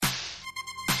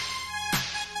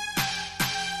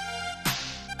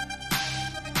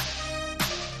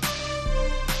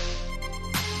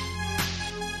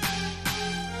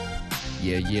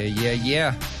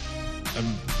Yeah.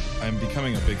 I'm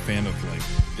becoming a big fan of, like,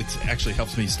 it actually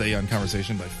helps me stay on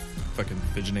conversation by fucking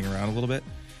fidgeting around a little bit.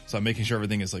 So I'm making sure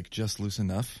everything is, like, just loose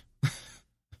enough. Do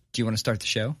you want to start the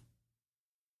show?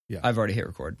 Yeah. I've already hit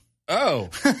record. Oh.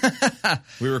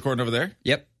 We recording over there?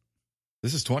 Yep.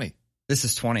 This is 20. This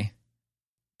is 20.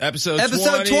 Episode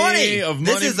 20 of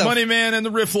This is Money Man and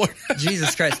the Riff Lord.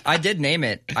 Jesus Christ. I did name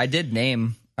it. I did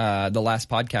name the last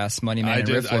podcast Money Man and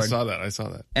Riff Lord. I saw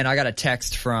that. And I got a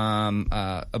text from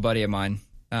a buddy of mine,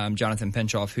 Jonathan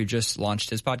Pinchoff, who just launched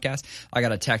his podcast. I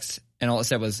got a text, and all it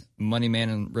said was Money Man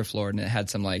and Riff Lord, and it had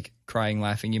some, like, crying,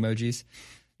 laughing emojis.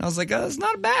 And I was like, it's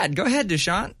not bad. Go ahead,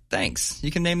 Dushyant. Thanks.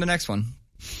 You can name the next one.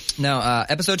 No,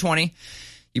 episode 20.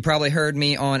 You probably heard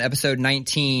me on episode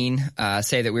 19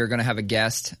 say that we were going to have a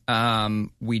guest.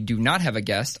 We do not have a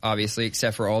guest, obviously,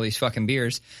 except for all these fucking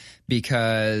beers,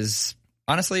 because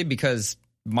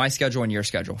my schedule and your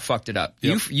schedule fucked it up.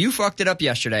 Yep. You fucked it up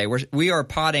yesterday. We are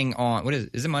potting on, what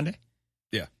is it Monday?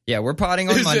 Yeah. Yeah, we're potting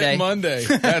on Monday. Is it Monday?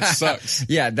 That sucks.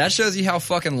 Yeah, that shows you how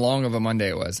fucking long of a Monday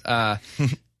it was.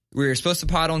 We were supposed to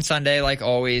pot on Sunday, like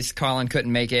always. Colin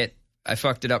couldn't make it. I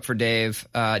fucked it up for Dave.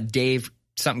 Dave,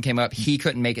 something came up. He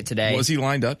couldn't make it today. Was he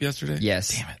lined up yesterday?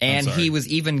 Yes. Damn it. And he was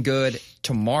even good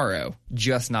tomorrow,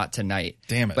 just not tonight.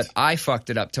 Damn it. But I fucked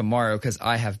it up tomorrow because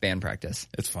I have band practice.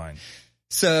 It's fine.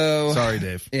 So sorry,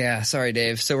 Dave. Yeah, sorry,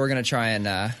 Dave. So we're gonna try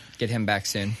and get him back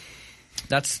soon.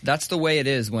 That's the way it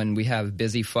is when we have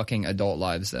busy fucking adult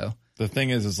lives, though. The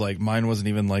thing is like mine wasn't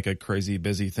even like a crazy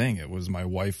busy thing. It was my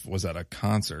wife was at a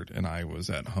concert and I was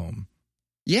at home.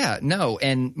 Yeah, no,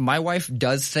 and my wife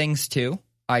does things too.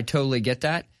 I totally get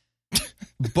that.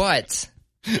 But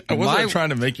I wasn't trying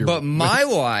to make your. But my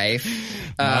wife,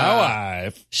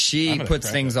 she puts puts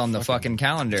things on the fucking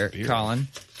calendar, beer. Colin,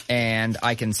 and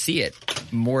I can see it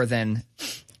more than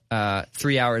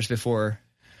 3 hours before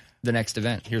the next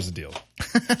event. Here's the deal.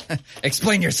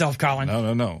 Explain yourself, Colin.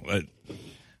 No.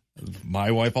 My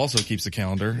wife also keeps a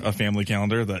calendar, a family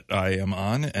calendar that I am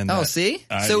on. And see?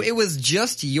 So it was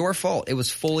just your fault. It was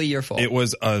fully your fault. It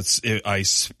was, I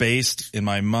spaced in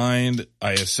my mind.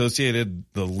 I associated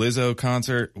the Lizzo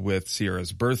concert with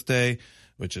Sierra's birthday,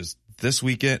 which is this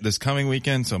coming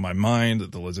weekend. So my mind,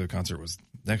 the Lizzo concert was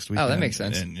next weekend. Oh, that makes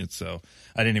sense. And so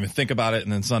I didn't even think about it.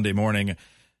 And then Sunday morning,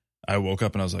 I woke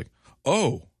up and I was like,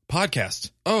 oh,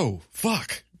 podcast. Oh,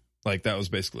 fuck. Like, that was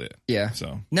basically it. Yeah.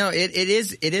 So no, it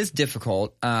is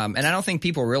difficult. And I don't think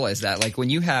people realize that. Like,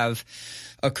 when you have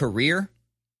a career,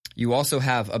 you also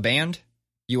have a band,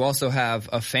 you also have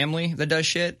a family that does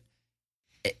shit.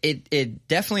 It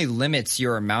definitely limits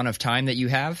your amount of time that you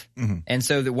have. Mm-hmm. And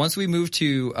so that once we moved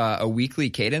to a weekly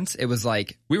cadence, it was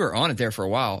like we were on it there for a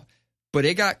while, but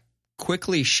it got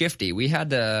quickly shifty. We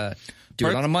had to do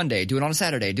it on a Monday, do it on a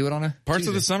Saturday, do it on a parts Tuesday.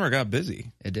 of the summer got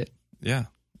busy. It did. Yeah.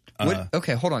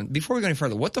 Okay, hold on. Before we go any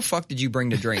further, what the fuck did you bring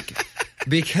to drink?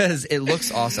 Because it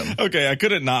looks awesome. Okay, I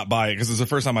couldn't not buy it because it's the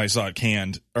first time I saw it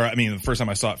canned. Or, I mean, the first time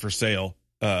I saw it for sale.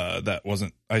 That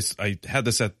wasn't... I had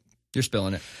this at... You're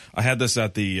spilling it. I had this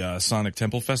at the Sonic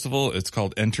Temple Festival. It's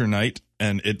called Enter Night,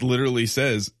 and it literally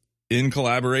says, in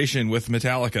collaboration with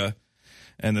Metallica.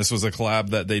 And this was a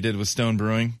collab that they did with Stone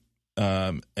Brewing.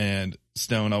 And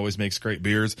Stone always makes great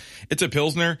beers. It's a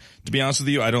Pilsner. To be honest with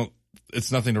you, it's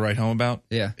nothing to write home about.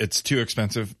 Yeah. It's too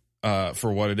expensive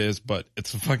for what it is, but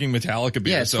it's a fucking Metallica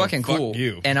beer. Yeah, it's so fucking cool. Fuck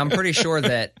you. And I'm pretty sure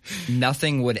that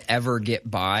nothing would ever get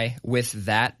by with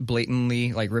that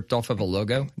blatantly, like, ripped off of a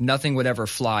logo. Nothing would ever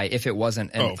fly if it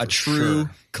wasn't a true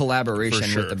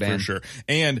collaboration with the band. For sure.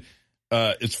 And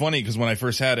it's funny because when I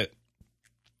first had it,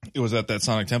 it was at that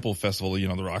Sonic Temple Festival,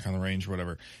 the Rock on the Range or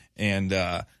whatever. And,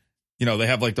 they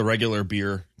have like the regular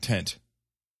beer tent.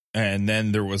 And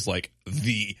then there was like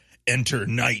the Enter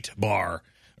Night bar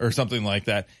or something like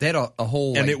that. They had a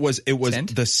whole, and like, it was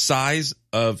tent? the size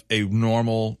of a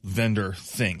normal vendor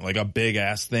thing, like a big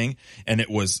ass thing. And it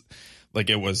was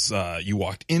you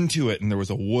walked into it and there was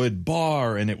a wood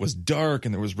bar and it was dark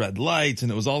and there was red lights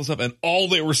and it was all this stuff. And all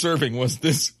they were serving was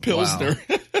this Pilsner.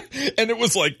 Wow. And it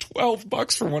was like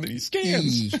 $12 for one of these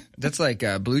cans. That's like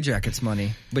Blue Jackets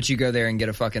money. But you go there and get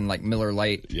a fucking like Miller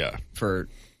Lite for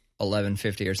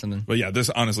 $11.50 or something. But yeah, this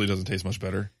honestly doesn't taste much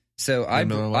better. So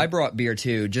I brought beer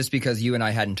too, just because you and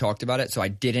I hadn't talked about it. So I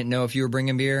didn't know if you were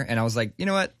bringing beer. And I was like, you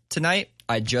know what? Tonight,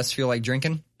 I just feel like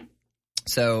drinking.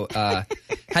 So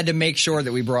had to make sure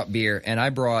that we brought beer. And I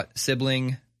brought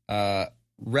Sibling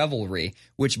Revelry,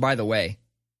 which, by the way,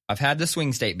 I've had the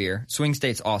Swing State beer. Swing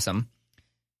State's awesome.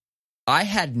 I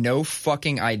had no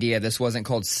fucking idea this wasn't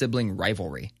called Sibling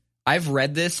Rivalry. I've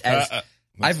read this as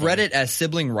read it as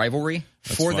Sibling Rivalry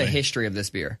for the history of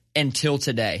this beer until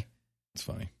today. It's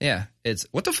funny. Yeah. It's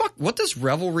what the fuck? What does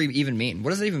revelry even mean? What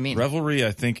does it even mean? Revelry,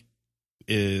 I think,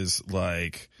 is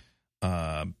like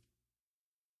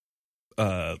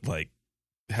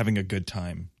having a good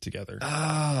time together. Oh,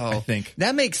 I think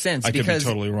that makes sense I could because be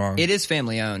totally wrong. it is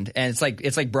family owned, and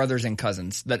it's like brothers and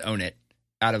cousins that own it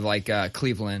out of like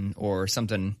Cleveland or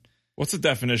something. What's the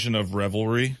definition of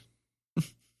revelry?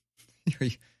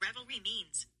 Revelry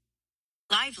means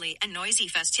lively and noisy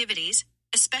festivities,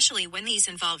 especially when these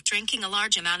involve drinking a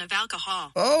large amount of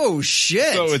alcohol. Oh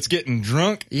shit! So it's getting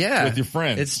drunk with your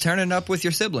friends. It's turning up with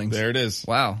your siblings. There it is.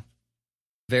 Wow.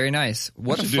 Very nice.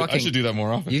 I should do that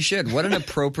more often. You should. What an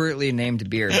appropriately named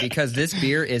beer, because this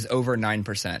beer is over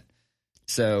 9%.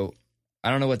 So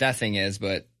I don't know what that thing is,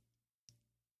 but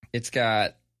it's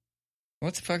got,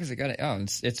 what the fuck has it got? Oh,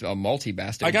 it's a malty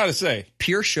bastard. I gotta say,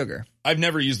 pure sugar. I've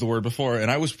never used the word before,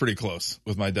 and I was pretty close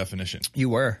with my definition. You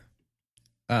were.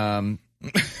 I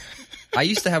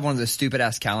used to have one of those stupid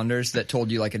ass calendars that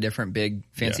told you like a different big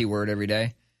fancy word every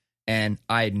day. And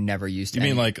I never used it. You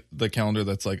mean like the calendar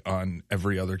that's like on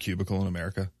every other cubicle in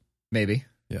America? Maybe.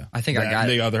 Yeah. I think I got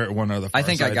it. I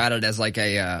think I got it as like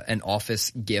an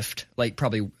office gift. Like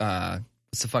probably,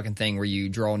 what's the fucking thing where you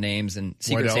draw names and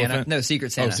Secret White Santa? Elephant? No,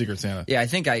 Secret Santa. Oh, Secret Santa. Yeah, I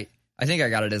think I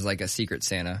got it as like a Secret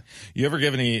Santa. You ever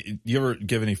give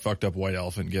any fucked up white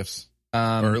elephant gifts?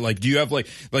 Or like, do you have like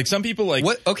some people like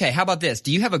what? Okay, how about this?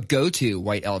 Do you have a go-to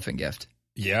white elephant gift?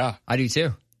 Yeah, I do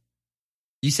too.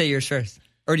 You say yours first.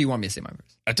 Or do you want me to say mine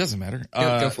first? It doesn't matter.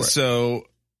 Go for it. So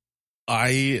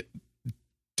I've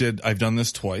done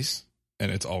this twice, and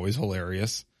it's always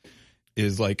hilarious.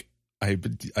 Is like I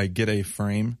get a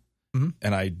frame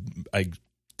and I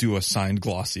do a signed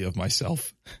glossy of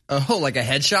myself. Oh, like a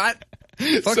headshot?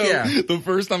 Fuck so yeah. The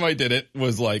first time I did it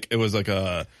was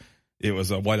a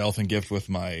white elephant gift with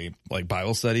my like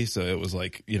Bible study. So it was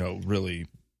like, really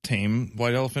tame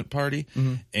white elephant party.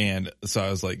 Mm-hmm. And so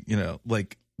I was like,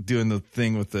 like doing the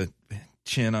thing with the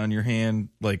chin on your hand,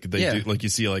 like they do, like you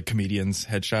see like comedians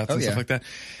headshots and stuff like that.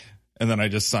 And then I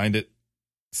just signed it,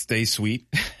 "Stay sweet,"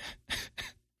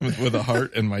 with a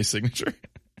heart and my signature.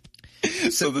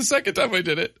 So the second time I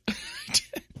did it,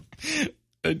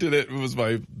 it was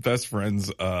my best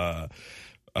friend's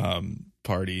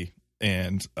party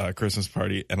and Christmas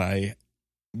party, and I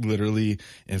literally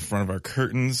in front of our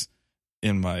curtains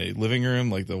in my living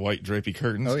room, like the white drapey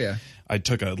curtains. Oh yeah. I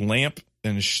took a lamp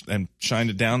and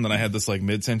shined it down. Then I had this like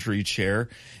mid-century chair,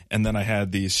 and then I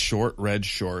had these short red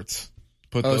shorts.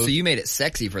 So you made it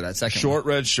sexy for that second short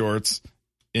red shorts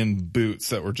in boots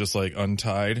that were just like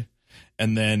untied,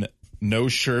 and then no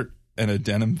shirt and a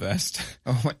denim vest.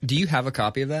 Oh, do you have a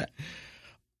copy of that?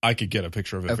 I could get a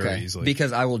picture of it very easily,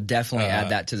 because I will definitely add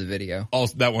that to the video.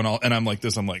 And I'm like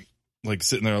this. I'm like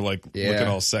sitting there like looking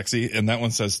all sexy, and that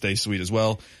one says "Stay sweet" as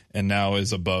well, and now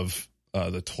is above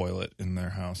the toilet in their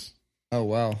house. Oh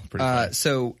wow.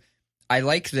 So I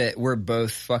like that we're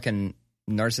both fucking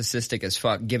narcissistic as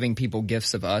fuck, giving people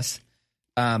gifts of us.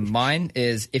 Mine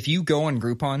is, if you go on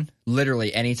Groupon,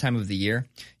 literally any time of the year,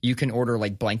 you can order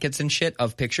like blankets and shit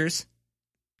of pictures.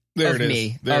 There of it is.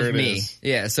 me. There of it me. is.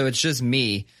 Yeah, so it's just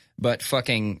me, but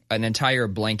fucking an entire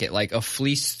blanket, like a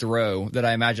fleece throw that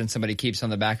I imagine somebody keeps on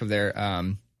the back of their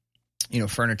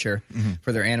furniture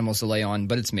for their animals to lay on,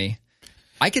 but it's me.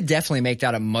 I could definitely make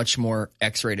that a much more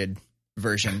X-rated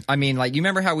version. I mean, like, you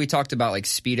remember how we talked about like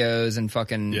Speedos and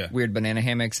fucking weird banana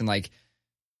hammocks and like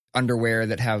underwear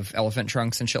that have elephant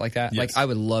trunks and shit like that? Yes. Like, I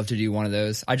would love to do one of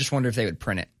those. I just wonder if they would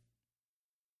print it.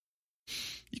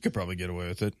 You could probably get away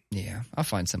with it. Yeah, I'll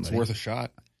find somebody. It's worth a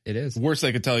shot. It is. The worst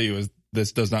I could tell you is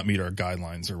this does not meet our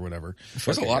guidelines or whatever.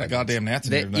 There's a lot of goddamn gnats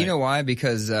in here tonight. You know why?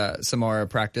 Because Samara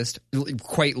practiced.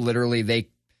 Quite literally, they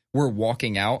were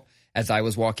walking out as I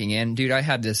was walking in. Dude, I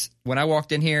had this. When I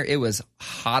walked in here, it was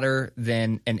hotter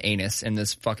than an anus in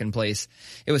this fucking place.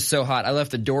 It was so hot. I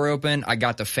left the door open. I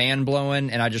got the fan blowing,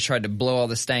 and I just tried to blow all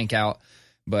the stank out.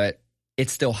 But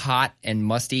it's still hot and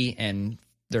musty, and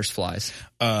there's flies.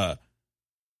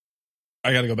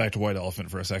 I got to go back to White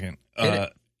Elephant for a second.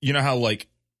 You know how like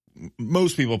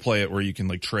most people play it where you can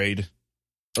like trade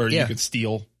or you could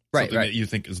steal something that you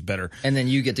think is better. And then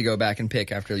you get to go back and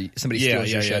pick after somebody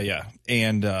steals your shit. Yeah.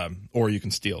 And or you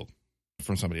can steal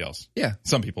from somebody else. Yeah.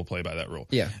 Some people play by that rule.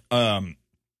 Yeah. I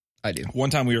do. One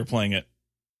time we were playing it,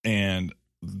 and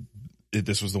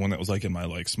this was the one that was like in my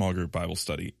like small group Bible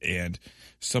study, and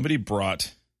somebody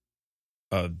brought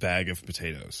a bag of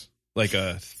potatoes, like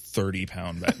a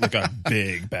 30-pound bag, like a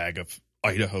big bag of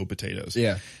Idaho potatoes.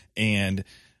 Yeah. And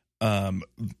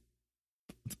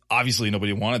obviously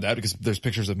nobody wanted that because there's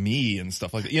pictures of me and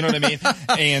stuff like that. You know what I mean?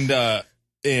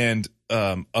 And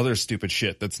other stupid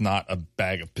shit that's not a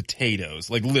bag of potatoes.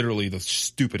 Like literally the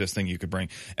stupidest thing you could bring.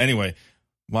 Anyway,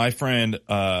 my friend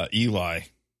Eli,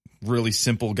 really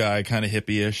simple guy, kind of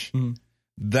hippie-ish.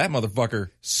 That motherfucker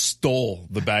stole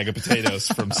the bag of potatoes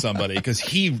from somebody because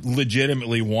he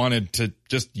legitimately wanted to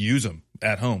just use them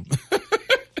at home.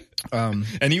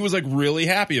 And he was like really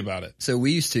happy about it. So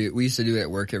we used to do it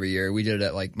at work every year. We did it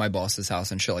at like my boss's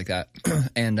house and shit like that.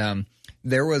 And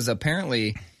there was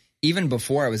apparently, even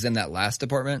before I was in that last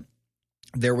department,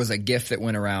 there was a gift that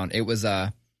went around. It was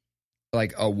a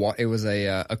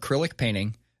acrylic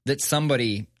painting that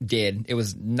somebody did. It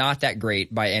was not that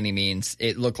great by any means.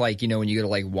 It looked like, you know, when you go to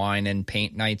like wine and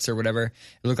paint nights or whatever,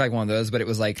 it looked like one of those, but it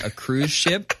was like a cruise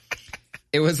ship.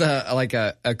 It was a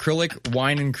acrylic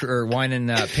wine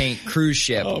and paint cruise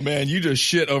ship. Oh man, you just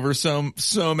shit over so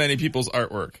many people's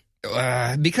artwork.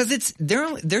 Because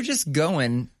they're just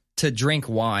going to drink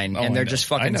wine and they're just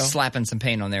fucking slapping some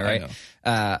paint on there,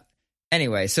 right?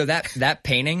 Anyway, so that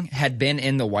painting had been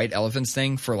in the White Elephants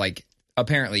thing for like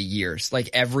apparently years. Like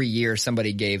every year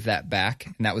somebody gave that back,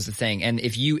 and that was the thing. And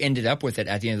if you ended up with it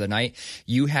at the end of the night,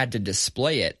 you had to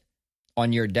display it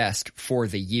on your desk for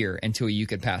the year until you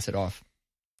could pass it off.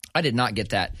 I did not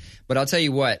get that. But I'll tell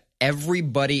you what,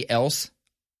 everybody else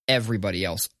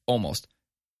almost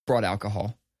brought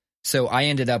alcohol. So I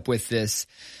ended up with this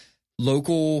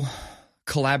local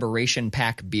collaboration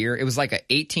pack beer. It was like an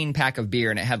 18 pack of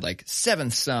beer and it had like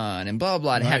Seventh Son and blah,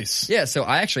 blah. Nice. So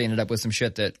I actually ended up with some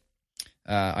shit that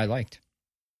I liked.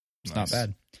 It's not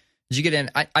bad. Did you get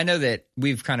in? I know that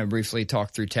we've kind of briefly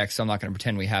talked through text, so I'm not going to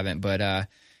pretend we haven't, but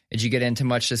did you get into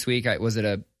much this week? Was it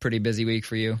a pretty busy week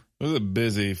for you? It was a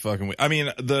busy fucking week. I mean,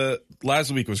 the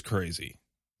last week was crazy.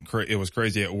 It was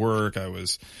crazy at work. I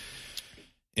was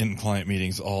in client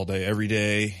meetings all day, every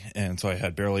day. And so I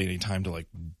had barely any time to like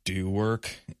do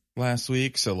work last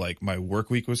week. So like my work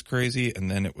week was crazy. And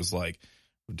then it was like,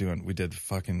 we did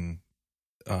fucking,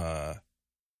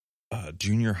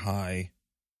 junior high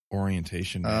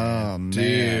orientation. Man. Oh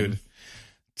man.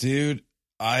 Dude,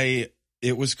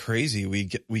 it was crazy. We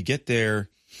get there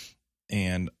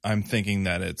and I'm thinking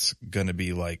that it's going to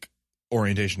be like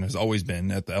orientation has always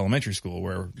been at the elementary school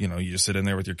where, you know, you just sit in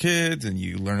there with your kids and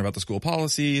you learn about the school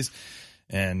policies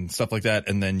and stuff like that.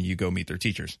 And then you go meet their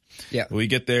teachers. Yeah. We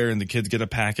get there and the kids get a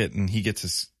packet and he gets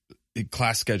his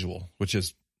class schedule, which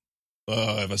is,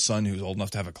 I have a son who's old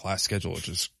enough to have a class schedule, which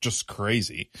is just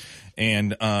crazy.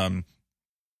 And,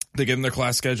 they get in their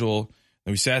class schedule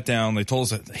and we sat down, they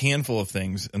told us a handful of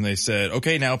things and they said,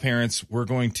 okay, now parents, we're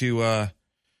going to,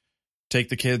 take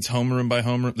the kids homeroom by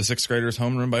homeroom, the sixth graders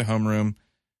homeroom by homeroom,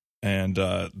 and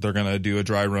they're going to do a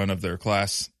dry run of their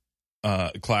classes,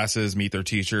 meet their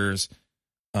teachers,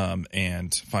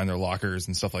 and find their lockers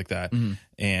and stuff like that,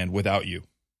 and without you.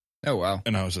 Oh, wow.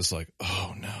 And I was just like,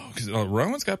 oh, no, because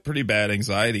Rowan's got pretty bad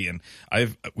anxiety, and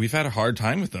we've had a hard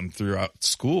time with them throughout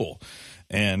school,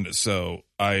 and so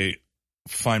I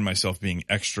find myself being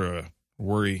extra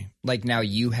worry. Like now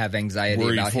you have anxiety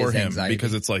about his anxiety.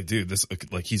 Because it's like, dude, this,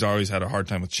 like, he's always had a hard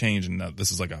time with change, and now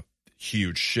this is like a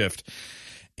huge shift.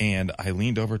 And I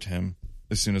leaned over to him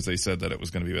as soon as they said that it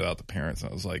was going to be without the parents.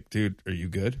 I was like, dude, are you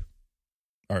good?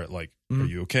 Or like, are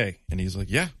you okay? And he's like,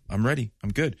 yeah, I'm ready.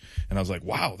 I'm good. And I was like,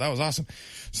 wow, that was awesome.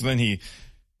 So then he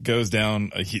goes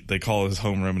down, they call his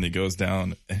homeroom, and he goes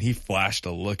down and he flashed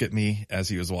a look at me as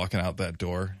he was walking out that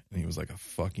door. And he was like a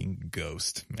fucking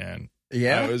ghost, man.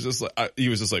 Yeah. I was just like, he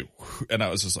was just like, and I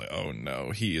was just like, oh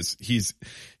no, he's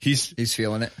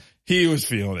feeling it. He was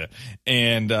feeling it.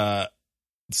 And,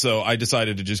 so I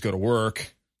decided to just go to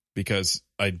work because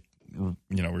we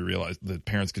realized that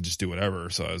parents could just do whatever.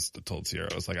 So I was told Sierra,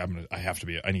 I was like, I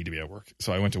need to be at work.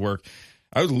 So I went to work.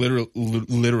 I was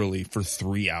literally for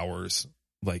 3 hours,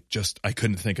 like I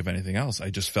couldn't think of anything else. I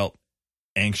just felt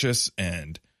anxious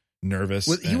and nervous.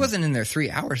 He wasn't in there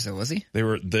 3 hours though, was he?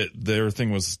 Their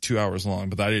thing was 2 hours long,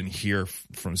 but I didn't hear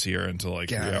from Sierra until like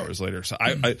 3 hours later. So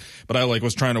I like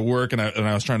was trying to work and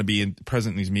I was trying to be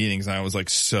present in these meetings, and I was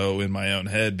like so in my own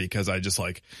head because I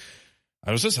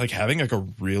was just like having like a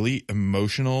really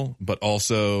emotional but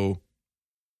also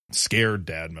scared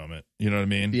dad moment. You know what I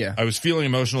mean? Yeah. I was feeling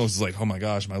emotional. It's like, oh my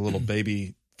gosh, my little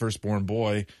baby firstborn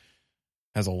boy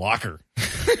has a locker.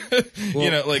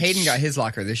 Well, Hayden got his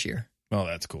locker this year. Oh,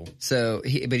 that's cool. So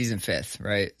but he's in fifth,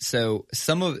 right? So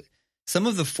some of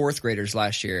the fourth graders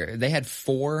last year, they had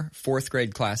 4 fourth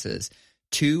grade classes.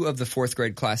 2 of the fourth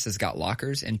grade classes got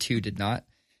lockers and 2 did not.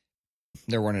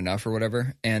 There weren't enough or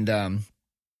whatever. And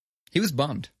he was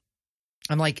bummed.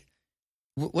 I'm like,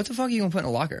 what the fuck are you going to put in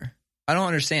a locker? I don't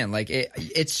understand. Like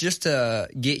it's just to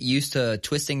get used to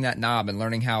twisting that knob and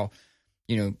learning how,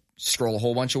 scroll a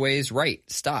whole bunch of ways, right,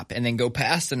 stop, and then go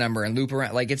past the number and loop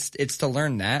around. Like it's to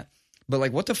learn that. But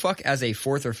like, what the fuck as a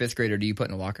 4th or 5th grader do you put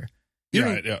in a locker?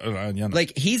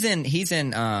 Like he's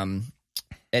in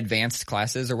advanced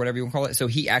classes or whatever you want to call it. So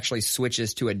he actually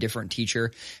switches to a different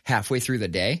teacher halfway through the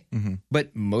day. Mm-hmm.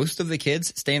 But most of the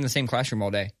kids stay in the same classroom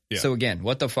all day. Yeah. So again,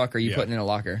 what the fuck are you putting in a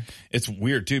locker? It's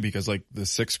weird too, because like the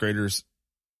 6th graders,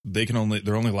 they're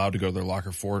only allowed to go to their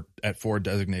locker at 4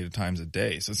 designated times a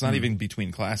day. So it's not even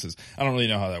between classes. I don't really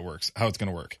know how that works, how it's going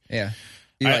to work. Yeah.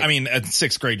 I mean, at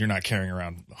 6th grade, you're not carrying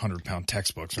around 100-pound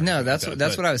textbooks. Or no, that's like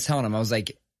what I was telling him. I was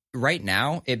like, right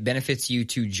now, it benefits you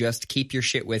to just keep your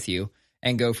shit with you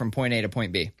and go from point A to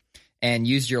point B, and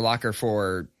use your locker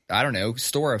for, I don't know,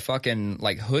 store a fucking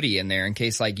like hoodie in there in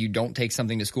case like you don't take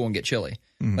something to school and get chilly.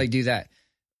 Mm-hmm. Like do that.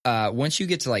 Once you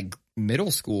get to like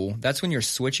middle school, that's when you're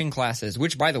switching classes.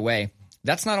 Which, by the way,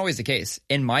 that's not always the case.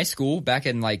 In my school, back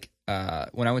in like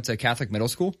when I went to Catholic middle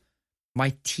school,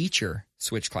 my teacher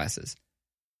switched classes.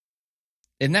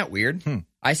 Isn't that weird?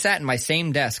 I sat in my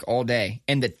same desk all day,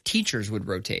 and the teachers would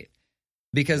rotate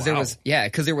because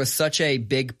there was such a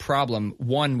big problem.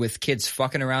 One, with kids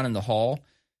fucking around in the hall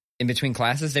in between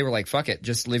classes. They were like, "Fuck it,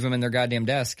 just leave them in their goddamn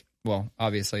desk." Well,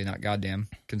 obviously not goddamn,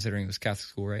 considering it was Catholic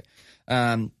school, right?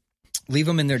 Leave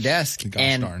them in their desk.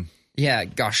 Darn. Yeah,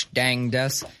 gosh dang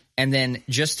desk. And then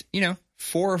just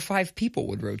 4 or 5 people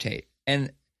would rotate,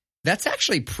 and that's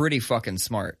actually pretty fucking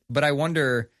smart. But I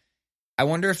wonder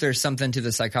if there's something to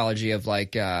the psychology of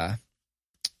like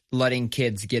letting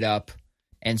kids get up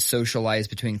and socialize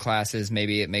between classes.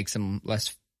 Maybe it makes them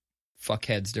less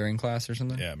fuckheads during class or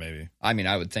something. Yeah, maybe. I mean,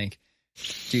 I would think.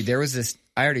 Dude, there was this,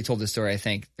 I already told this story, I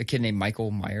think. A kid named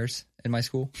Michael Myers in my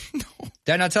school. No.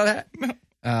 Did I not tell that? No.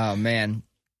 Oh, man.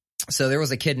 So there was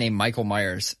a kid named Michael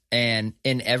Myers, and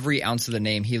in every ounce of the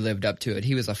name, he lived up to it.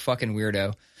 He was a fucking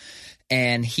weirdo.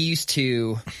 And he used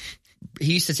to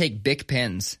take Bic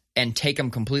pens and take them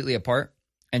completely apart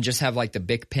and just have like the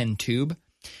Bic pen tube,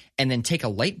 and then take a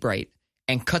light bright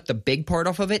and cut the big part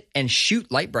off of it and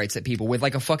shoot light brights at people with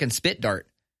like a fucking spit dart.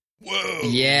 Whoa.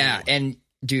 Yeah. And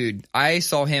dude, I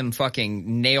saw him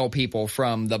fucking nail people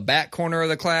from the back corner of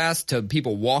the class to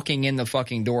people walking in the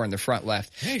fucking door in the front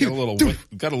left. Hey, got a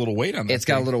little weight on that. It's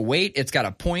got a little weight. It's got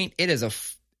a point.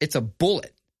 It's a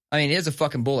bullet. I mean, it is a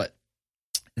fucking bullet.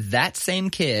 That same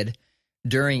kid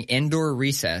during indoor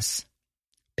recess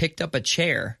picked up a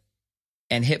chair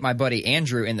and hit my buddy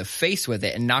Andrew in the face with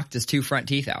it and knocked his 2 front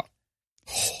teeth out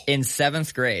in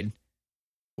 7th grade.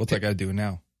 What's that guy doing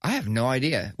now? I have no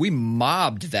idea. We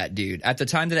mobbed that dude. At the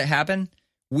time that it happened,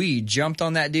 we jumped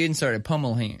on that dude and started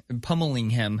pummeling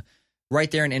him right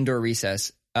there in indoor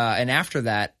recess. And after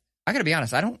that, I got to be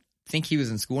honest, I don't think he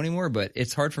was in school anymore, but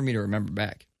it's hard for me to remember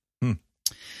back.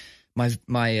 My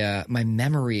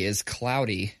memory is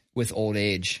cloudy with old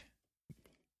age.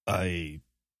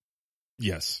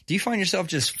 Yes. Do you find yourself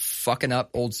just fucking up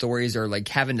old stories, or like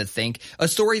having to think a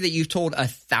story that you've told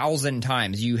 1,000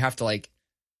 times? You have to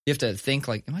think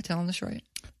like, am I telling this right?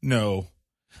 No,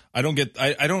 I don't get.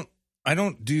 I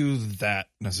don't do that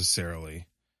necessarily.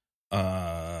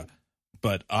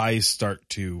 But I start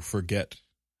to forget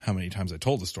how many times I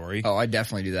told the story. Oh, I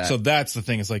definitely do that. So that's the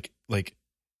thing. Is like,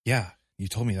 yeah, you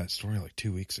told me that story like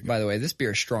 2 weeks ago. By the way, this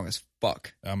beer is strong as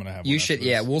fuck. I'm gonna have. You should.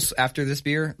 Yeah, after this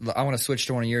beer, I want to switch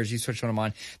to one of yours. You switch to one of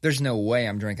mine. There's no way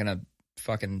I'm drinking a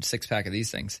fucking 6-pack of these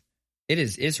things.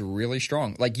 It's really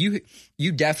strong. Like you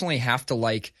definitely have to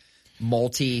like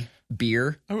malty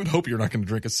beer. I would hope you're not going to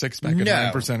drink a 6-pack of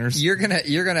 9%ers.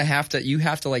 You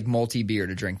have to like malty beer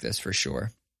to drink this for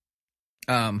sure.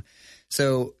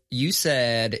 So you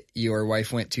said your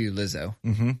wife went to Lizzo.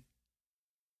 Mm-hmm.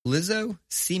 Lizzo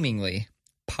seemingly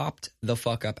popped the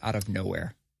fuck up out of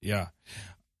nowhere. Yeah.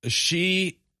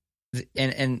 She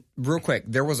and real quick,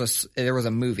 there was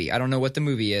a movie. I don't know what the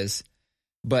movie is,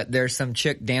 but there's some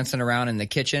chick dancing around in the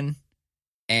kitchen,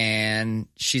 and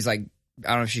she's like, I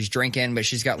don't know if she's drinking, but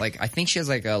she's got like, I think she has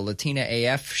like a Latina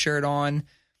AF shirt on,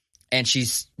 and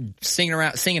she's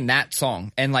singing that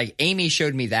song. And like Amy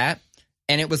showed me that,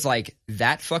 and it was like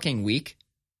that fucking week,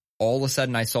 all of a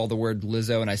sudden I saw the word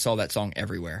Lizzo and I saw that song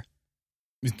everywhere.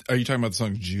 Are you talking about the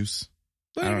song Juice?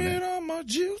 I don't know. Blame it on my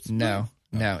juice. No.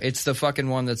 It's the fucking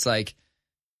one that's like,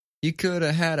 you could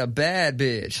have had a bad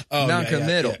bitch.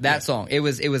 Non-committal. That song. It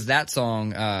was that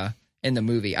song in the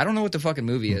movie. I don't know what the fucking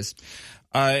movie is.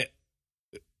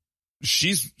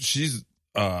 She's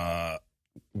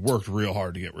worked real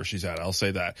hard to get where she's at. I'll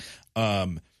say that.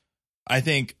 I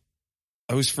think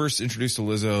I was first introduced to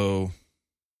Lizzo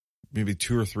maybe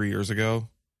 2 or 3 years ago,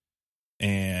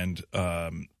 and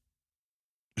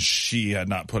she had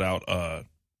not put out a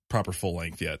proper full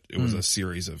length yet. It was a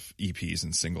series of EPs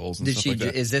and singles and Did stuff she? like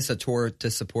that. Is this a tour to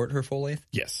support her full length?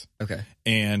 Yes. Okay.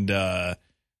 And a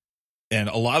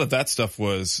lot of that stuff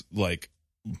was like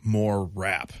more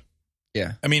rap.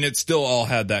 Yeah. I mean, it still all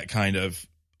had that kind of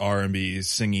R&B,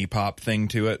 singy pop thing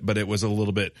to it, but it was a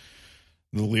little bit.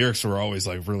 The lyrics were always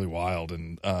like really wild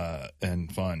and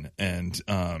fun. And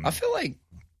I feel like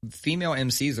female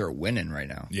MCs are winning right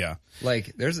now. yeah.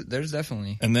 Like there's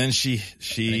definitely And then she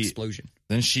an explosion.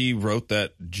 then she wrote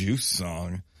that Juice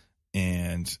song,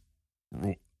 and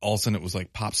all of a sudden it was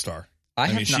like pop star. I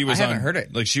haven't heard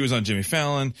it. Like she was on Jimmy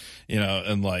Fallon,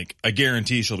 and like I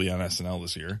guarantee she'll be on SNL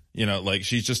this year. Like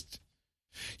she's just,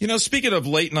 speaking of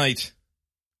late night,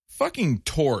 fucking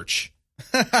Torch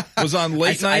was on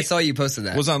late night. I saw you posted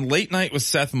that. Was on Late Night with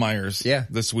Seth Meyers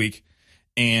this week,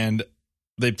 and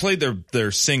they played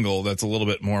their single that's a little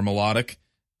bit more melodic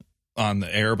on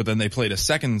the air, but then they played a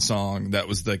second song that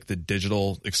was like the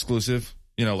digital exclusive,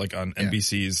 like on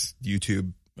NBC's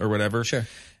YouTube or whatever. Sure.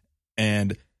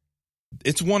 And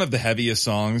it's one of the heaviest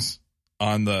songs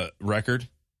on the record,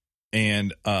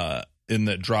 and in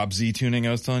the Drop Z tuning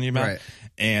I was telling you about. Right.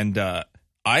 And I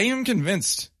am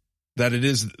convinced that it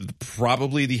is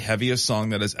probably the heaviest song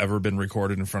that has ever been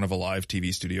recorded in front of a live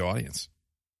TV studio audience.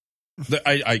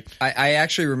 I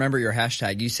actually remember your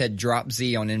hashtag. You said Drop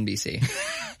Z on NBC.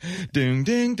 ding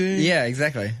ding ding. Yeah,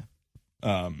 exactly.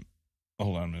 Hold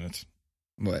on a minute.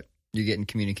 What? You getting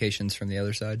communications from the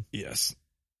other side? Yes.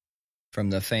 From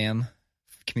the fam?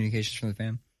 Communications from the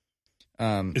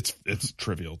fam? It's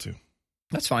trivial too.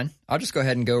 That's fine. I'll just go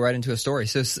ahead and go right into a story.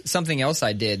 So something else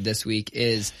I did this week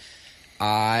is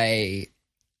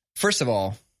first of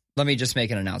all, let me just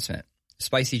make an announcement.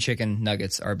 Spicy chicken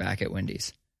nuggets are back at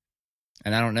Wendy's.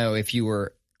 And I don't know if you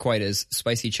were quite as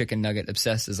spicy chicken nugget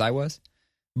obsessed as I was,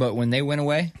 but when they went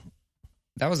away,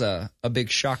 that was a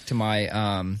big shock to my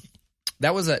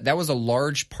that was a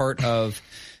large part of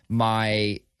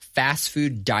my fast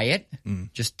food diet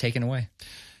just taken away.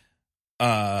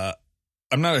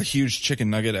 I'm not a huge chicken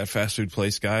nugget at fast food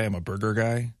place guy. I'm a burger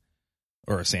guy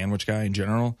or a sandwich guy in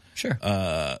general. Sure.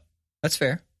 That's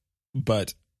fair.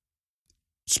 But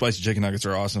spicy chicken nuggets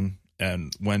are awesome,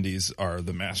 and Wendy's are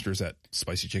the masters at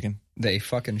spicy chicken. They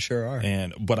fucking sure are.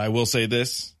 But I will say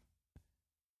this.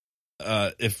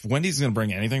 If Wendy's is going to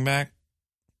bring anything back,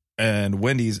 and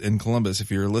Wendy's in Columbus,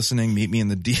 if you're listening, meet me in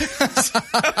the DMs.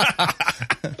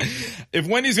 If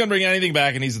Wendy's going to bring anything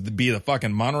back, it needs to be the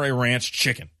fucking Monterey Ranch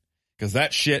chicken. Because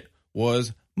that shit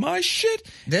was my shit.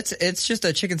 It's just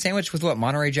a chicken sandwich with what?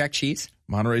 Monterey Jack cheese?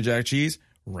 Monterey Jack cheese,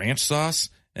 ranch sauce,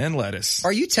 and lettuce.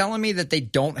 Are you telling me that they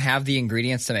don't have the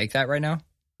ingredients to make that right now?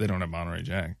 They don't have Monterey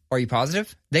Jack. Are you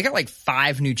positive? They got like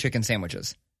 5 new chicken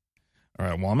sandwiches. All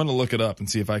right, well, I'm going to look it up and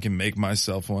see if I can make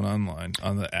myself one online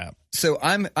on the app. So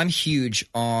I'm huge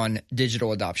on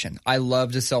digital adoption. I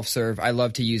love to self-serve. I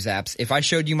love to use apps. If I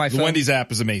showed you my phone, The Wendy's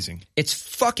app is amazing. It's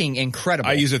fucking incredible.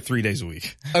 I use it 3 days a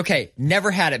week. Okay,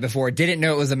 never had it before. Didn't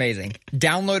know it was amazing.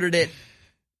 Downloaded it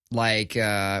like,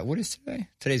 what is today?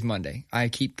 Today's Monday. I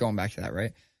keep going back to that,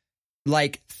 right?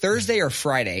 Like Thursday or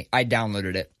Friday, I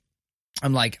downloaded it.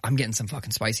 I'm like, I'm getting some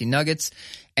fucking spicy nuggets.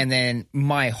 And then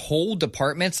my whole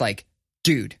department's like,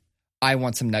 dude, I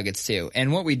want some nuggets too.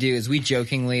 And what we do is we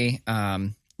jokingly,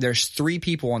 there's 3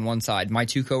 people on one side. My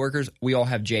 2 coworkers, we all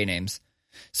have J names.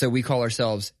 So we call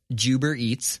ourselves Juber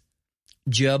Eats,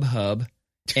 Jub Hub,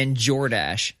 and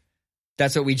Jordash.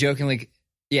 That's what we jokingly,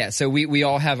 yeah. So we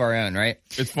all have our own, right?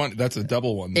 It's fun. That's a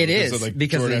double one. Though, it is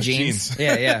because of the DoorDash jeans.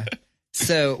 Yeah.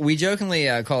 So we jokingly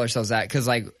call ourselves that because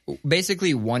like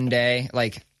basically one day,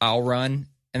 like I'll run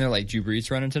and they're like, Juber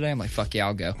Eats running today? I'm like, fuck yeah,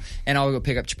 I'll go. And I'll go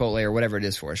pick up Chipotle or whatever it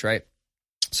is for us, right?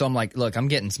 So I'm like, look, I'm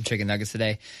getting some chicken nuggets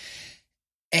today.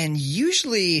 And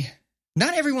usually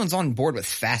not everyone's on board with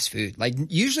fast food. Like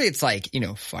usually it's like,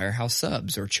 Firehouse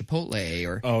Subs or Chipotle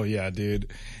or. Oh yeah,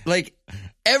 dude. Like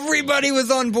everybody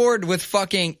was on board with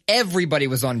Wendy's.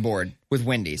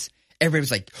 Everybody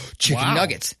was like, chicken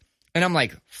nuggets. And I'm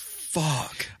like,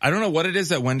 fuck. I don't know what it is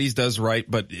that Wendy's does right,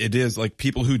 but it is like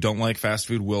people who don't like fast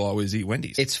food will always eat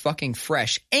Wendy's. It's fucking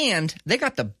fresh. And they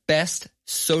got the best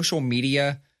social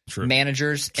media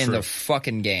managers in the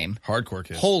fucking game. Hardcore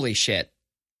kids. Holy shit.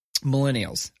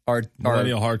 Millennials are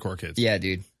millennial hardcore kids. Yeah,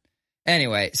 dude.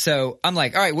 Anyway, so I'm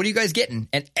like, all right, what are you guys getting?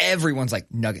 And everyone's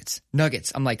like, nuggets.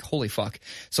 I'm like, holy fuck.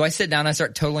 So I sit down, I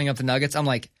start totaling up the nuggets. I'm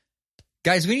like,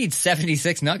 guys, we need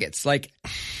 76 nuggets. Like,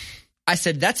 I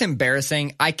said, that's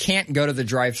embarrassing. I can't go to the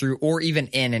drive-thru or even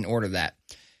in and order that.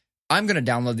 I'm going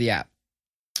to download the app.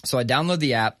 So I download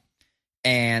the app,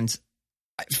 and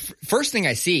first thing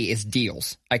I see is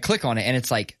deals. I click on it, and it's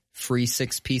like free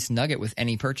 6-piece nugget with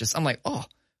any purchase. I'm like, oh,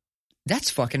 that's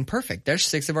fucking perfect. There's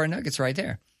 6 of our nuggets right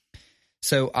there.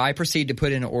 So I proceed to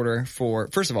put in an order for,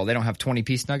 first of all, they don't have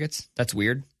 20-piece nuggets. That's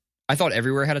weird. I thought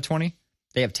everywhere had a 20.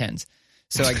 They have 10s.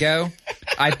 So I go,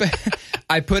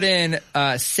 I put in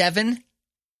 7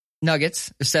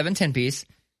 nuggets, 7 10-piece,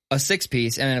 a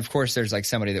 6-piece, and then of course there's like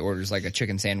somebody that orders like a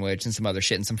chicken sandwich and some other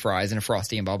shit and some fries and a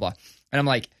Frosty and blah, blah. And I'm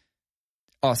like,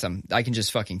 awesome. I can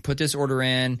just fucking put this order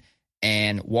in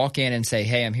and walk in and say,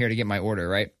 hey, I'm here to get my order,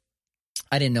 right?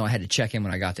 I didn't know I had to check in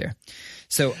when I got there.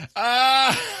 So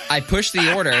I push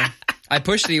the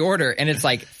order and it's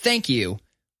like, thank you.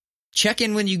 Check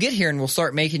in when you get here and we'll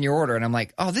start making your order. And I'm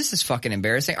like, oh, this is fucking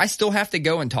embarrassing. I still have to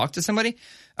go and talk to somebody.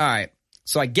 All right.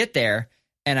 So I get there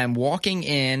and I'm walking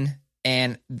in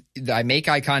and I make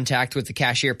eye contact with the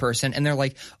cashier person and they're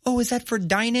like, oh, is that for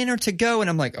dine in or to go? And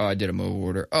I'm like, oh, I did a mobile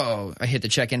order. Oh, I hit the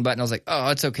check-in button. I was like,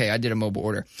 oh, it's okay. I did a mobile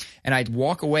order. And I'd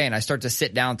walk away and I start to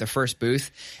sit down at the first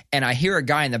booth and I hear a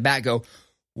guy in the back go,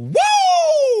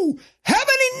 whoa, how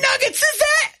many nuggets is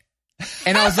that?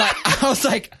 And I was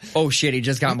like, oh shit, he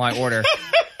just got my order.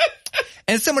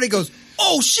 And somebody goes,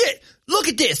 oh shit, look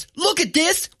at this.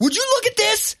 Would you look at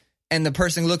this? And the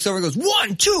person looks over and goes,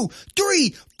 1, 2,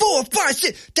 3, 4, 5,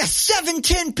 6. That's 7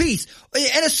 10-piece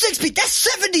and a 6-piece. That's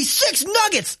 76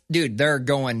 nuggets. Dude, they're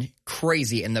going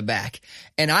crazy in the back.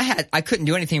 And I couldn't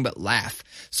do anything but laugh.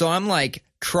 So I'm like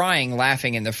crying,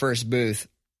 laughing in the first booth.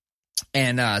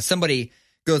 And somebody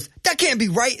goes, that can't be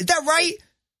right. Is that right?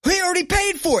 We already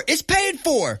paid for it. It's paid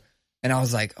for. And I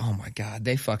was like, oh my God,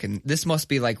 this must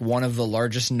be like one of the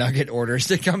largest nugget orders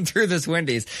to come through this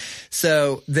Wendy's.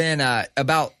 So then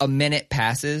about a minute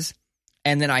passes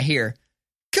and then I hear,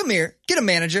 come here, get a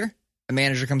manager. A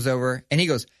manager comes over and he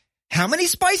goes, how many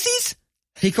spices?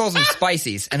 He calls them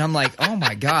spices. And I'm like, oh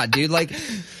my God, dude, like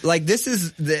this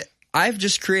is I've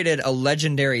just created a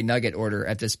legendary nugget order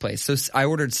at this place. So I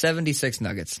ordered 76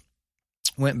 nuggets,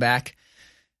 went back,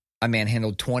 I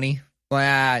manhandled 20.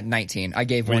 Well, 19. I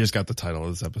gave one. We just got the title of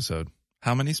this episode.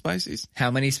 How many spices? How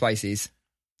many spices?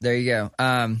 There you go.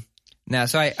 Now,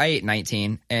 so I ate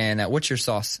 19. And what's your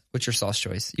sauce? What's your sauce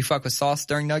choice? You fuck with sauce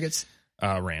during nuggets?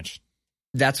 Ranch.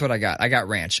 That's what I got. I got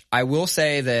ranch. I will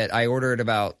say that I ordered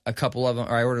about a couple of them,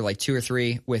 or I ordered like 2 or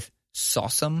 3 with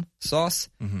Sawsum sauce.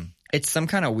 Mm-hmm. It's some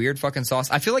kind of weird fucking sauce.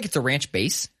 I feel like it's a ranch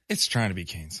base. It's trying to be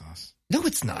cane sauce. No,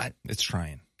 it's not. It's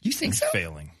trying. You think so?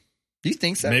 Failing. Do you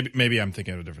think so? Maybe I'm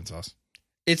thinking of a different sauce.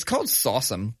 It's called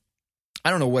Sawsum.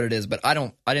 I don't know what it is, but I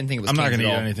didn't think it was. I'm not going to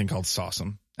eat anything called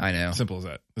Sawsum. I know. Simple as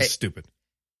that. It's stupid.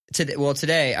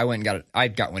 Today I went and got it. I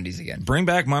got Wendy's again. Bring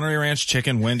back Monterey Ranch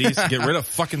chicken, Wendy's. Get rid of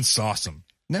fucking Sawsum.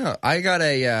 No, I got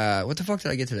a, what the fuck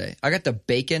did I get today? I got the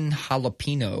bacon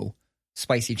jalapeno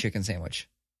spicy chicken sandwich.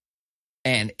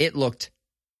 And it looked,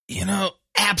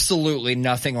 absolutely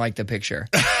nothing like the picture.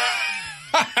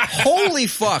 Holy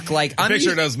fuck. Like, the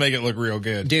picture does make it look real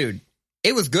good. Dude,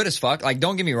 it was good as fuck. Like,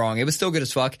 don't get me wrong. It was still good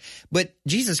as fuck. But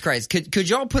Jesus Christ, could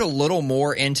y'all put a little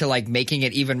more into like making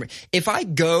it even, if I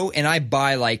go and I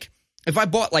buy like, if I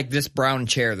bought like this brown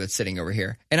chair that's sitting over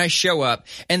here and I show up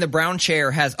and the brown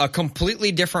chair has a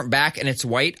completely different back and it's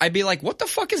white, I'd be like, what the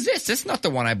fuck is this? This is not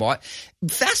the one I bought.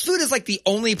 Fast food is like the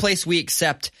only place we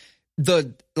accept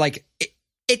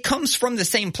it comes from the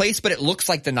same place, but it looks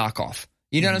like the knockoff.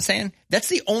 You know what I'm saying? That's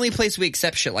the only place we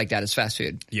accept shit like that is fast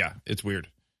food. Yeah, it's weird.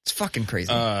 It's fucking crazy.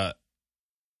 I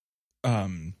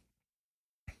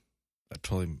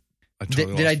totally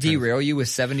did I derail you with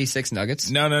 76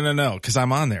 nuggets? No. Because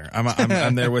I'm on there.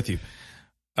 I'm there with you.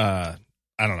 I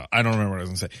don't know. I don't remember what I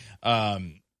was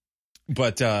gonna say.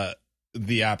 But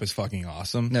the app is fucking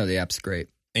awesome. No, the app's great.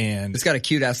 And it's got a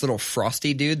cute ass little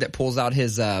Frosty dude that pulls out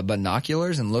his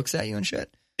binoculars and looks at you and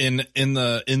shit. In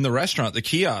the restaurant, the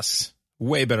kiosks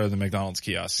way better than McDonald's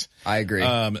kiosks. I agree.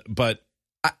 But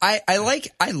I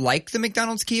like the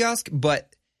McDonald's kiosk,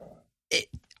 but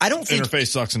I don't think interface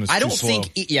sucks and it's too slow.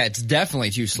 It's definitely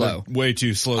too slow. They're way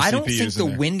too slow. I don't think the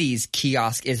Wendy's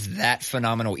kiosk is that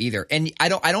phenomenal either. And I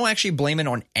don't actually blame it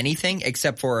on anything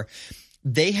except for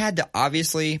they had to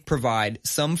obviously provide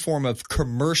some form of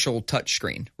commercial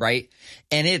touchscreen, right?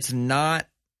 And it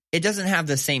doesn't have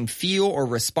the same feel or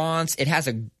response. It has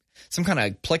some kind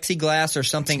of plexiglass or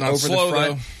something over the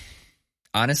front. Though.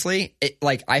 Honestly,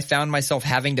 I found myself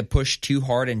having to push too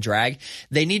hard and drag.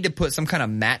 They need to put some kind of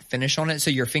matte finish on it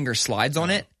so your finger slides on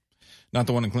it. Not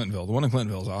the one in Clintonville. The one in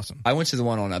Clintonville is awesome. I went to the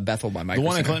one on Bethel by Micro The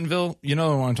one in Center. Clintonville, you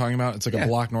know the one I'm talking about? It's like a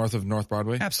block north of North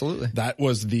Broadway. Absolutely. That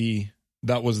was the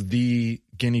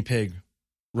guinea pig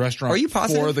restaurant. Are you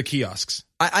positive? For the kiosks.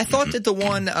 I thought that the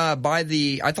one I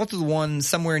thought the one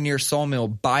somewhere near Sawmill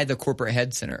by the corporate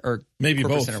head center or maybe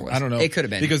both. Center was. I don't know. It could have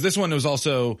been because this one was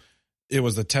also it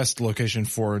was a test location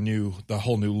for the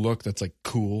whole new look that's like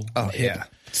cool. Oh, and hip. yeah.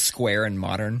 Square and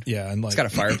modern. Yeah. And like, It's got a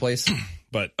fireplace.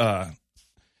 but that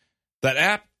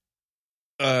app,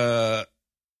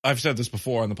 I've said this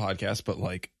before on the podcast, but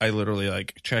like I literally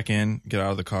like check in, get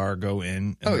out of the car, go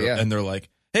in. And and they're like,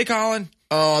 "Hey, Colin."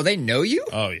 Oh, they know you?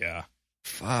 Oh yeah.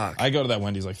 Fuck. I go to that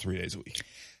Wendy's like 3 days a week.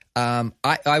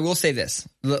 I will say this.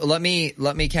 Let me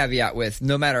caveat with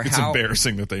no matter It's how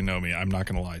embarrassing that they know me. I'm not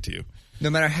going to lie to you. no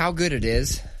matter how good it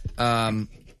is,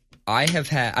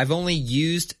 I've only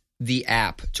used the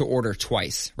app to order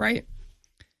twice, right?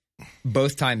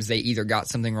 Both times they either got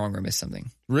something wrong or missed something.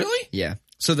 Really? Yeah.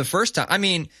 So the first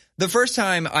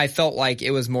time I felt like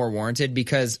it was more warranted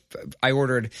because I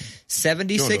ordered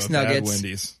 76 nuggets.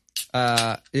 Wendy's.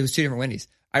 It was 2 different Wendy's.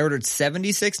 I ordered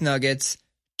 76 nuggets,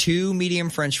 2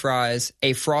 medium French fries,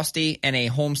 a Frosty, and a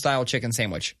home-style chicken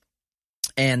sandwich.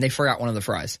 And they forgot one of the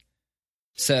fries.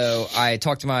 So I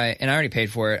talked to and I already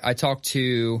paid for it. I talked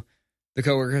to the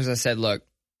coworkers. I said, look,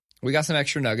 we got some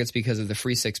extra nuggets because of the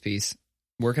free 6-piece.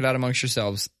 Work it out amongst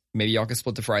yourselves. Maybe y'all can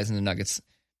split the fries and the nuggets.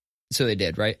 So they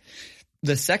did, right?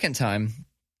 The second time,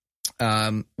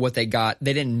 what they got,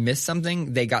 they didn't miss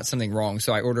something. They got something wrong.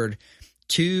 So I ordered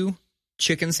 2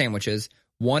 chicken sandwiches.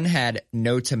 One had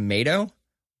no tomato.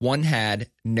 One had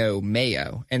no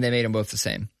mayo. And they made them both the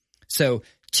same. So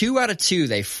 2 out of 2,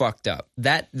 they fucked up.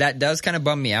 That does kind of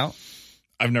bum me out.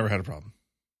 I've never had a problem.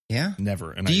 Yeah?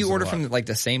 Never. And Do you order from like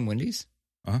the same Wendy's?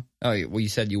 Uh-huh. Oh, well, you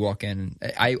said you walk in.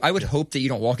 I would hope that you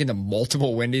don't walk into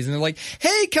multiple Wendy's and they're like,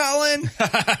 hey, Colin.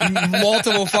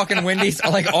 Multiple fucking Wendy's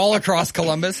like all across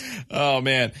Columbus. Oh,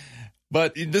 man.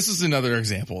 But this is another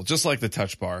example. Just like the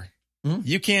touch bar. Mm-hmm.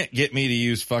 You can't get me to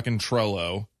use fucking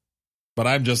Trello. But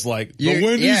I'm just like, the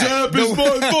Wendy's app is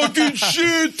my fucking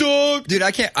shit, dog. Dude,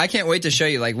 I can't wait to show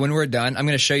you. Like when we're done, I'm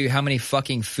going to show you how many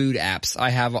fucking food apps I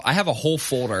have. I have a whole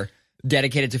folder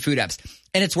dedicated to food apps.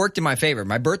 And it's worked in my favor.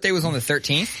 My birthday was on the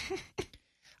 13th.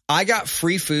 I got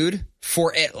free food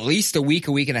for at least a week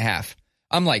and a half.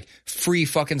 I'm like, free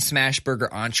fucking smash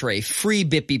burger entree, free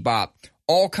Bippy Bop,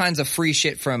 all kinds of free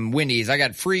shit from Wendy's. I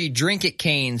got free drink at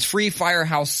Cane's, free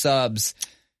Firehouse subs.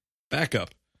 Back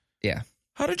up. Yeah.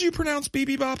 How did you pronounce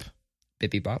Bippy Bop?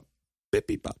 Bippy Bop.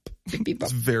 Bippy Bop. Bippy Bop.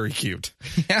 It's very cute.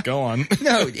 Yeah. Go on.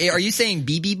 No, are you saying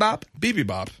BB Bop? Bippy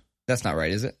Bop. That's not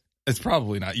right, is it? It's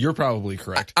probably not. You're probably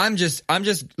correct. I'm just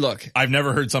look. I've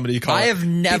never heard somebody call it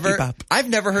Bippy Bop. I've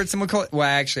never heard someone call it. Well,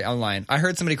 actually, I'm lying. I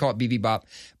heard somebody call it BB Bop,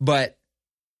 but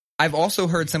I've also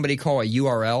heard somebody call a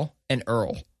URL an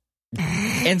URL.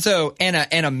 And so, and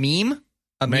a meme,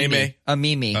 a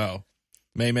meme. Oh,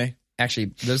 meme.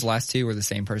 Actually, those last 2 were the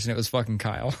same person. It was fucking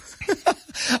Kyle.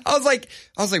 I was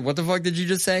like, what the fuck did you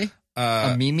just say?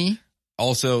 A meme?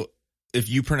 Also, if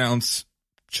you pronounce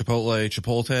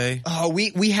Chipotle. Oh,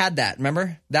 we had that.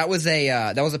 Remember? That was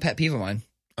a pet peeve of mine.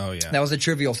 Oh yeah. That was a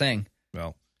trivial thing.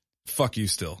 Well, fuck you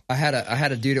still. I had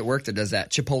a dude at work that does that.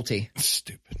 Chipotle.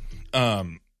 Stupid.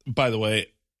 By the way,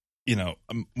 you know,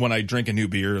 when I drink a new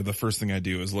beer, the first thing I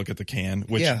do is look at the can,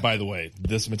 which by the way,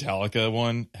 this Metallica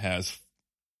one has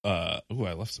I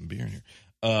left some beer in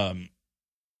here.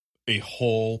 A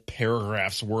whole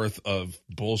paragraph's worth of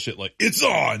bullshit like, it's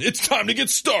on, it's time to get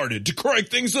started, to crank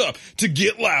things up, to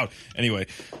get loud. Anyway,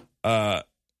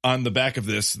 on the back of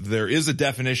this, there is a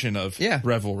definition of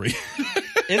revelry.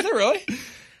 Is it really?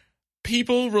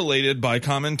 People related by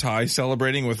common tie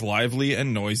celebrating with lively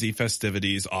and noisy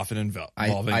festivities often involving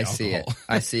alcohol.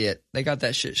 I see it. They got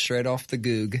that shit straight off the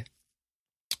Goog.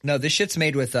 No, this shit's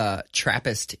made with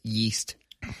Trappist yeast.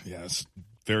 Yes.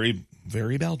 Very,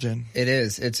 very Belgian. It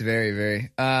is. It's very,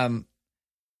 very.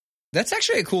 That's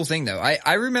actually a cool thing, though.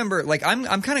 I remember, like,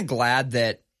 I'm kind of glad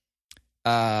that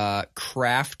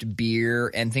craft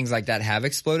beer and things like that have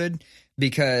exploded,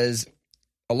 because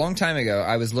a long time ago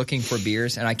I was looking for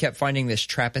beers and I kept finding this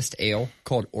Trappist ale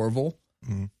called Orville,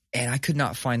 and I could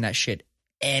not find that shit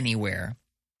anywhere.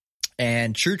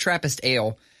 And true Trappist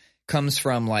ale comes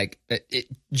from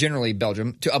generally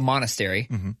Belgium, to a monastery.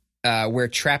 Where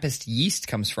Trappist yeast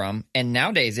comes from, and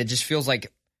nowadays it just feels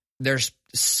like there's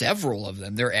several of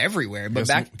them. They're everywhere. But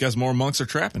guess more monks are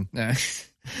trapping.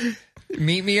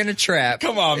 Meet me in a trap.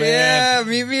 Come on, man. Yeah,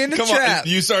 meet me in a trap.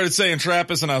 You started saying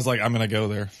Trappist, and I was like, I'm gonna go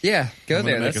there. Yeah, go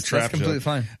there. That's completely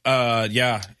fine.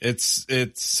 Yeah, it's.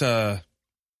 You're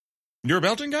a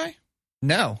Belgian guy?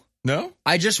 No.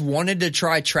 I just wanted to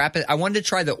try Trappist. I wanted to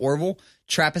try the Orville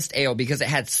Trappist ale because it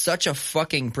had such a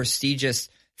fucking prestigious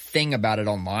thing about it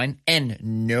online, and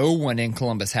no one in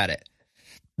Columbus had it.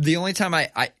 The only time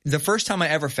the first time I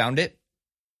ever found it,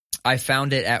 I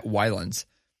found it at Wylands.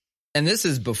 And this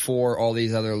is before all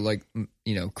these other,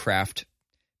 craft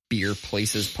beer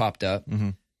places popped up.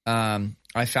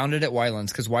 I found it at Wylands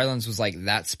because Wylands was like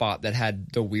that spot that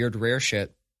had the weird rare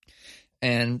shit.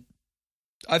 And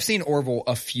I've seen Orville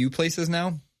a few places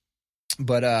now,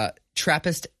 but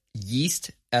Trappist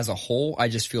yeast as a whole, I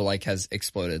just feel like has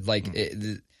exploded. Like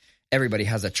everybody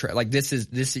has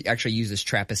this actually uses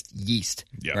Trappist yeast,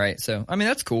 right? So I mean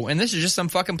that's cool. And this is just some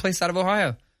fucking place out of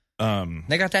Ohio.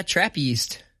 They got that trap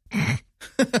yeast.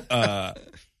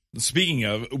 Speaking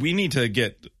of, we need to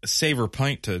get Savor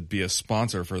Pint to be a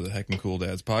sponsor for the Heck and Cool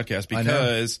Dads podcast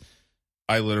because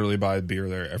I literally buy beer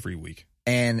there every week.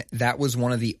 And that was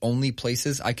one of the only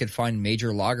places I could find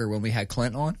major lager when we had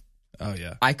Clint on. Oh,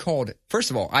 yeah. I called. First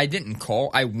of all, I didn't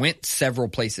call. I went several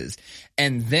places.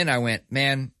 And then I went,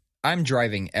 man, I'm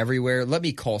driving everywhere. Let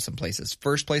me call some places.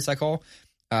 First place I call,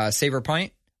 Savor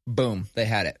Pint. Boom. They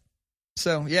had it.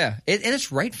 So, yeah. And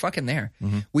it's right fucking there.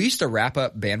 Mm-hmm. We used to wrap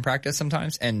up band practice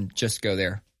sometimes and just go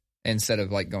there instead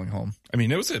of like going home. I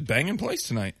mean, it was a banging place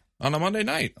tonight on a Monday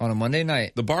night. On a Monday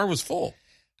night. The bar was full.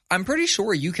 I'm pretty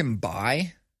sure you can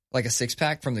buy like a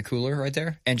 6-pack from the cooler right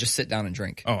there and just sit down and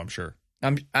drink. Oh, I'm sure. I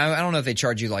don't know if they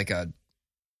charge you like like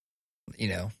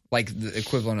the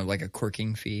equivalent of like a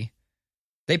corking fee.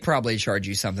 They probably charge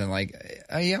you something like,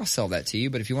 yeah, I'll sell that to you.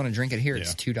 But if you want to drink it here,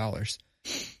 it's $2.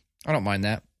 I don't mind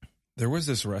that. There was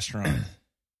this restaurant,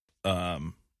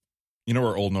 you know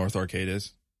where Old North Arcade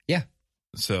is? Yeah.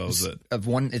 So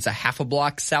it's a half a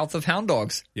block south of Hound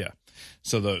Dogs. Yeah.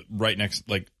 So the right next,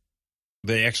 like,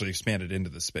 they actually expanded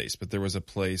into the space, but there was a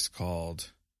place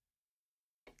called,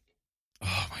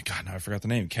 oh my God, now I forgot the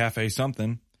name, Cafe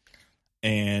something.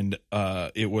 And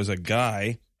it was a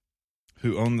guy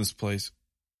who owned this place.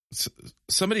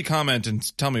 Somebody comment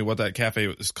and tell me what that cafe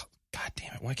was called. God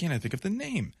damn it, why can't I think of the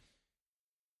name?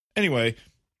 Anyway.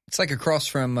 It's like across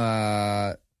from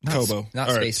Kobo. Not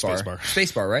Space Bar.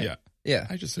 Space Bar, right? Yeah. Yeah.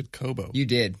 I just said Kobo. You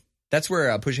did. That's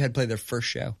where Push Ahead played their first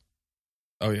show.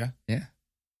 Oh, yeah? Yeah.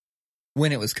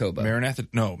 When it was Kobo. Maranatha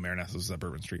was at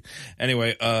Bourbon Street.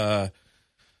 Anyway,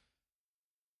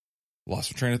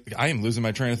 lost my train of, I am losing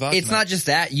my train of thought. It's not just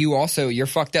that. You're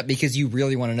fucked up because you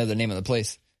really want to know the name of the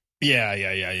place.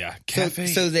 Yeah. Cafe.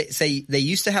 So they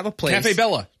used to have a place. Cafe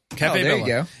Bella. Cafe there Bella. You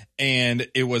go. And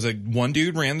it was one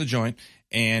dude ran the joint,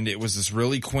 and it was this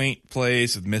really quaint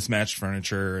place with mismatched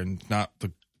furniture and not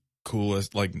the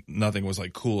coolest, like nothing was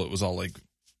like cool. It was all like,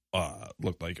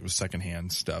 looked like it was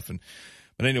secondhand stuff.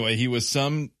 But anyway, he was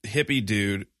some hippie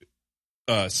dude,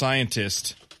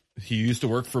 scientist. He used to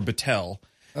work for Battelle.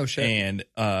 Oh, shit. And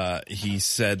he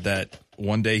said that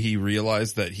one day he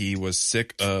realized that he was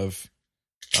sick of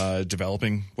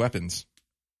developing weapons.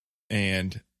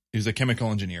 And he was a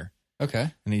chemical engineer.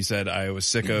 Okay. And he said, I was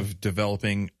sick of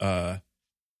developing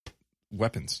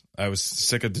weapons. I was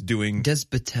sick of doing... Does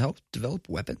Battelle develop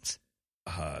weapons?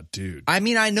 Dude. I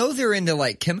mean, I know they're into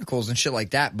like chemicals and shit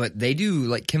like that, but they do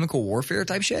like chemical warfare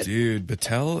type shit? Dude,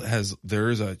 Battelle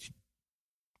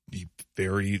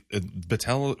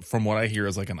from what I hear,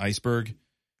 is like an iceberg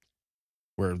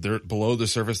where below the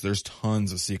surface, there's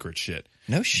tons of secret shit.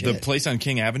 No shit. The place on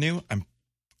King Avenue, I'm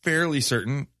fairly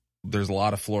certain there's a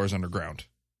lot of floors underground.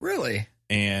 Really?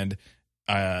 And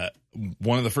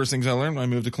one of the first things I learned when I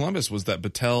moved to Columbus was that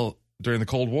Battelle during the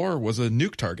Cold War was a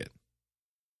nuke target.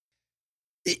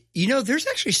 There's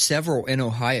actually several in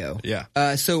Ohio.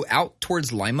 Yeah. So out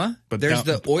towards Lima, but there's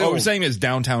the oil. What I'm saying is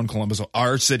downtown Columbus,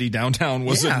 our city downtown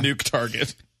was a nuke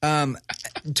target.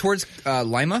 Towards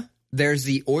Lima, there's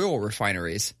the oil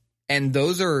refineries, and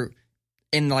those are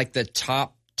in like the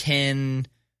top 10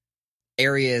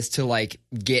 areas to like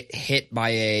get hit by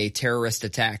a terrorist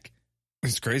attack.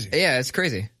 It's crazy. Yeah, it's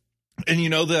crazy. And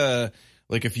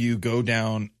if you go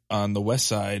down on the west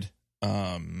side,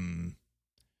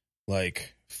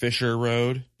 like Fisher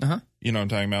Road, you know what I'm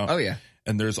talking about? Oh yeah.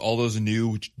 And there's all those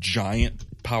new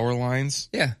giant power lines.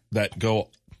 Yeah. That go.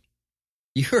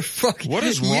 You're fucking. What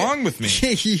is wrong with me?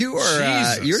 You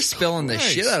are. You're spilling the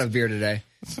shit out of beer today.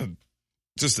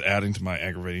 Just adding to my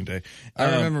aggravating day.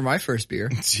 I remember my first beer.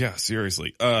 Yeah,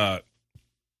 seriously.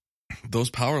 Those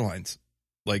power lines,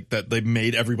 like that, they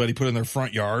made everybody put in their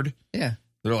front yard. Yeah.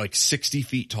 They're like 60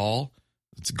 feet tall.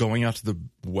 It's going out to the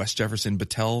West Jefferson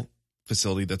Battelle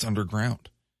facility that's underground.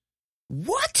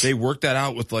 What? They worked that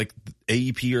out with like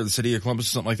AEP or the city of Columbus or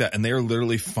something like that, and they are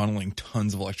literally funneling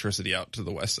tons of electricity out to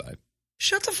the west side.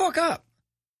 Shut the fuck up.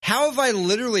 How have I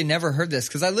literally never heard this?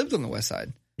 Because I lived on the west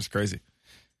side. It's crazy.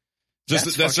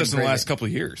 That's just in the last couple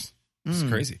of years. It's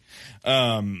crazy.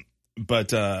 Yeah.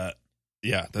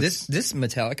 This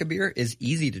Metallica beer is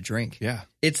easy to drink. Yeah.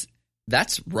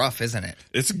 That's rough, isn't it?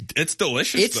 It's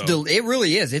delicious. It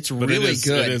really is. It's really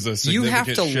good. It is a you have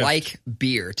to shift. like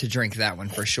beer to drink that one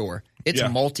for sure. It's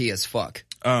malty as fuck.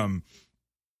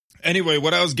 Anyway,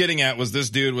 what I was getting at was this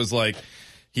dude was like,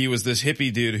 he was this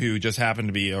hippie dude who just happened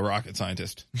to be a rocket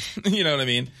scientist. You know what I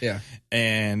mean? Yeah.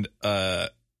 And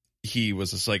he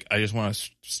was just like, I just want to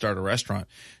start a restaurant.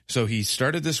 So he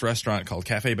started this restaurant called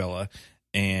Cafe Bella,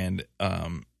 and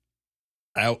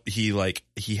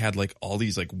he had like all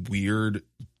these like weird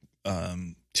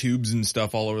tubes and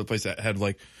stuff all over the place that had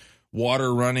like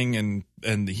water running,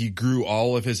 and he grew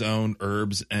all of his own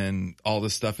herbs and all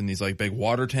this stuff in these like big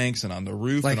water tanks and on the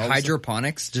roof, Like and all this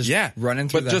hydroponics, just yeah, running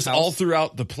through but the just house? all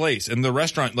throughout the place, and the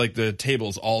restaurant, like the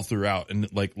tables all throughout,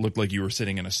 and like looked like you were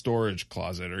sitting in a storage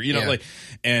closet, or Yeah. like,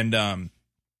 and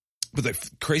but the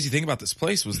crazy thing about this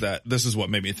place was that this is what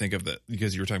made me think of that,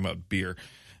 because you were talking about beer,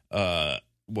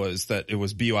 was that it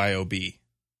was BYOB.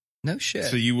 No shit.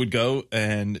 So you would go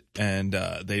and they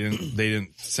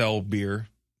didn't sell beer,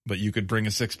 but you could bring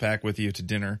a 6-pack with you to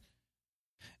dinner.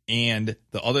 And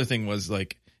the other thing was,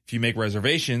 like, if you make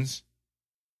reservations,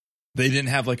 they didn't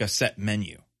have like a set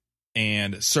menu,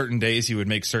 and certain days he would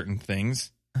make certain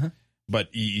things. Uh-huh. But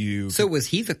So was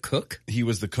he the cook? he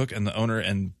was the cook and the owner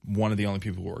and one of the only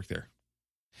people who worked there.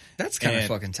 That's kind of And,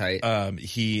 fucking tight. I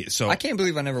I can't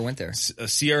believe I never went there.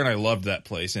 Sierra and I loved that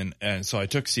place, and so I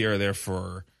took Sierra there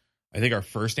for, I think, our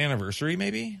first anniversary,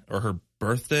 maybe, or her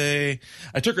birthday.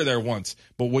 I took her there once.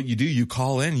 But what you do, you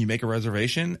call in, you make a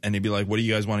reservation, and they'd be like, "What do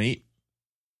you guys want to eat?"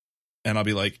 And I'll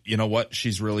be like, "You know what?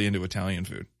 She's really into Italian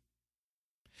food."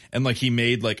 And like he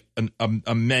made like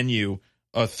a menu,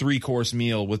 a 3-course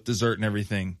meal with dessert and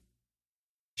everything,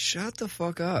 Shut the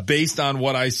fuck up. based on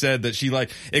what I said that she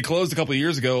like. It closed a couple of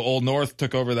years ago. Old North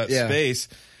took over that Yeah. space,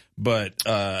 but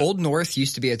Old North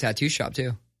used to be a tattoo shop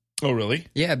too. oh really?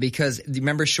 Yeah, because do you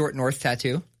remember Short North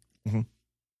Tattoo? Mhm.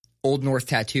 Old North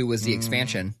Tattoo was the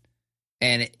expansion,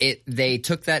 and they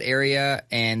took that area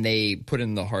and they put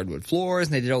in the hardwood floors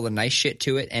and they did all the nice shit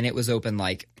to it, and it was open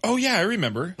like Oh yeah, I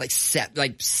remember.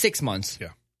 6 months, Yeah.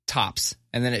 tops,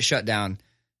 and then it shut down,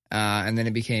 and then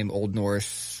it became Old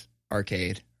North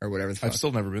Arcade or whatever the fuck. I've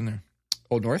still never been there.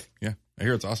 Old North. Yeah, I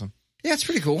hear it's awesome. Yeah, it's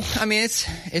pretty cool. I mean,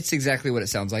 it's exactly what it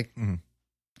sounds like. Mhm.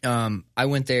 I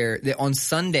went there on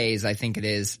Sundays. I think it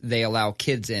is. They allow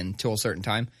kids in till a certain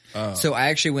time. So I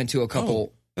actually went to a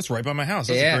couple. Oh, that's right by my house.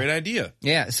 That's Yeah. a great idea.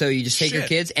 Yeah, so you just take your Shit.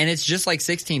 kids, and it's just like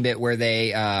 16-bit, where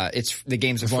they it's the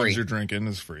games are As long free. as you're drinking,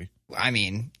 it's free. I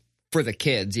mean, for the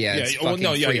kids, yeah, Yeah, it's well, fucking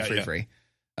no, yeah, free, yeah, free, yeah. free.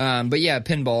 But yeah,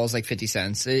 pinball is like 50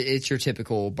 cents. It's your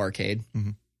typical barcade.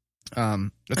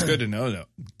 That's good to know. Though.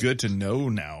 Good to know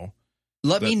now.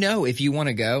 Let me know if you want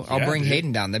to go. I'll Yeah, bring dude.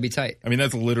 Hayden down. That'd be tight. I mean,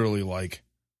 that's literally like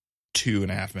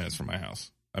 2.5 minutes from my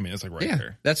house. I mean, it's like right Yeah,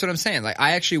 there. that's what I'm saying. Like,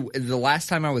 the last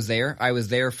time I was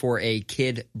there for a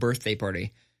kid birthday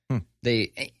party.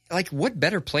 They like, what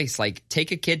better place? Like,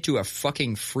 take a kid to a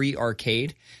fucking free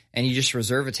arcade and you just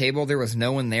reserve a table. There was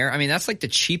no one there. I mean, that's like the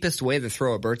cheapest way to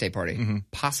throw a birthday party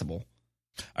possible.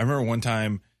 I remember one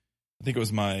time, I think it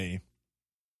was my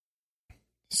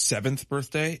 7th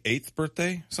birthday, 8th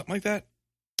birthday, something like that.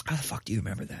 How the fuck do you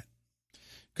remember that?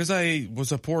 Because I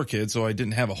was a poor kid, so I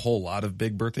didn't have a whole lot of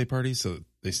big birthday parties, so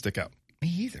they stick out. Me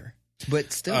either.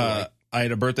 But still, like, I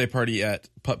had a birthday party at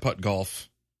Putt Putt Golf.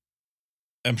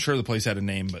 I'm sure the place had a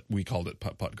name, but we called it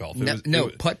Putt Putt Golf.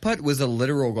 Putt Putt was a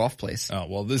literal golf place. Oh,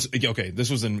 well, this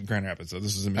was in Grand Rapids, so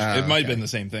this was in Michigan. It might have been the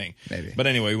same thing. Maybe. But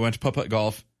anyway, we went to Putt Putt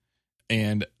Golf,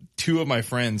 and 2 of my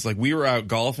friends, like, we were out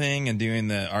golfing and doing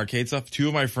the arcade stuff. 2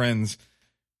 of my friends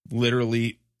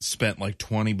literally spent like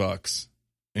 $20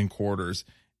 in quarters,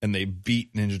 and they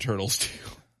beat Ninja Turtles 2.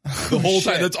 The whole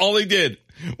time. That's all they did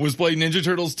was play Ninja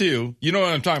Turtles 2. You know what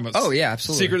I'm talking about? Oh, yeah,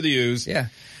 absolutely. Secret of the Ooze. Yeah.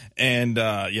 And,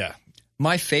 yeah,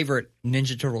 My favorite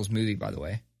Ninja Turtles movie, by the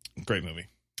way. great movie.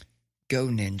 Go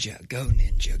Ninja, go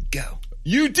Ninja, go.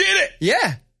 You did it!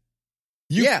 Yeah.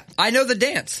 Yeah, I know the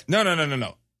dance. No.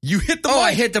 You hit the mic.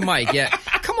 I hit the mic, yeah.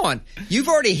 Come on. You've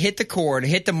already hit the cord,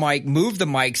 hit the mic, moved the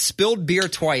mic, spilled beer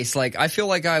twice. Like, I feel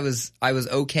like I was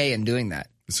okay in doing that.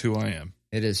 It's who I am.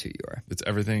 It is who you are. It's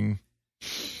everything.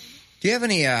 Do you have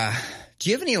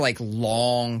any like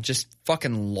long, just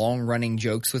fucking long running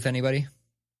jokes with anybody?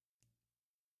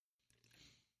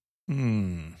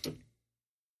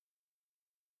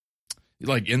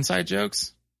 Like inside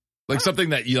jokes? Like something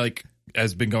that you like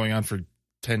has been going on for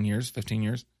 10 years, 15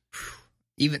 years?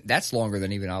 Even that's longer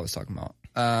than even I was talking about.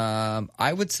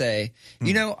 I would say,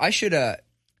 I should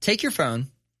take your phone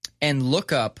and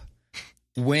look up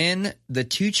when the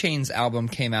 2 Chainz album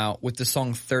came out with the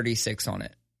song 36 on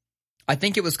it. I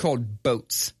think it was called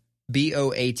Boats,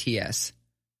 Boats,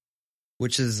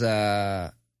 which is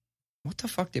what the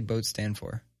fuck did Boats stand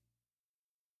for?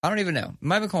 I don't even know. It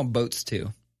might have been called Boats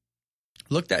too.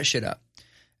 Look that shit up,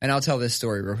 and I'll tell this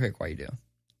story real quick while you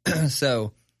do.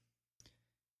 So,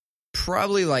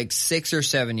 probably like 6 or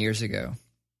 7 years ago.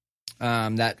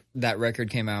 That record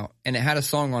came out, and it had a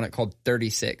song on it called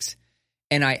 36.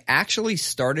 And I actually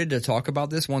started to talk about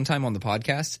this one time on the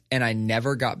podcast, and I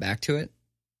never got back to it.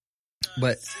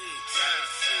 But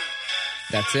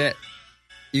that's it.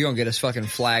 You're going to get us fucking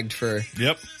flagged for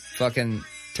fucking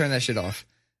turn that shit off.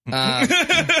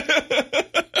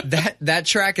 That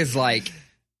track is like,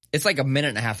 it's like a minute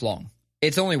and a half long.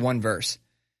 It's only one verse.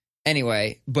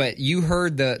 Anyway, but you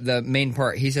heard the main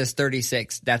part. He says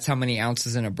 36. That's how many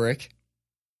ounces in a brick.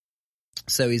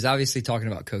 So he's obviously talking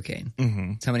about cocaine.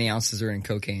 Mm-hmm. That's how many ounces are in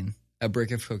cocaine. A brick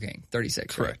of cocaine.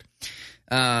 36. Correct.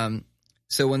 Right?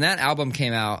 So when that album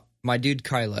came out, my dude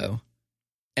Kylo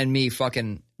and me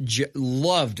fucking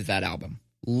loved that album.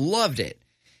 Loved it.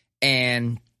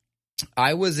 And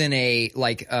I was in a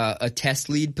test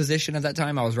lead position at that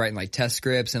time. I was writing like test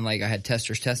scripts, and like I had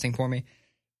testers testing for me.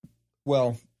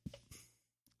 Well,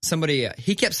 somebody,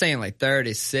 he kept saying like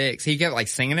 36. He kept like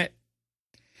singing it.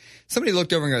 Somebody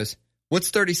looked over and goes,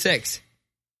 "What's 36?"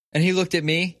 And he looked at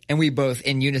me, and we both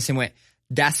in unison went,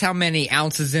 "That's how many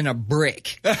ounces in a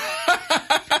brick."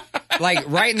 Like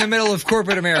right in the middle of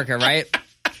corporate America, right?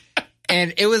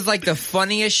 And it was like the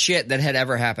funniest shit that had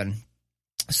ever happened.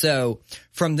 So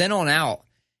from then on out,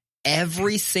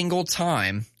 every single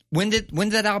time, when did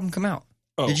that album come out?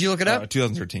 Oh, did you look it up?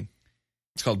 2013.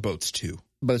 It's called Boats 2.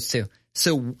 Boats 2.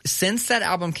 So since that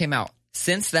album came out,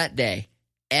 since that day,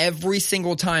 every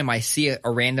single time I see a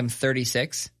random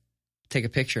 36, take a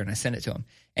picture and I send it to him.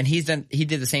 And he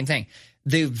did the same thing.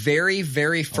 The very,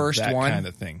 very first that one. kind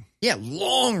of thing. Yeah,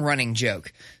 long running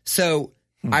joke. So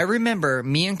I remember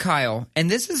me and Kyle,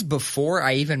 and this is before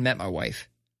I even met my wife.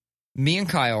 Me and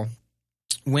Kyle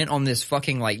went on this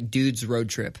fucking like dudes road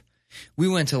trip. We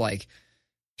went to like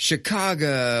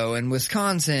Chicago and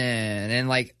Wisconsin and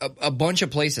like a bunch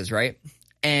of places, right?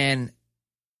 And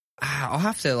I'll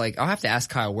have to ask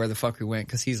Kyle where the fuck we went,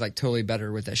 because he's like totally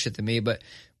better with that shit than me. But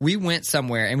we went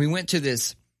somewhere, and we went to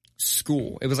this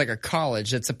school. It was like a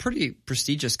college. It's a pretty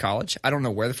prestigious college. I don't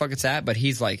know where the fuck it's at, but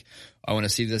he's like, "I want to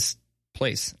see this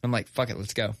place." I'm like, "Fuck it,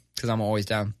 let's go," because I'm always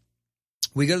down.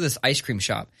 We go to this ice cream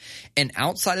shop, and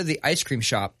outside of the ice cream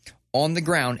shop, on the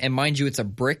ground, and mind you, it's a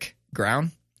brick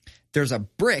ground, there's a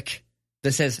brick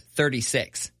that says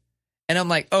 36. And I'm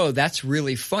like, "Oh, that's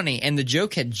really funny." And the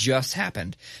joke had just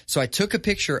happened. So I took a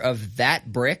picture of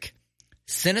that brick,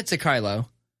 sent it to Kylo,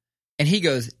 and he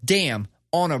goes, "Damn,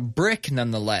 on a brick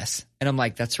nonetheless." And I'm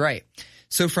like, "That's right."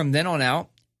 So from then on out,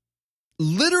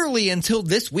 literally until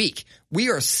this week, we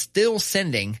are still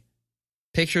sending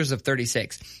pictures of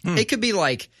 36. It could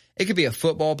be a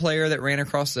football player that ran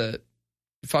across the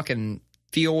fucking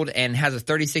field and has a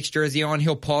 36 jersey on.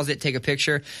 He'll pause it, take a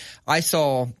picture. I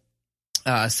saw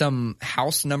some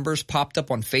house numbers popped up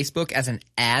on Facebook as an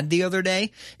ad the other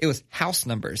day. It was house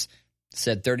numbers,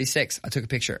 said 36. I took a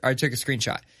picture. I took a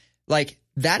screenshot. Like,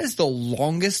 that is the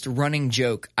longest running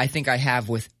joke I think I have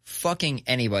with fucking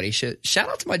anybody. Shout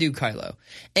out to my dude Kylo.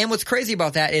 And what's crazy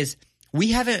about that is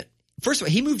first of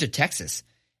all, he moved to Texas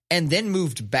and then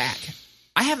moved back.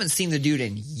 I haven't seen the dude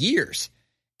in years.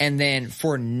 And then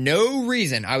for no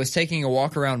reason, I was taking a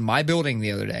walk around my building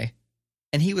the other day,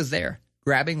 and he was there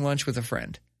grabbing lunch with a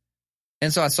friend.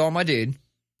 And so I saw my dude,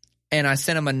 and I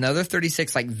sent him another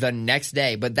 36 like the next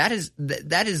day. But that is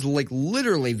like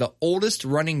literally the oldest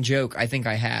running joke I think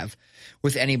I have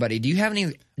with anybody. Do you have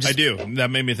any? I do.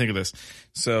 That made me think of this.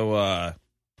 So,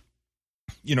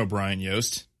 Brian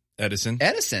Yost, Edison.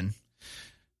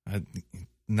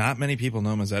 Not many people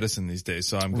know him as Edison these days,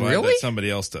 so I'm glad that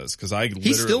somebody else does. Because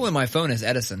he's still in my phone as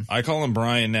Edison. I call him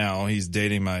Brian now. He's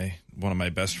dating one of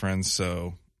my best friends,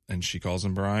 and she calls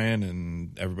him Brian,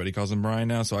 and everybody calls him Brian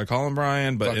now. So I call him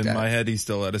Brian, but in my head, he's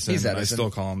still Edison. He's Edison. I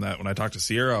still call him that. When I talk to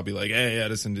Sierra, I'll be like, "Hey,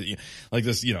 Edison," like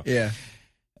this, Yeah.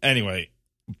 Anyway,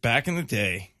 back in the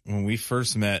day when we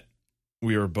first met,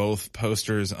 we were both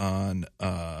posters on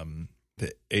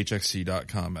the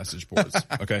hxc.com message boards.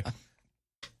 Okay.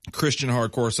 Christian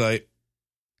hardcore site,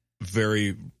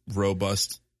 very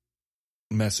robust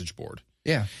message board.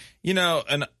 Yeah. And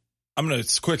I'm going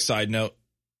to, quick side note,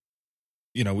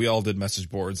 we all did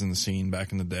message boards in the scene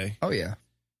back in the day. Oh, yeah.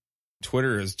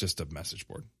 Twitter is just a message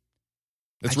board.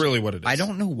 That's really what it is. I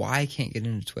don't know why I can't get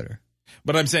into Twitter.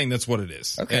 But I'm saying that's what it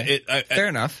is. Okay. Fair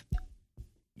enough.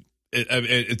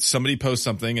 It's somebody posts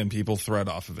something and people thread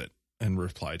off of it and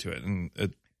reply to it.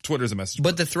 And Twitter's a message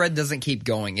board. But the thread doesn't keep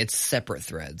going. It's separate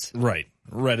threads. Right.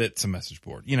 Reddit's a message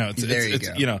board. There you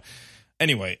go.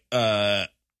 Anyway, I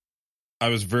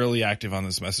was really active on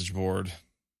this message board.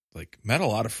 Like, met a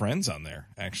lot of friends on there,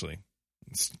 actually.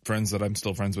 It's friends that I'm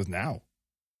still friends with now.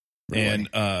 Really?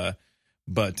 And,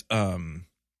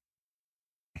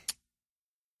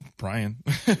 Brian.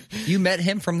 You met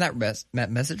him from that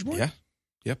message board? Yeah.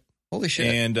 Yep. Holy shit.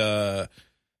 And a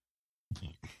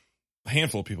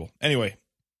handful of people. Anyway,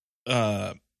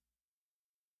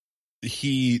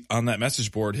 he, on that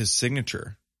message board, his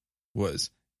signature was,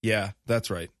 yeah, that's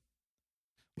right.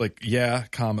 Like, yeah,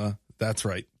 comma, that's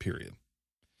right, period.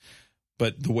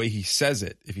 But the way he says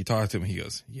it, if you talk to him, he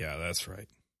goes, yeah, that's right.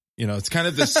 You know, it's kind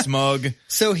of this smug.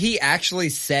 So he actually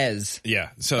says. Yeah.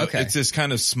 So Okay. it's this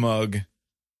kind of smug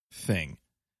thing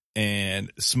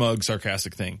and smug,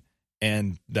 sarcastic thing.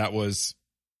 And that was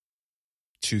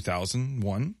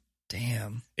 2001.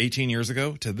 Damn. 18 years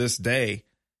ago. To this day,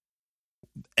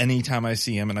 anytime I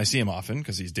see him, and I see him often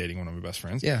because he's dating one of my best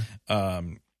friends. Yeah.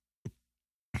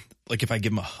 Like if I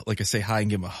give him I say hi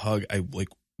and give him a hug, I'll like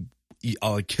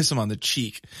kiss him on the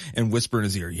cheek and whisper in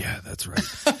his ear, yeah, that's right.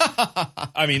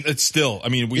 I mean,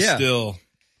 we still.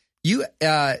 You,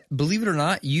 believe it or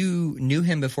not, you knew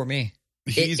him before me.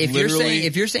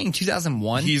 If you're saying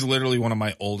 2001, he's literally one of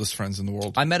my oldest friends in the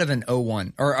world. I met him in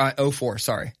 01 or 04.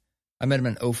 Sorry. I met him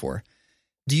in 04.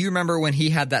 Do you remember when he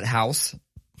had that house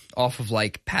off of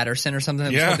like Patterson or something?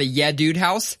 It was called the Yeah Dude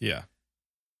house. Yeah.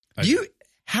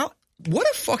 What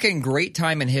a fucking great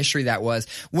time in history that was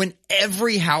when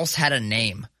every house had a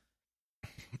name.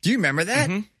 Do you remember that?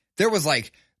 Mm-hmm. There was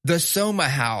like the Soma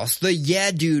house, the Yeah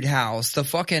Dude house, the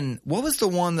fucking, what was the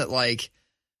one that like,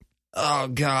 oh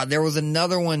God, there was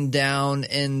another one down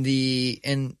in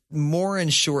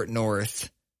Short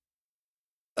North.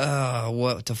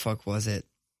 What the fuck was it?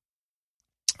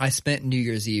 I spent New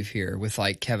Year's Eve here with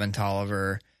like Kevin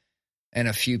Tolliver and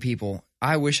a few people.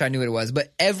 I wish I knew what it was,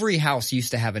 but every house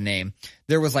used to have a name.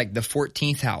 There was like the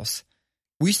 14th house.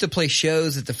 We used to play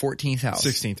shows at the 14th house.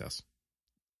 16th house.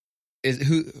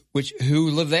 Who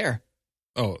lived there?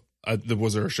 Oh,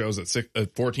 was there shows at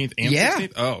 14th and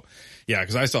 16th? Oh, yeah,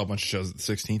 because I saw a bunch of shows at the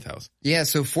 16th house. Yeah,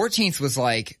 so 14th was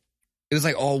like, it was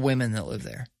like all women that lived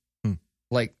there.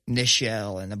 Like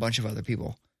Nichelle and a bunch of other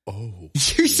people. Oh.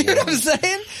 You see what I'm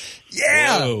saying?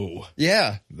 Yeah. Whoa.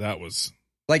 Yeah. That was...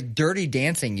 Like Dirty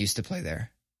Dancing used to play there.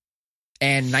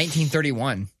 And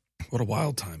 1931. What a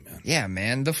wild time, man. Yeah,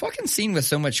 man. The fucking scene was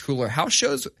so much cooler. House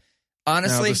shows,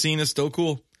 honestly. Now, the scene is still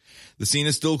cool. The scene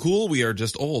is still cool. We are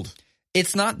just old.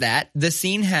 It's not that. The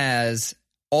scene has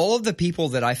all of the people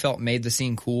that I felt made the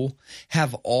scene cool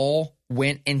have all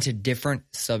went into different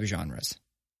subgenres.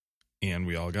 And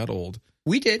we all got old.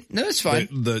 We did. No, it's fine.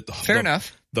 Fair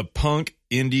enough. The punk,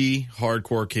 indie,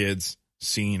 hardcore kids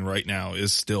scene right now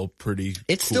is still pretty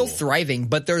It's cool. still thriving,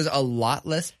 but there's a lot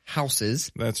less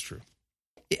houses. That's true.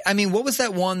 I mean, what was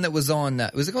that one that was on,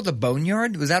 was it called the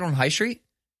Boneyard? Was that on High Street?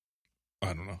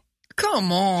 I don't know.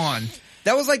 Come on.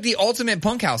 That was like the ultimate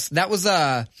punk house. That was,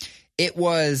 it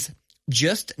was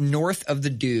just north of the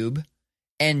Dube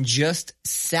and just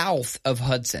south of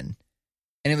Hudson.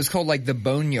 And it was called like the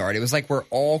Boneyard. It was like where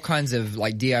all kinds of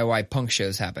like DIY punk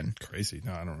shows happen. Crazy.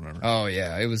 No, I don't remember. Oh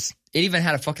yeah. It even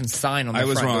had a fucking sign on the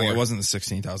front door. I was wrong. It wasn't the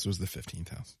 16th house. It was the 15th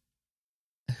house.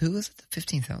 Who was at the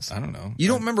 15th house? I don't know. You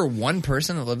don't remember one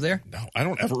person that lived there? No, I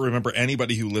don't ever remember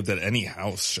anybody who lived at any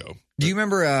house show. Do you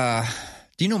remember,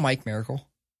 do you know Mike Miracle?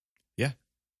 Yeah.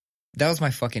 That was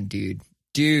my fucking dude.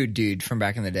 Dude from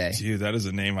back in the day. Dude, that is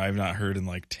a name I've not heard in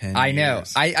like 10 I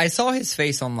years. know. I saw his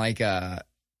face on like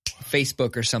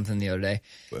Facebook or something the other day.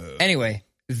 Whoa. Anyway,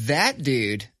 that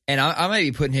dude, and I might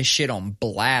be putting his shit on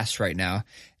blast right now.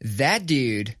 That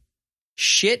dude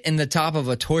shit in the top of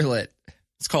a toilet.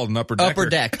 It's called an upper decker. Upper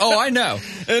deck. Oh, I know.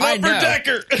 An upper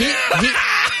decker.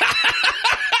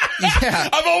 Yeah.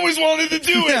 I've always wanted to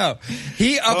do it. No,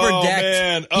 he upper decked.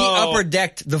 Man. He upper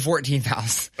decked the 14th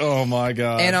house. Oh my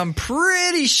God. And I'm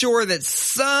pretty sure that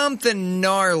something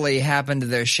gnarly happened to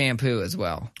their shampoo as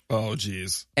well. Oh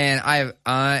geez. And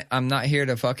I'm not here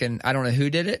to fucking, I don't know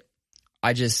who did it.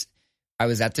 I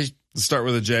was at the. Start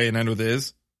with a J and end with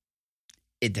is.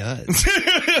 It does.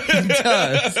 It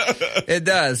does. It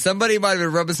does. Somebody might have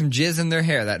been rubbing some jizz in their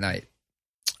hair that night.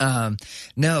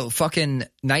 No, fucking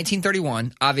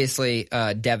 1931. Obviously,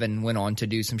 Devin went on to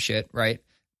do some shit, right?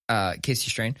 Casey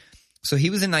Strain. So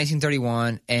he was in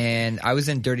 1931, and I was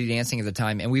in Dirty Dancing at the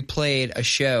time, and we played a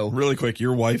show. Really quick,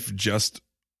 your wife just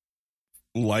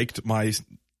liked my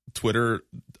Twitter,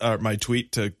 my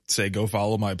tweet to say go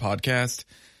follow my podcast,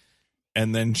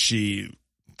 and then she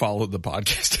followed the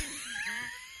podcast.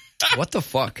 What the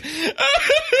fuck?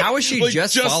 How is she Like,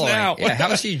 just following? now. Yeah,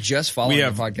 how is she just following We the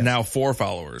have podcast? now 4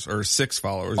 followers or 6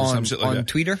 followers or some shit like on that.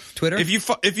 Twitter?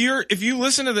 If you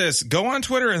listen to this, go on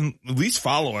Twitter and at least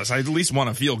follow us. I at least want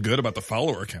to feel good about the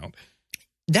follower count.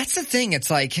 That's the thing.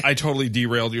 It's like I totally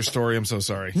derailed your story. I'm so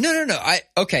sorry. no.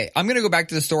 Okay, I'm gonna go back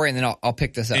to the story and then I'll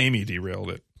pick this up. Amy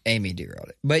derailed it. Amy derailed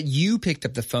it. But you picked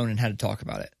up the phone and had to talk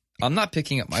about it. I'm not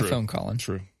picking up my True. phone, Colin.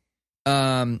 True.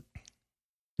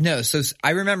 No, so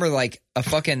I remember like a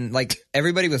fucking, like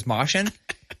everybody was moshing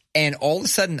and all of a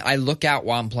sudden I look out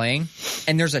while I'm playing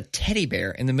and there's a teddy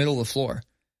bear in the middle of the floor.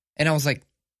 And I was like,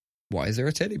 why is there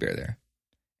a teddy bear there?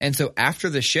 And so after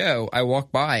the show, I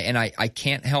walk by and I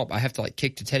can't help. I have to like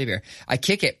kick the teddy bear. I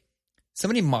kick it.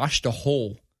 Somebody moshed a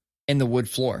hole in the wood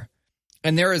floor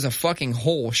and there is a fucking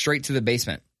hole straight to the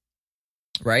basement,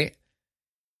 right?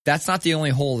 That's not the only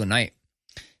hole of the night.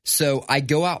 So I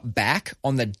go out back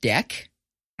on the deck.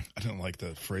 I don't like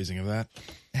the phrasing of that.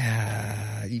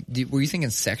 Were you thinking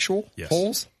sexual Yes.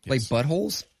 holes? Like Yes.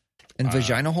 buttholes and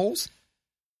vagina holes?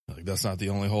 Like that's not the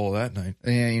only hole that night.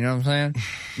 Yeah, you know what I'm saying?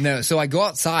 No, so I go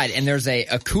outside and there's a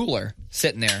cooler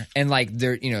sitting there and like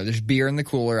there's beer in the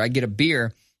cooler. I get a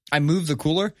beer. I move the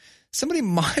cooler. Somebody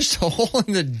moshed a hole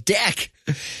in the deck.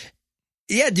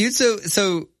 Yeah, dude.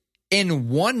 So in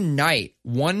one night,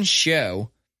 one show,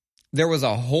 there was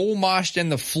a hole moshed in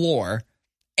the floor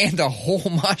and a hole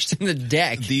moshed in the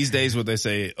deck. These days, would they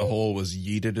say a hole was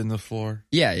yeeted in the floor?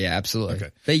 Yeah, absolutely. Okay.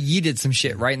 They yeeted some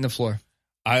shit right in the floor.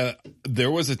 There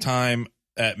was a time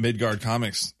at Midgard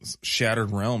Comics,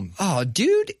 Shattered Realm. Oh,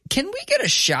 dude, can we get a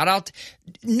shout out?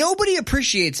 Nobody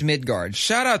appreciates Midgard.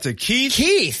 Shout out to Keith.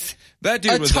 Keith, That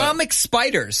dude was Atomic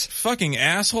Spiders. a fucking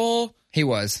asshole. He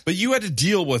was. But you had to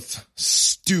deal with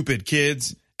stupid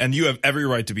kids, and you have every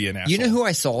right to be an asshole. You know who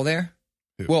I saw there?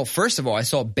 Who? Well, first of all, I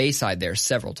saw Bayside there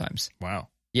several times. Wow.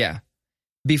 Yeah.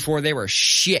 Before they were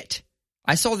shit.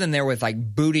 I saw them there with like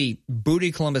booty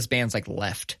Columbus bands like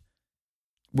Left.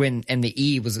 And the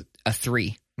E was a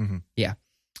 3. Mm-hmm. Yeah.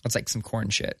 That's like some corn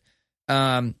shit.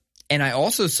 And I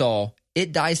also saw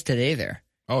It Dies Today there.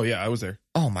 Oh, yeah, I was there.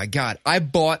 Oh my God. I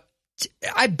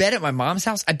bet at my mom's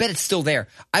house, I bet it's still there.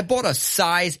 I bought a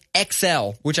size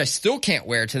XL, which I still can't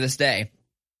wear to this day.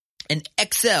 An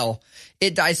XL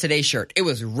It Dies Today shirt. It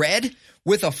was red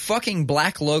with a fucking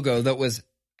black logo that was,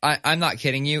 I'm not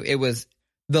kidding you. It was,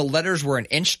 the letters were an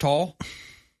inch tall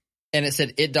and it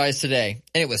said It Dies Today.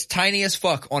 And it was tiny as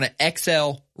fuck on an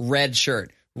XL red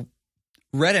shirt.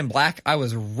 Red and black. I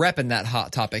was repping that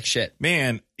Hot Topic shit.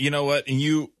 Man, you know what? And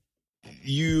you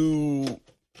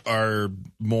are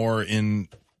more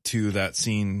into that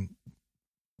scene.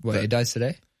 What, It Dies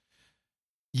Today?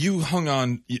 You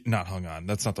not hung on,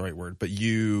 that's not the right word, but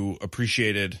you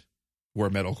appreciated where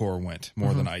metalcore went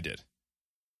more than I did.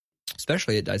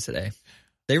 Especially It Dies Today.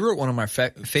 They wrote one of my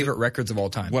favorite records of all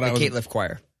time, What the I was- Kate Liff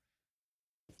Choir.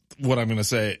 What I'm going to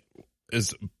say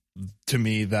is, to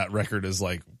me, that record is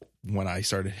like when I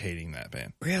started hating that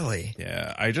band. Really?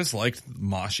 Yeah, I just liked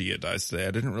Moshi It Dies Today.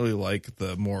 I didn't really like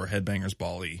the more Headbangers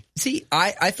Ball-y. See,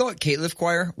 I thought Kate Liff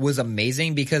Choir was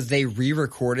amazing because they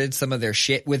re-recorded some of their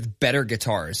shit with better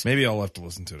guitars. Maybe I'll have to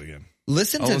listen to it again.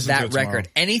 Listen I'll to listen that to it tomorrow. record.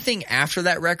 Anything after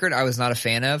that record, I was not a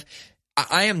fan of.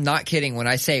 I am not kidding when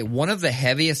I say one of the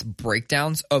heaviest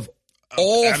breakdowns of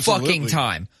all absolutely. fucking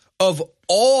time, of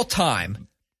all time,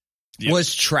 Yeah.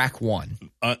 was track 1.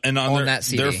 And On their, that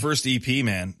CD. their first EP,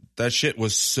 man, that shit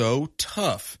was so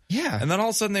tough. Yeah. And then all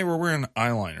of a sudden they were wearing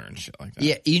eyeliner and shit like that.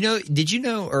 Yeah, did you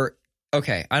know, or,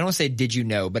 okay, I don't say did you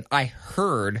know, but I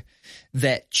heard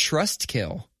that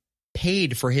Trustkill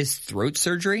paid for his throat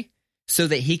surgery so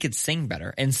that he could sing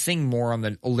better and sing more on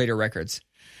the later records.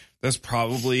 That's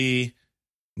probably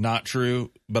not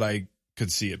true, but I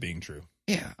could see it being true.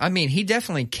 Yeah, I mean, he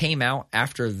definitely came out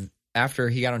after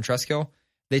he got on Trustkill.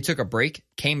 They took a break,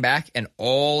 came back, and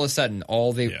all of a sudden,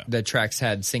 all the tracks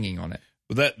had singing on it.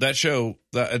 But that show,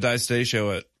 that Dies Today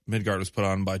show at Midgard was put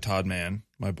on by Todd Mann,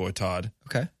 my boy Todd.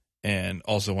 Okay. And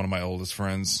also one of my oldest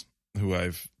friends who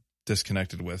I've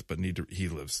disconnected with, but he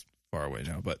lives far away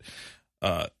now. But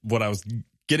what I was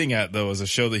getting at, though, is a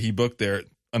show that he booked there.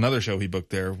 Another show he booked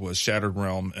there was Shattered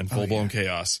Realm and Full Blown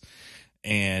Chaos.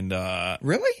 And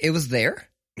Really? It was there?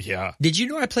 yeah, Did you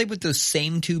know I played with those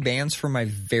same 2 bands for my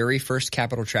very first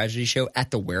Capital Tragedy show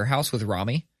at the Warehouse with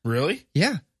Rami? really?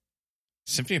 Yeah.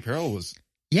 Symphony Apparel was,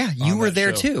 Yeah, you On were that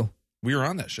there show. too. we were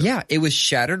on that show. Yeah, it was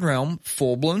Shattered Realm,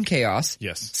 Full Blown Chaos,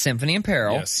 Yes, Symphony in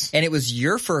Peril, Yes. and it was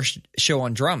your first show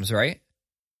on drums, right?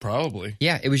 probably.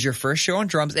 Yeah, it was your first show on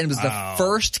drums, and it was Wow. the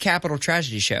first Capital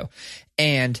Tragedy show.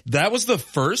 And That was the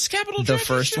first Capital the Tragedy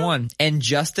first show? one. And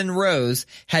Justin Rose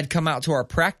had come out to our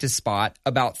practice spot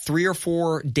about 3 or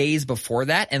 4 days before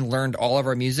that and learned all of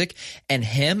our music. And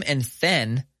him and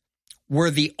Fen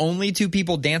were the only 2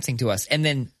 people dancing to us. And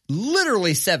then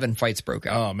literally 7 fights broke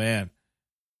out. Oh man,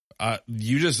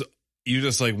 you just You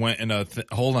just like went in a.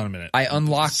 Hold on a minute. I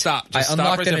unlocked. Stop. I Just stop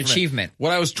unlocked right an there for a minute. achievement.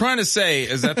 What I was trying to say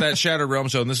is that Shattered Realm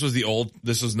show, and this was the old.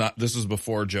 This was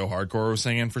before Joe Hardcore was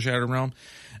singing for Shattered Realm.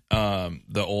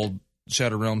 The old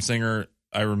Shattered Realm singer.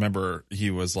 I remember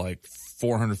he was like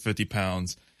 450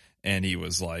 pounds, and he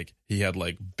had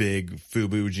like big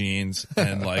FUBU jeans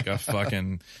and like a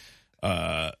fucking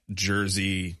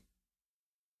jersey,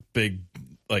 big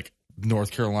like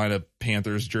North Carolina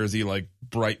Panthers jersey, like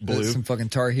bright blue. Some fucking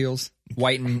Tar Heels,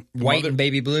 white and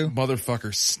baby blue.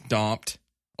 Motherfucker stomped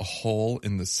a hole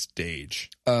in the stage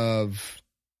of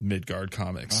Midgard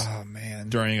Comics. Oh man!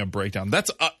 During a breakdown. That's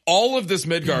all of this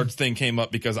Midgard thing came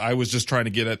up because I was just trying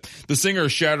to get it. The singer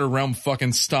of Shattered Realm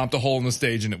fucking stomped a hole in the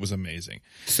stage, and it was amazing.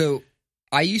 So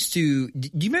I used to. Do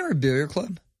you remember Billiard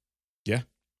Club? Yeah.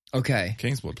 Okay.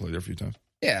 Kingsblood played there a few times.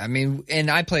 Yeah, I mean, and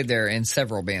I played there in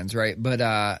several bands, right?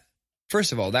 But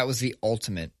first of all, that was the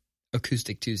ultimate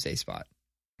Acoustic Tuesday spot.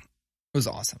 It was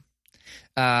awesome.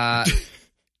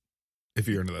 If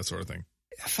you're into that sort of thing.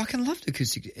 I fucking loved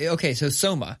Acoustic. Okay, so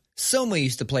Soma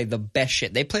used to play the best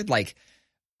shit. They played like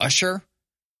Usher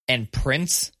and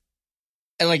Prince,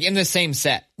 and like in the same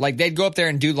set. Like they'd go up there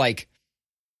and do like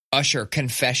Usher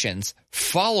Confessions,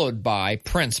 followed by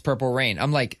Prince Purple Rain.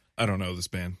 I'm like, I don't know this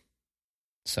band.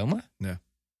 Soma? No.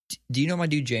 Do you know my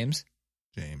dude James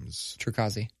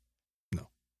Tricazzi? No.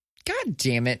 God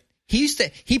damn it.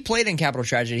 He played in Capital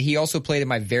Tragedy. He also played in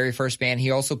my very first band.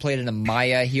 He also played in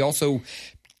Amaya. He also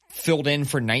filled in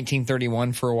for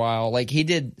 1931 for a while. Like he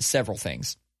did several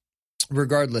things.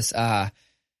 Regardless,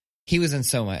 he was in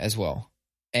Soma as well.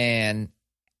 And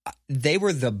they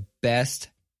were the best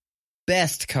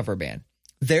cover band.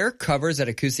 Their covers at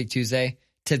Acoustic Tuesday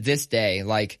to this day,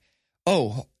 like,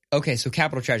 oh, okay, so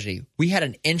Capital Tragedy. We had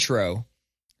an intro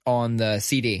on the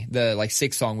CD, the like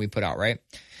 6 song we put out, right?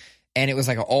 And it was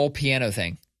like an all piano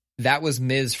thing. That was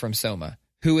Miz from Soma,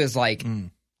 who is like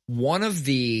one of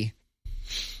the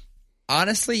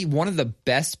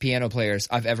best piano players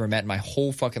I've ever met in my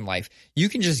whole fucking life. You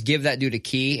can just give that dude a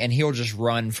key and he'll just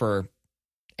run for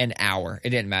an hour.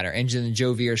 It didn't matter. And then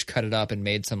Joe Veers cut it up and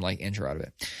made some like intro out of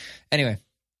it. Anyway,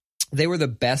 they were the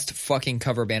best fucking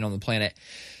cover band on the planet.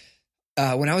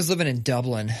 When I was living in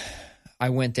Dublin, I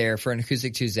went there for an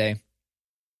Acoustic Tuesday,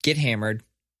 get hammered,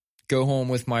 go home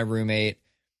with my roommate.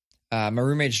 My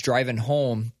roommate's driving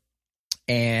home,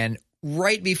 and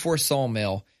right before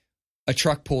Sawmill, a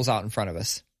truck pulls out in front of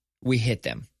us. We hit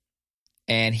them.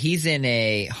 And he's in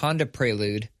a Honda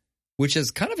Prelude, which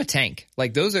is kind of a tank.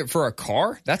 Like those are for a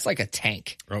car, that's like a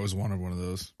tank. I always wanted one of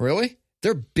those. Really?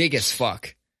 They're big as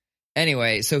fuck.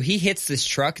 Anyway, so he hits this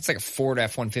truck. It's like a Ford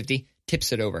F-150,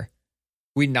 tips it over.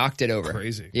 We knocked it over.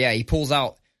 Crazy. Yeah, he pulls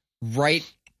out right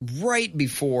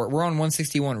before, we're on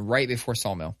 161, right before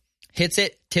Sawmill. Hits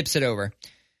it, tips it over.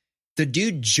 The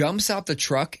dude jumps out the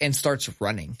truck and starts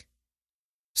running.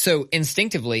 So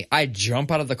instinctively, I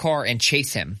jump out of the car and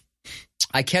chase him.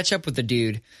 I catch up with the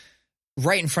dude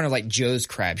right in front of like Joe's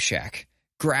Crab Shack.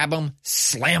 Grab him,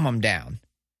 slam him down.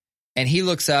 And he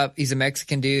looks up. He's a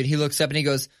Mexican dude. He looks up and he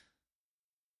goes,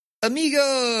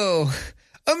 Amigo,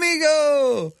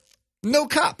 no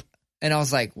cop. And I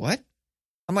was like, what?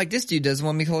 I'm like, this dude doesn't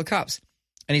want me to call the cops.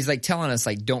 And he's like telling us,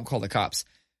 like, don't call the cops.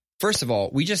 First of all,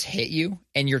 we just hit you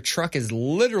and your truck is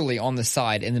literally on the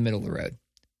side in the middle of the road.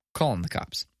 Calling the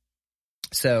cops.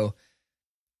 So,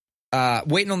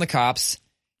 waiting on the cops.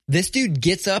 This dude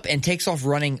gets up and takes off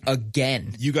running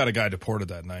again. You got a guy deported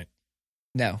that night.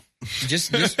 No,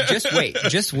 just wait,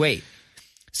 just wait.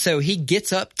 So he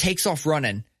gets up, takes off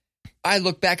running. I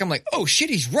look back, I'm like, oh shit,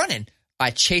 he's running.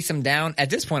 I chase him down. At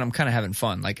this point, I'm kind of having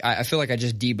fun. Like, I feel like I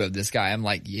just deboed this guy. I'm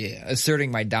like, yeah,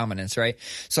 asserting my dominance, right?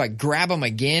 So I grab him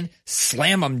again,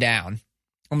 slam him down.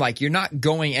 I'm like, you're not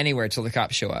going anywhere till the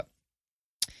cops show up.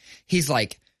 He's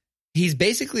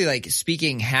basically like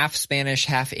speaking half Spanish,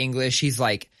 half English. He's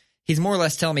more or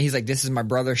less telling me, he's like, this is my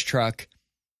brother's truck.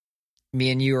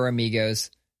 Me and you are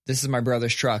amigos. This is my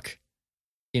brother's truck.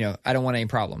 You know, I don't want any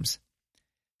problems.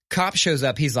 Cop shows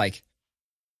up. He's like,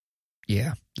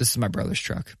 yeah, this is my brother's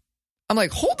truck. I'm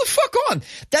like, hold the fuck on.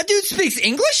 That dude speaks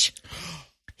English?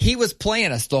 He was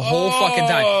playing us the whole fucking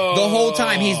time. The whole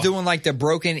time he's doing like the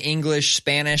broken English,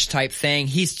 Spanish type thing.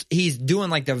 He's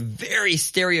doing like the very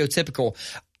stereotypical.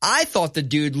 I thought the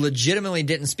dude legitimately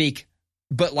didn't speak,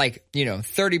 but like,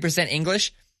 30%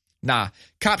 English. Nah.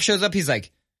 Cop shows up. He's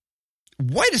like,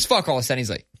 white as fuck all of a sudden. He's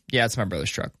like, yeah, it's my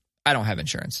brother's truck. I don't have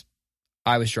insurance.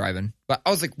 I was driving. But I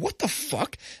was like, what the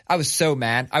fuck? I was so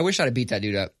mad. I wish I'd have beat that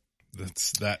dude up.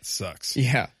 That sucks.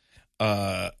 Yeah.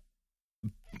 That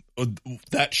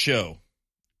show,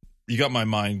 you got my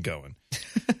mind going.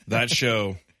 That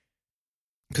show,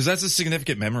 because that's a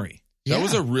significant memory. Yeah. That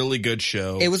was a really good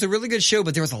show. It was a really good show,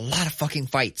 but there was a lot of fucking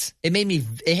fights.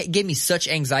 It gave me such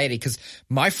anxiety because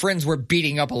my friends were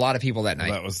beating up a lot of people that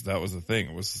night. That was the thing.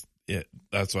 It was it.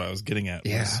 That's what I was getting at.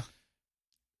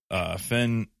 Yeah.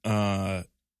 Finn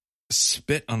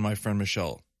spit on my friend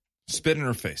Michelle. Spit in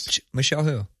her face. Michelle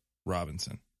who?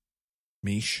 Robinson.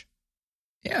 Mish.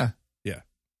 Yeah. Yeah.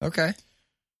 Okay.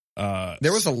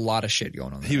 There was a lot of shit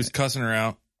going on. He was cussing her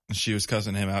out, and she was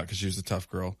cussing him out because she was a tough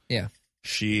girl. Yeah.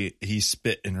 He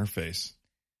spit in her face,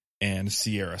 and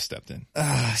Sierra stepped in.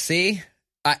 See?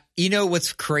 You know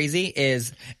what's crazy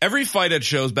is every fight at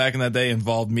shows back in that day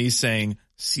involved me saying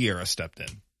Sierra stepped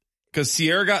in. Because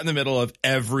Sierra got in the middle of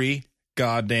every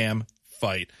goddamn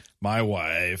fight. My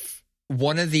wife.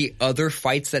 One of the other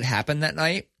fights that happened that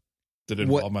night. Did it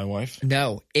involve my wife?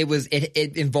 No,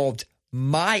 it involved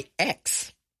my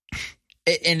ex.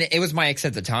 And it was my ex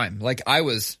at the time. Like I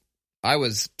was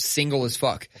single as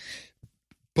fuck.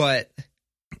 But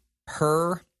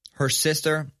her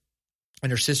sister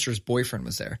and her sister's boyfriend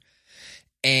was there.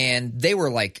 And they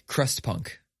were like crust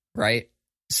punk, right?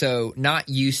 So not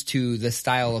used to the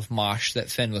style of mosh that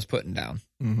Finn was putting down.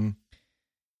 Mm-hmm.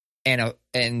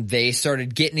 And they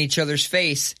started getting each other's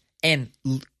face. And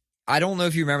I don't know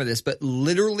if you remember this, but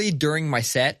literally during my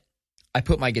set, I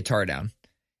put my guitar down.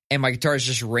 And my guitar is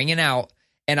just ringing out.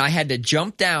 And I had to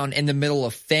jump down in the middle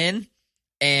of Finn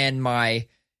and my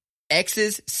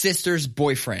ex's sister's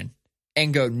boyfriend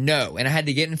and go, no. And I had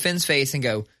to get in Finn's face and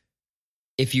go,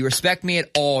 if you respect me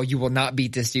at all, you will not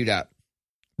beat this dude up.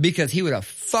 Because he would have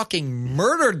fucking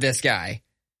murdered this guy.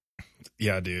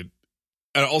 Yeah, dude.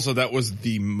 And also, that was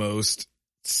the most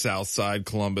Southside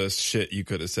Columbus shit you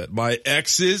could have said. My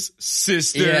ex's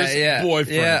sister's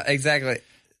boyfriend. Yeah, exactly.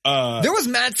 There was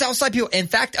mad Southside people. In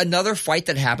fact, another fight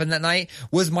that happened that night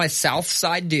was my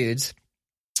Southside dudes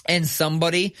and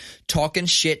somebody talking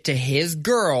shit to his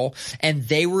girl, and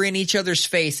they were in each other's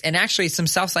face. And actually, some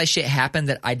Southside shit happened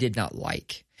that I did not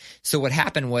like. So what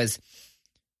happened was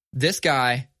this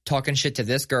guy talking shit to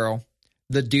this girl,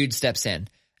 the dude steps in.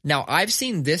 Now, I've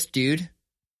seen this dude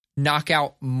knock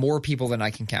out more people than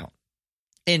I can count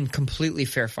in completely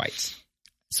fair fights.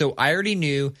 So I already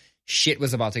knew shit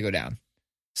was about to go down.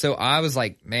 So I was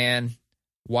like, man,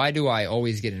 why do I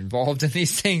always get involved in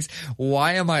these things?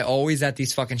 Why am I always at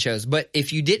these fucking shows? But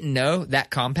if you didn't know, that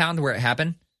compound where it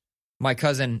happened, my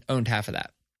cousin owned half of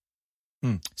that.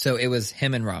 So it was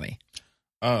him and Rami.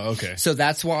 Oh, okay. So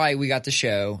that's why we got the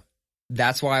show.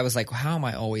 That's why I was like, how am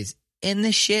I always in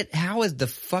this shit? How is the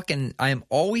fucking, I am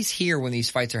always here when these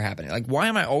fights are happening. Like, why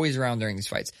am I always around during these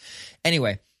fights?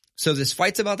 Anyway, so this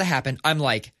fight's about to happen. I'm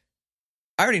like,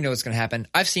 I already know what's going to happen.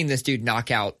 I've seen this dude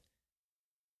knock out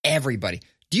everybody.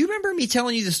 Do you remember me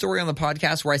telling you the story on the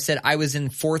podcast where I said I was in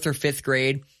 4th or 5th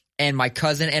grade and my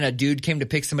cousin and a dude came to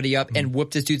pick somebody up and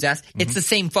whooped this dude's ass? It's the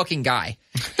same fucking guy.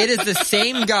 It is the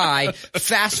same guy.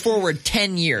 Fast forward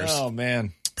 10 years. Oh,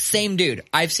 man. Same dude.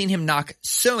 I've seen him knock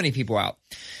so many people out.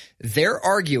 They're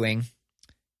arguing.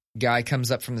 Guy comes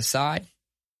up from the side,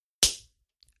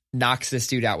 knocks this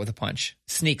dude out with a punch.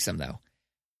 Sneaks him, though.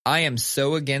 I am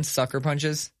so against sucker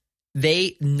punches.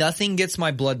 Nothing gets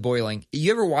my blood boiling.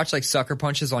 You ever watch like sucker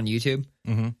punches on YouTube?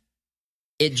 Mm-hmm.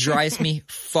 It drives me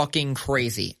fucking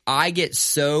crazy. I get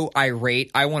so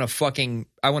irate. I want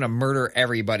to murder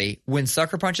everybody. When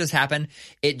sucker punches happen,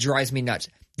 it drives me nuts.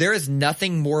 There is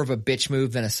nothing more of a bitch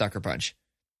move than a sucker punch.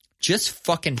 Just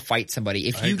fucking fight somebody.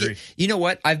 If you get, you know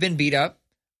what? I've been beat up.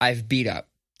 I've beat up.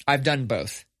 I've done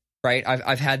both, right?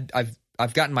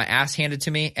 I've gotten my ass handed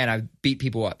to me and I've beat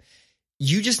people up.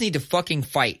 You just need to fucking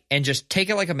fight and just take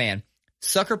it like a man.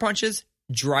 Sucker punches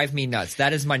drive me nuts.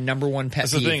 That is my number one pet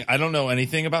peeve. That's the thing. I don't know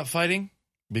anything about fighting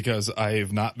because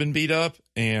I've not been beat up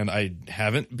and I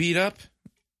haven't beat up.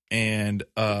 And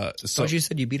so you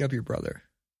said you beat up your brother.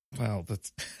 Well,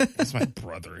 that's my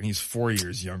brother, and he's 4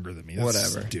 years younger than me. That's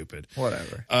Whatever. Stupid.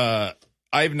 Whatever.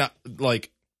 I've not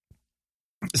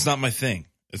it's not my thing.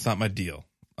 It's not my deal.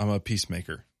 I'm a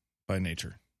peacemaker by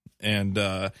nature, and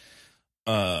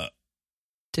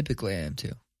typically I am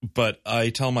too. But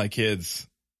I tell my kids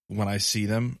when I see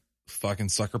them fucking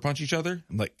sucker punch each other,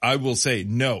 I'm like, I will say,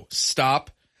 no, stop.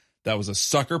 That was a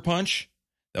sucker punch.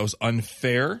 That was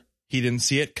unfair. He didn't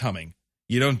see it coming.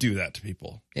 You don't do that to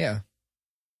people. Yeah.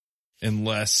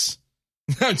 Unless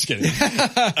I'm just kidding.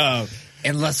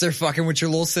 Unless they're fucking with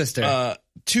your little sister.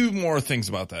 2 more things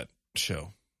about that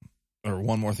show, or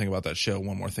 1 more thing about that show.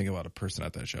 1 more thing about a person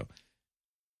at that show.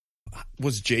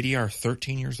 Was JDR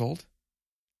 13 years old?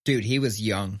 Dude, he was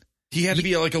young. He had to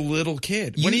be like a little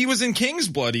kid. When he was in King's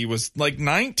Blood, he was like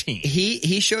 19.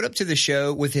 He showed up to the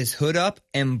show with his hood up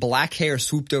and black hair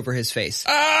swooped over his face.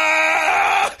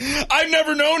 Ah! I've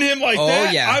never known him like that.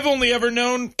 Oh, yeah. I've only ever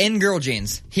known In girl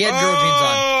jeans. He had girl jeans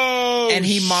on. Oh, And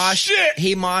he moshed. shit.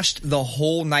 He moshed the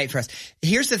whole night for us.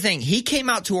 Here's the thing. He came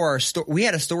out to our store. We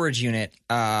had a storage unit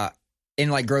in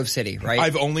like Grove City, right?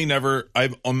 I've only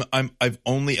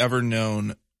ever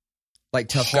known like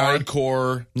tough guy.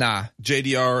 hardcore Nah,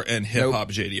 JDR and hip hop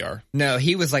JDR. no,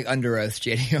 he was like under oath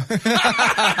JDR.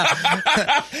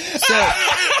 So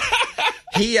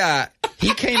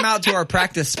he came out to our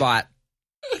practice spot.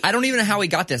 I don't even know how he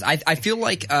got this. I feel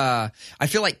like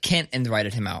Kent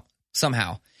invited him out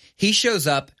somehow. He shows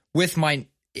up with my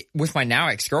now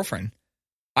ex-girlfriend.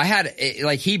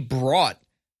 He brought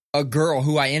a girl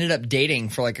who I ended up dating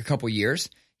for like a couple years.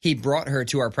 He brought her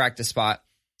to our practice spot.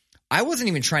 I wasn't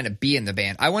even trying to be in the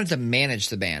band. I wanted to manage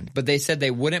the band, but they said they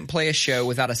wouldn't play a show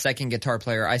without a second guitar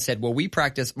player. I said, well,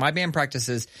 my band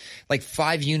practices like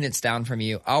 5 units down from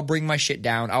you. I'll bring my shit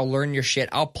down. I'll learn your shit.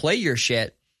 I'll play your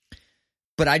shit,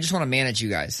 but I just want to manage you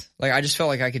guys. Like, I just felt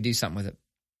like I could do something with it.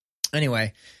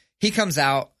 Anyway, he comes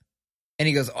out and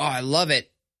he goes, oh, I love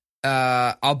it.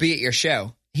 I'll be at your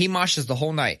show. He moshes the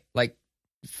whole night, like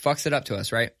fucks it up to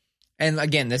us. Right. And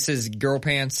again, this is girl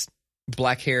pants,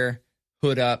 black hair,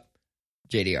 hood up.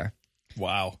 JDR.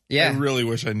 Wow. Yeah. I really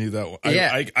wish I knew that one.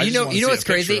 Yeah. I just you know wanna see what's a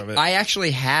picture crazy? of it. I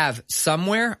actually have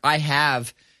somewhere, I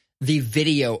have the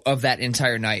video of that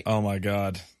entire night. Oh my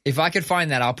God. If I could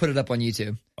find that, I'll put it up on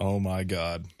YouTube. Oh my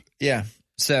God. Yeah.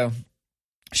 So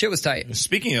shit was tight.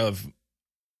 Speaking of,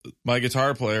 my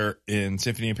guitar player in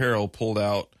Symphony Apparel pulled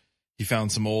out, he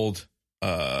found some old,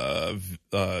 what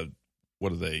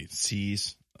are they?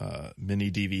 C's,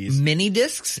 mini DVs. Mini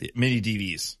discs? Mini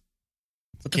DVs.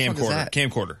 What the fuck is that?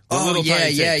 Camcorder. The Oh, little yeah,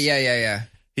 tiny yeah, tapes. yeah.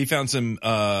 He found some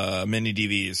mini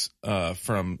DVs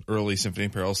from early Symphony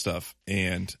Apparel stuff,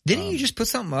 and Didn't you just put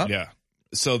something up? yeah.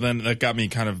 So then that got me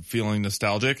kind of feeling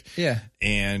nostalgic, Yeah.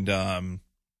 and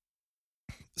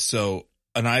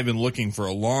and I've been looking for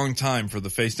a long time for the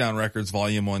Face Down Records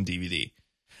Volume 1 DVD.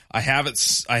 I have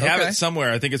it. I have Okay. it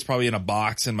somewhere. I think it's probably in a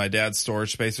box in my dad's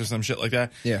storage space or some shit like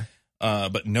that. Yeah.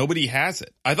 But nobody has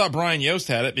it. I thought Brian Yost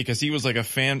had it because he was like a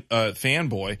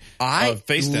fanboy of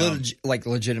Face Down.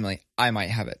 Legitimately, I might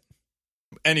have it.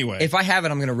 Anyway, If I have it,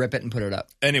 I'm going to rip it and put it up.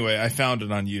 I found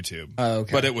it on YouTube. Oh,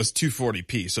 okay. But it was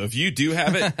 240p. So if you do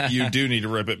have it, you do need to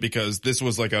rip it because this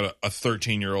was like a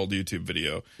 13-year-old YouTube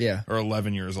video. Yeah. Or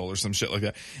 11 years old or some shit like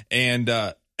that. And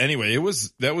anyway, it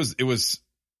was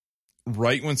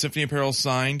right when Symphony Apparel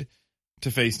signed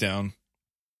to Face Down.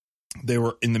 They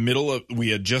were in the middle of, we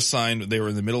had just signed, they were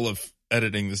in the middle of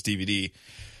editing this DVD,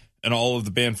 and all of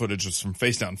the band footage was from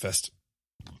Face Down Fest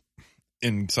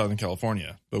in Southern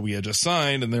California. But we had just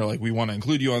signed, and they're like, we want to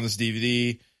include you on this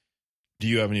DVD. Do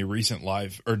you have any recent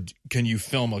live, or can you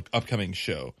film an upcoming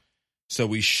show? So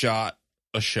we shot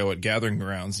a show at Gathering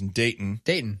Grounds in Dayton.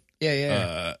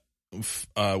 Yeah.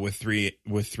 With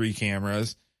three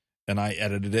cameras, and I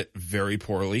edited it very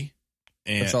poorly.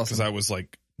 And That's awesome. because I was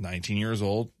like 19 years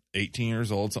old, 18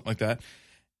 years old, something like that.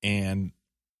 And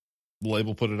the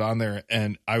label put it on there,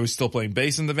 and I was still playing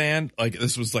bass in the band. Like,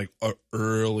 this was like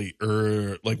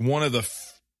like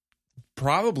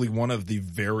probably one of the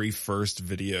very first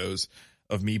videos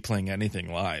of me playing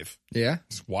anything live. Yeah.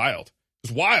 It's wild.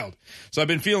 It's wild. So I've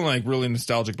been feeling like really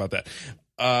nostalgic about that.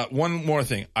 One more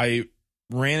thing. I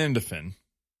ran into Finn.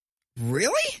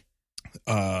 Really?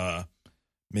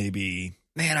 Maybe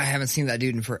Man, I haven't seen that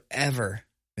dude in forever.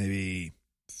 3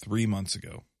 months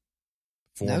ago,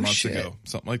 4 No months shit. ago,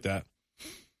 something like that.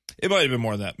 It might have been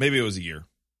more than that. Maybe it was a year.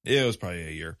 It was probably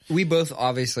a year. We both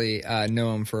obviously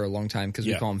know him for a long time because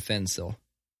we Yeah. call him Finn still.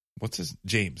 What's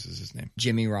James is his name.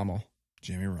 Jimmy Rommel.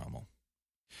 Jamie Rommel.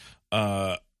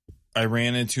 I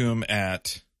ran into him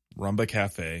at Rumba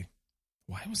Cafe.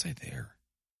 Why was I there?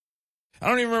 I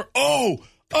don't even remember.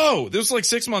 Oh, this was like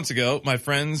 6 months ago. My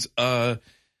friend's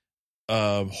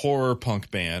horror punk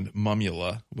band,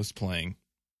 Mummula, was playing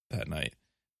that night.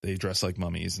 They dress like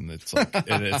mummies, and it's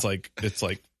like it's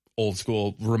like old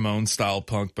school Ramones style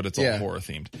punk, but it's all Yeah. horror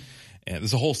themed. And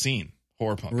there's a whole scene,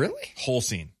 horror punk. Really? Whole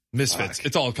scene. Misfits. Fuck.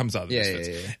 It's all comes out of the Yeah,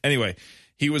 Misfits. yeah. Anyway,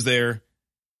 he was there.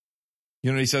 You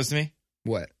know what he says to me?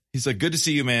 What? He's like, "Good to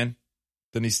see you, man."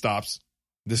 Then he stops.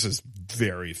 This is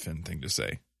very Finn thing to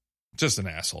say. Just an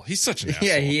asshole. He's such an asshole.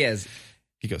 Yeah, he is.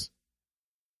 He goes,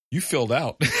 "You filled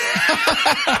out."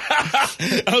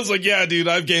 I was like, "Yeah, dude,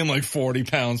 I've gained like 40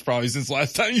 pounds probably since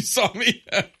last time you saw me."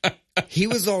 He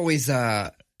was always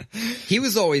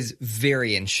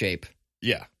very in shape.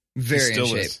 Yeah. Very in still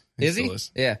shape. is. He Is still he?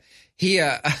 is. Yeah. He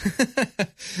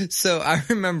so I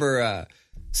remember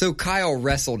so Kyle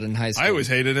wrestled in high school. I always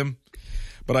hated him,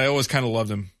 but I always kind of loved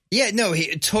him. Yeah, no,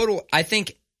 I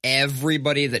think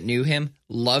everybody that knew him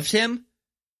loved him,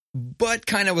 but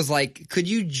kind of was like, could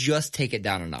you just take it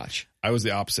down a notch? I was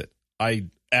the opposite. I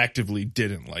actively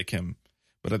didn't like him,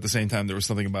 but at the same time, there was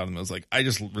something about him that was like, I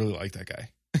just really like that guy.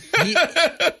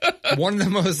 One of the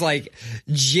most like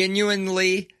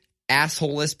genuinely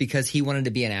assholeless because he wanted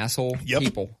to be an asshole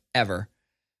people ever.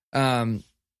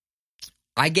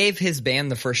 I gave his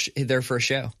band their first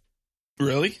show.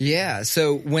 Really? Yeah.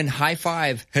 So when High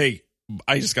Five, hey,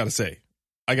 I just gotta say,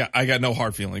 I got no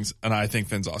hard feelings, and I think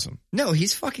Finn's awesome. No,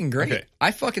 he's fucking great. Okay.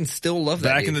 I fucking still love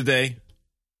that. Back dude. in the day,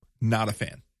 not a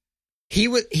fan. He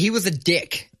was a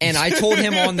dick, and I told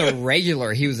him on the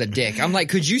regular he was a dick. I'm like,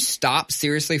 could you stop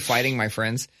seriously fighting my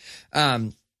friends?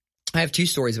 I have 2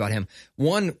 stories about him.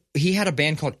 One, he had a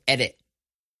band called Edit,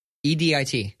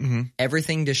 EDIT,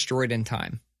 Everything Destroyed in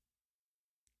Time,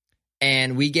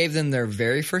 and we gave them their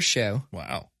very first show.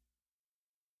 Wow,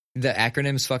 the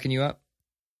acronym's fucking you up?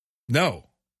 No,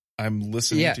 I'm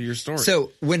listening to your story.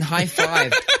 So when High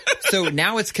Five, so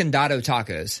now it's Condado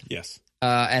Tacos. Yes.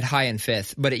 At High and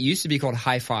Fifth, but it used to be called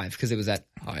High Five because it was at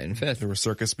High and Fifth. There was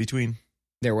circus between.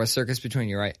 There was circus between,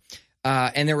 you're right.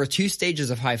 And there were 2 stages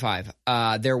of High Five.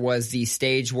 There was the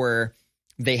stage where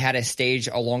they had a stage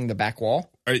along the back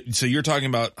wall. All right, so you're talking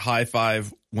about High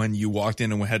Five when you walked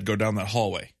in and had to go down that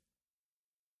hallway.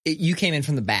 You came in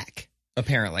from the back,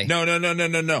 apparently.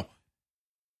 No.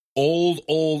 Old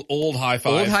High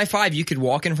Five. Old High Five, you could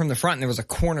walk in from the front and there was a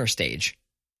corner stage.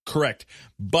 Correct.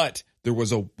 But there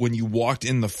was when you walked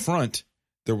in the front,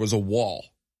 there was a wall.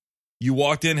 You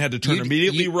walked in, had to turn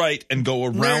immediately right and go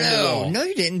around the wall. No,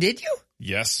 you didn't, did you?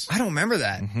 Yes. I don't remember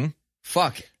that. Mm-hmm.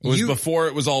 Fuck. It was before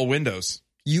it was all windows.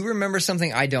 You remember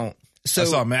something I don't. So I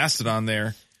saw Mastodon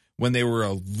there when they were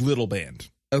a little band.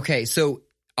 Okay, so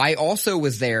I also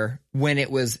was there when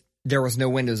there was no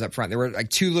windows up front. There were like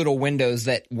 2 little windows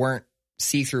that weren't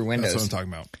see-through windows. That's what I'm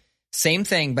talking about. Same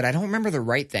thing, but I don't remember the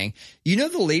right thing. You know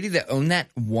the lady that owned that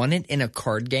won it in a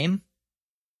card game?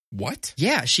 What?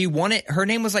 Yeah, she won it. Her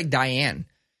name was like Diane.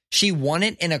 She won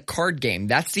it in a card game.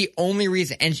 That's the only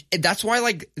reason. And that's why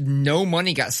like no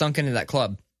money got sunk into that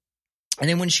club. And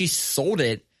then when she sold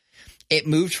it, it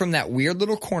moved from that weird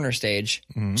little corner stage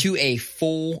to a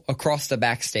full across the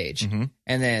back stage. And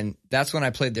then that's when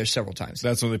I played there several times.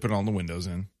 That's when they put all the windows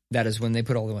in. That is when they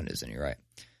put all the windows in. You're right.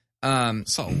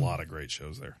 Saw a lot of great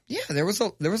shows there. Yeah, there was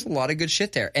a lot of good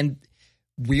shit there. And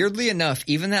weirdly enough,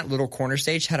 even that little corner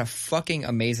stage had a fucking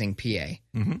amazing PA.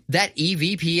 That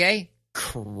EV PA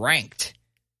cranked.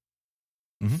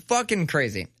 Fucking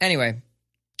crazy. Anyway,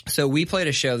 so we played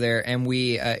a show there, and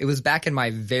it was back in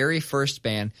my very first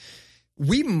band.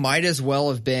 We might as well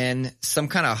have been some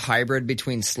kind of hybrid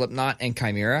between Slipknot and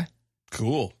Chimera.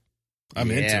 Cool. I'm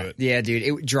into it. Yeah, dude.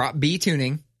 It dropped B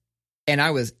tuning. And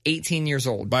I was 18 years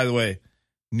old. By the way,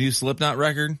 new Slipknot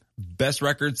record, best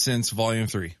record since Volume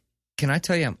 3. Can I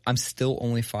tell you, I'm still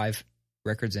only 5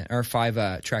 records in, or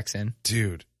 5 tracks in.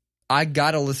 Dude. I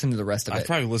gotta listen to the rest of it. I've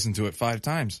probably listened to it 5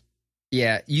 times.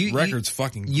 Yeah. Record's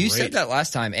fucking great. You said that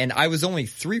last time, and I was only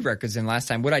 3 records in last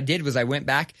time. What I did was I went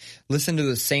back, listened to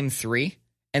the same 3,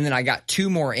 and then I got 2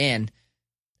 more in.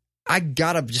 I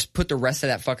gotta just put the rest of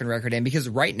that fucking record in, because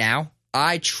right now,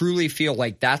 I truly feel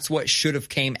like that's what should have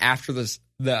came after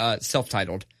the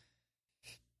self-titled.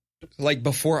 Like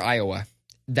before Iowa,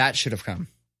 that should have come.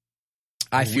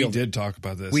 We did talk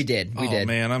about this. We did. Oh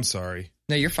man, I'm sorry.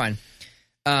 No, you're fine.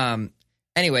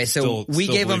 Anyway, so we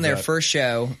gave them their first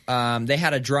show. They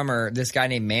had a drummer, this guy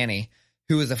named Manny,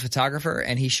 who was a photographer,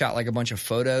 and he shot like a bunch of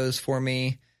photos for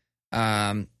me.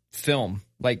 Film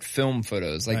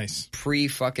photos, like nice.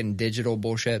 Pre-fucking digital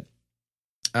bullshit.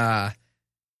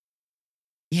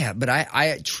 Yeah, but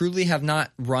I truly have not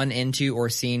run into or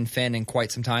seen Finn in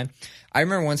quite some time. I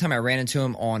remember one time I ran into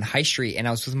him on High Street, and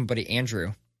I was with my buddy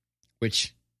Andrew,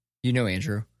 which, you know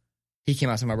Andrew. He came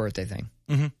out to my birthday thing.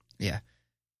 Yeah.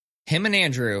 Him and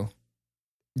Andrew,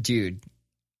 dude,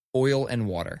 oil and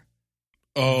water.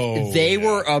 Oh, they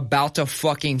were about to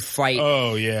fucking fight.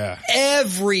 Oh, yeah.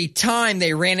 Every time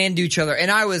they ran into each other, and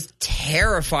I was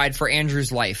terrified for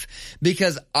Andrew's life,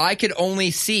 because I could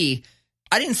only see...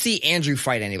 I didn't see Andrew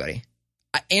fight anybody.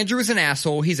 Andrew is an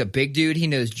asshole. He's a big dude. He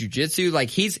knows jujitsu. Like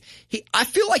I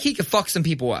feel like he could fuck some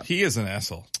people up. He is an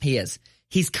asshole. He is.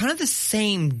 He's kind of the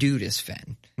same dude as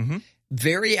Finn.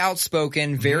 Very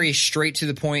outspoken, very straight to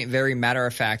the point, very matter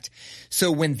of fact.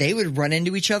 So when they would run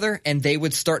into each other and they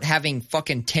would start having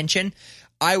fucking tension,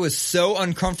 I was so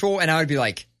uncomfortable, and I would be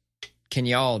like, can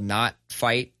y'all not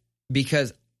fight?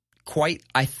 Because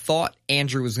I thought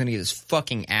Andrew was going to get his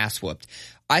fucking ass whooped.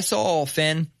 I saw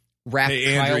Finn wrap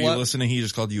Hey, Andrew, Kyle you up. listening? He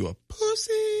just called you a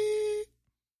pussy.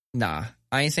 Nah,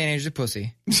 I ain't saying Andrew's a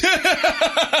pussy.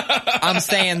 I'm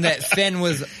saying that Finn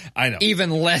was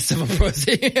even less of a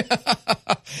pussy.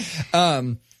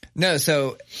 No,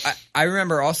 so I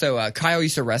remember also Kyle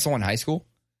used to wrestle in high school,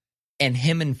 and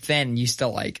him and Finn used to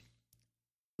like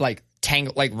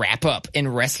tangle, like wrap up in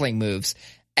wrestling moves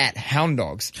at Hound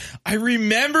Dogs. I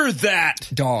remember that.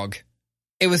 Dog.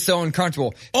 It was so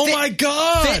uncomfortable. Oh my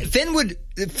God. Finn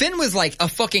was like a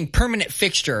fucking permanent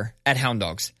fixture at Hound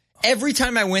Dogs. Every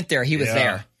time I went there, he was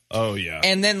there. Oh yeah.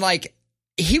 And then like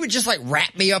he would just like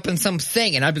wrap me up in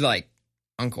something, and I'd be like,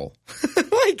 Uncle,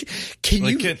 like,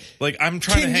 I'm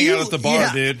trying to hang out at the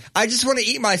bar, dude. I just want to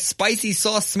eat my spicy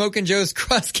sauce Smokin' Joe's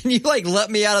crust. Can you like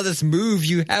let me out of this move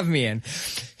you have me in?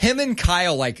 Him and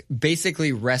Kyle like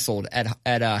basically wrestled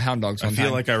at Hound Dogs one time. I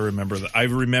feel like I remember that. I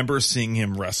remember seeing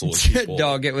him wrestle with people.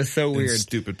 Dog, it was so weird.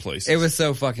 Stupid places. It was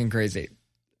so fucking crazy.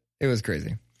 It was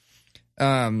crazy.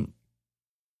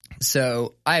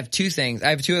 So I have two things. I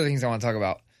have two other things I want to talk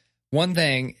about. One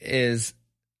thing is,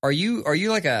 are you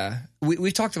like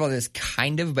we've talked about this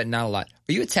kind of, but not a lot.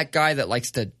 Are you a tech guy that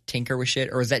likes to tinker with shit,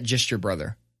 or is that just your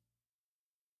brother?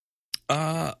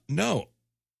 No.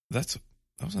 That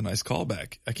was a nice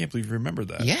callback. I can't believe you remembered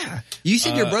that. Yeah. You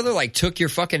said your brother like took your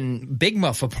fucking Big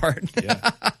Muff apart.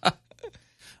 Yeah.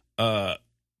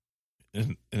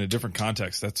 In a different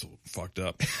context, that's fucked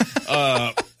up.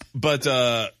 But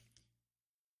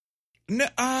no,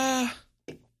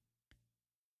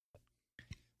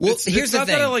 well, here's the not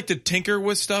thing. That I like to tinker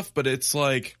with stuff, but it's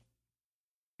like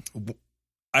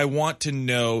I want to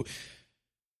know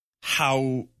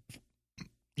how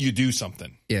you do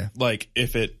something. Yeah. Like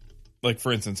like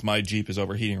for instance, my Jeep is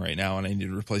overheating right now and I need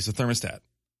to replace the thermostat.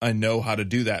 I know how to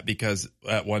do that because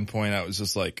at one point I was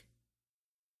just like,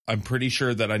 I'm pretty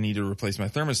sure that I need to replace my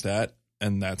thermostat,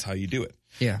 and that's how you do it.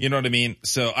 Yeah. You know what I mean?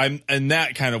 So I'm in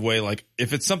that kind of way, like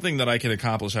if it's something that I can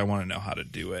accomplish, I want to know how to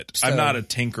do it. So, I'm not a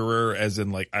tinkerer as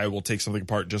in like I will take something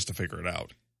apart just to figure it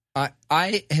out.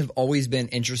 I have always been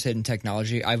interested in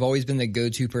technology. I've always been the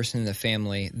go-to person in the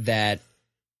family that,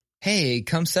 hey,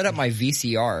 come set up my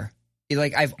VCR.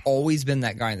 Like I've always been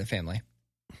that guy in the family.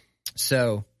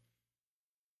 So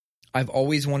I've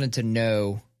always wanted to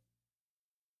know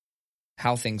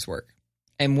how things work.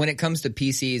 And when it comes to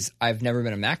PCs, I've never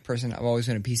been a Mac person. I've always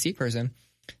been a PC person.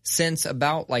 Since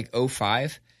about like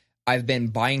 2005, I've been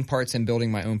buying parts and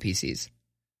building my own PCs.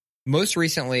 Most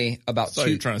recently, about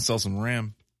you're trying to sell some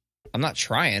RAM. I'm not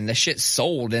trying. The shit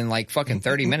sold in like fucking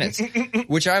 30 minutes,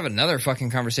 which I have another fucking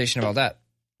conversation about that.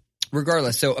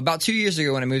 Regardless, so about 2 years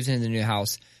ago when I moved into the new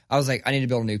house, I was like, I need to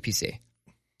build a new PC.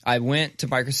 I went to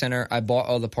Micro Center. I bought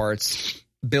all the parts,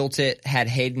 built it, had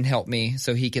Hayden help me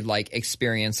so he could like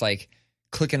experience like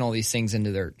clicking all these things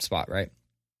into their spot, right?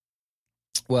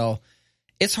 Well,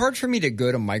 it's hard for me to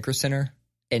go to Micro Center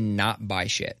and not buy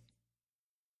shit.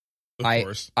 Of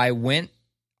course.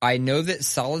 I know that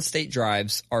solid state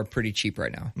drives are pretty cheap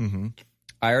right now. Mm-hmm.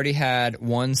 I already had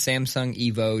one Samsung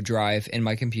Evo drive in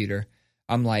my computer.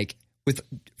 I'm like,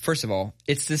 first of all,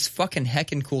 it's this fucking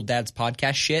heckin' cool dad's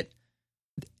podcast shit.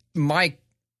 My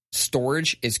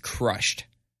storage is crushed.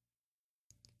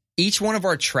 Each one of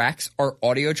our tracks, our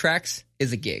audio tracks,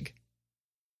 is a gig.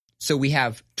 So we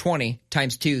have 20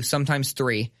 times 2, sometimes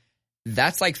 3.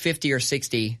 That's like 50 or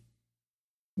 60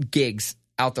 gigs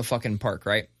out the fucking park,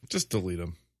 right? Just delete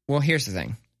them. Well, here's the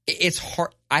thing. It's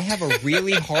hard. I have a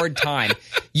really hard time.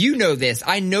 You know this.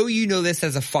 I know you know this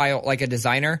as a file, like a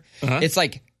designer. Uh-huh. It's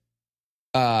like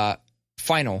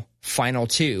Final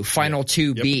 2, Final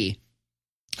 2B. Yep.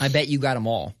 I bet you got them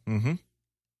all. Mm-hmm.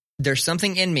 There's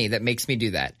something in me that makes me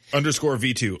do that. Underscore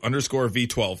V2, underscore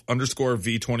V12, underscore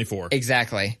V24.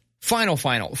 Exactly. Final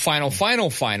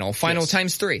yes.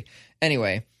 Times 3.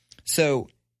 Anyway, so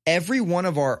every one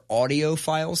of our audio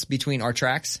files between our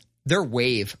tracks, they're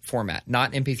WAV format,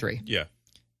 not MP3. Yeah.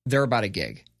 They're about a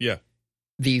gig. Yeah.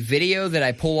 The video that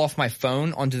I pull off my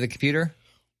phone onto the computer,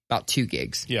 about 2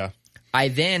 gigs. Yeah. I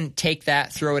then take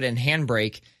that, throw it in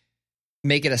Handbrake,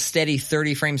 make it a steady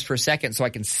 30 frames per second so I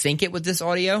can sync it with this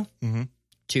audio. Mm-hmm.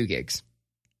 2 gigs.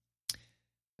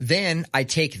 Then I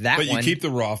take that one. But you keep the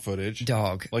raw footage.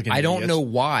 Dog. Like I don't know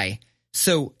why.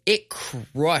 So it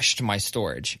crushed my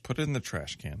storage. Put it in the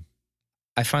trash can.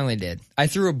 I finally did. I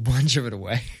threw a bunch of it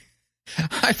away.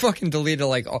 I fucking deleted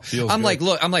like all. I'm like,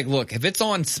 look, if it's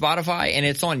on Spotify and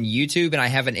it's on YouTube and I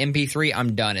have an MP3,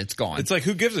 I'm done. It's gone. It's like,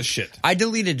 who gives a shit? I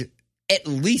deleted at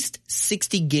least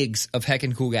 60 gigs of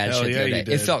heckin' cool gadget shit the other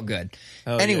day. It felt good.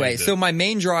 Anyway, so my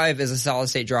main drive is a solid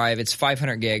state drive. It's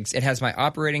 500 gigs. It has my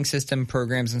operating system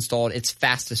programs installed. It's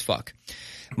fast as fuck.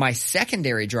 My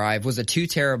secondary drive was a 2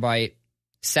 terabyte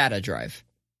SATA drive.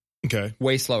 Okay.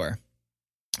 Way slower.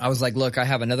 I was like, look, I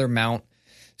have another mount.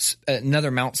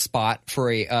 another mount spot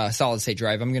for a solid state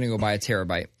drive. I'm going to go buy a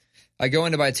terabyte. I go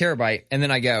in to buy a terabyte, and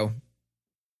then I go,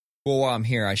 well, while I'm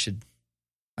here, I should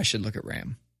look at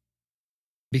RAM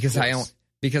because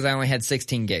I only had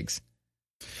 16 gigs.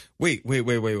 Wait.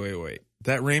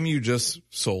 That RAM you just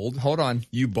sold, Hold on.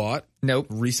 you bought Nope.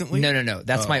 recently? No.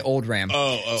 That's my old RAM.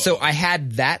 So I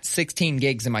had that 16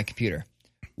 gigs in my computer.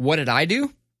 What did I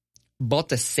do? Bought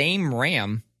the same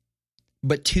RAM,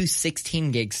 but 2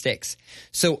 16 gig sticks.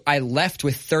 So I left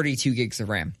with 32 gigs of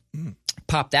RAM.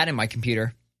 Popped that in my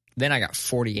computer. Then I got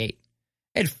 48.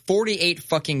 I had 48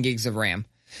 fucking gigs of RAM.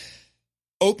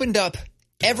 Opened up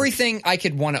everything I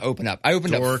could want to open up. I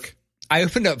opened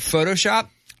up Photoshop.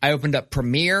 I opened up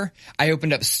Premiere. I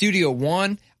opened up Studio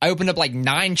One. I opened up like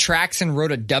 9 tracks and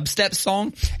wrote a dubstep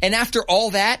song. And after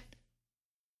all that,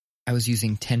 I was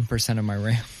using 10% of my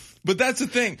RAM. But that's the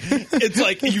thing. It's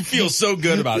like you feel so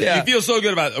good about it. Yeah. You feel so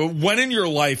good about it. When in your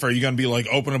life are you going to be like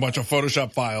open a bunch of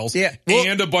Photoshop files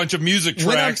and a bunch of music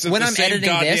tracks at the same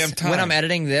goddamn time? When I'm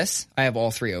editing this, I have all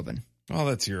 3 open. Oh,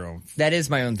 that's your own That is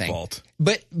my own thing. fault.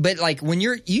 But like when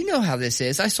you know how this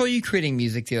is. I saw you creating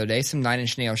music the other day, some 9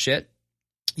 Inch Nails shit.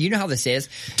 You know how this is.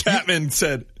 Catman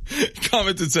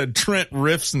commented said Trent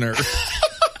Riffsner.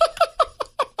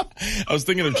 I was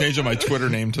thinking of changing my Twitter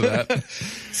name to that.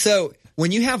 So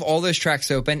when you have all those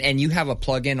tracks open and you have a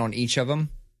plug-in on each of them,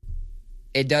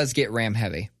 it does get RAM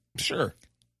heavy. Sure.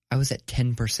 I was at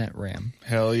 10% RAM.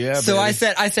 Hell yeah. So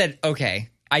baby. I said,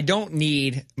 okay, I don't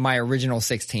need my original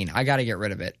 16. I got to get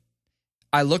rid of it.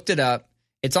 I looked it up.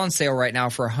 It's on sale right now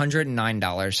for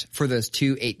 $109 for those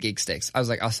 2 8 gig sticks. I was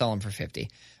like, I'll sell them for $50.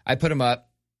 I put them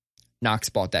up. Knox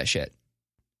bought that shit.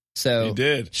 So He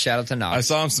did. Shout out to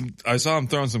Knox. I saw him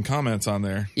throwing some comments on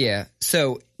there. Yeah.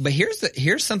 So, but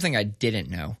here's something I didn't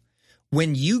know.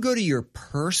 When you go to your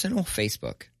personal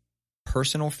Facebook,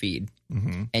 personal feed,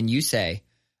 and you say,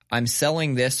 I'm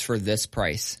selling this for this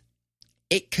price,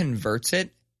 it converts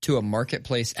it to a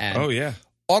marketplace ad. Oh, yeah.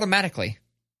 Automatically.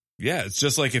 Yeah. It's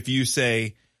just like if you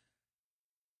say,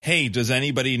 hey, does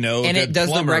anybody know And that it does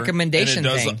the plumber? recommendation And it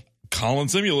does thing. Colin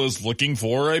Simula is looking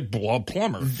for a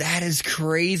plumber. That is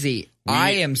crazy.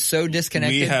 I am so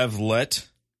disconnected. We have let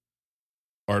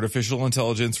artificial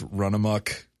intelligence run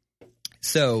amok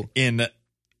So in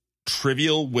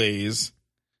trivial ways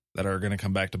that are going to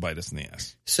come back to bite us in the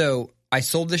ass. So I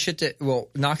sold this shit to, well,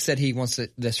 Knox said he wants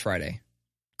it this Friday.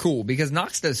 Cool, because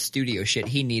Knox does studio shit.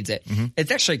 He needs it.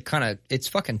 It's actually it's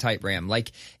fucking tight RAM.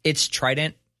 Like, it's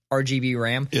Trident RGB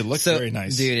RAM. It looks very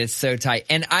nice. Dude, it's so tight.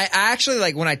 And I actually,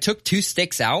 like, when I took 2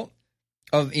 sticks out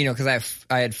of, because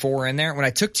I had 4 in there. When I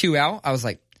took 2 out, I was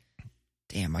like,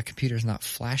 damn, my computer's not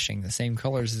flashing the same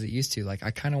colors as it used to. Like,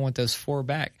 I kind of want those 4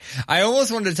 back. I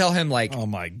almost wanted to tell him, like, oh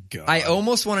my God. I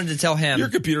almost wanted to tell him, Your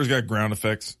computer's got ground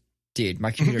effects. dude,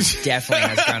 my computer definitely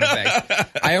has ground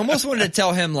effects. I almost wanted to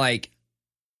tell him, like,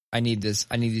 I need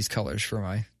these colors for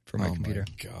my computer.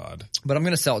 My God. But I'm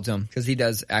going to sell it to him because he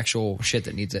does actual shit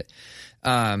that needs it.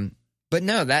 But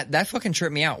no, that fucking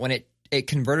tripped me out when it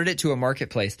converted it to a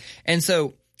marketplace. And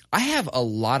so I have a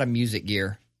lot of music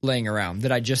gear laying around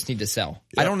that I just need to sell.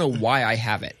 I don't know why I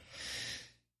have it.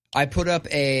 I put up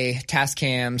a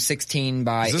Tascam 16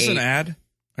 by 8. Is this an ad?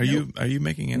 Are you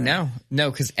making an ad?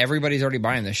 No, because everybody's already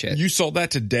buying this shit. You sold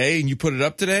that today and you put it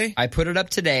up today? I put it up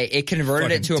today. It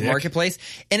converted it to Fucking a dick. marketplace,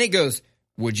 and it goes,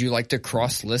 would you like to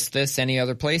cross list this any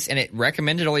other place? And it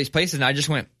recommended all these places, and I just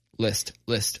went list.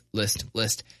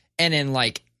 And in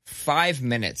like 5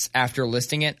 minutes after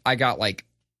listing it, I got like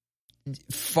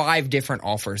 5 different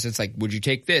offers. It's like, would you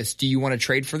take this? Do you want to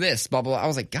trade for this? Blah, blah, blah. I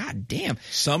was like, God damn.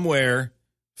 Somewhere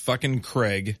fucking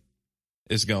Craig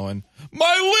is going,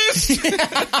 my list!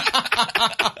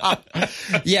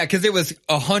 Yeah, because it was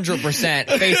 100%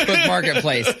 Facebook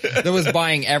Marketplace that was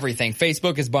buying everything.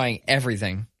 Facebook is buying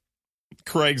everything.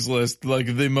 Craigslist, like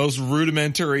the most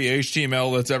rudimentary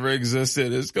HTML that's ever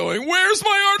existed, is going, where's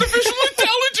my artificial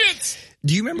intelligence?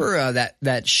 Do you remember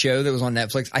that show that was on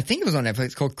Netflix? I think it was on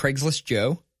Netflix, called Craigslist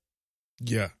Joe.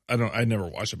 Yeah, I never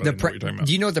watched it, but I know what you're talking about.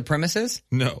 Do you know what the premise is?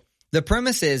 No. The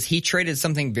premise is he traded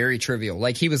something very trivial.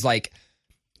 Like, he was like,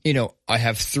 I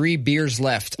have 3 beers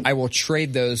left. I will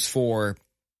trade those for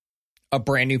a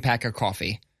brand new pack of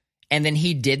coffee. And then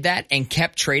he did that and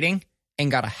kept trading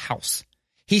and got a house.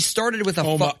 He started with a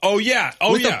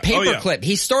paperclip.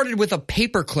 He started with a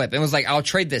paperclip and was like, I'll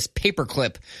trade this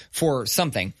paperclip for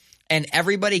something. And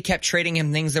everybody kept trading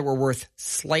him things that were worth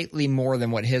slightly more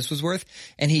than what his was worth.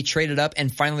 And he traded up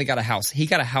and finally got a house. He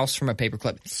got a house from a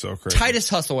paperclip. So crazy. Tightest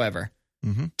hustle ever.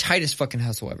 Tightest fucking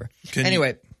hustle ever.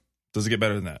 Anyway. Does it get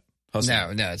better than that?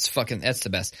 Hustle. No, it's that's the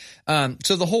best.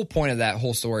 So the whole point of that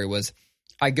whole story was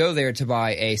I go there to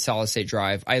buy a solid state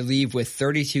drive. I leave with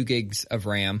 32 gigs of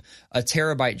RAM, a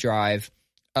terabyte drive,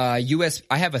 I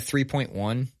have a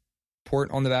 3.1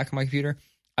 port on the back of my computer.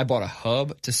 I bought a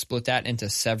hub to split that into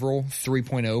several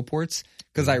 3.0 ports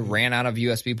because I ran out of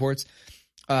USB ports.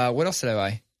 What else did I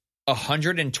buy?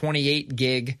 128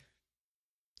 gig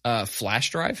flash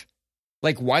drive.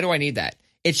 Like, why do I need that?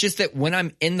 It's just that when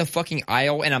I'm in the fucking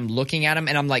aisle and I'm looking at them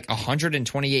and I'm like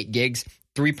 128 gigs,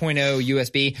 3.0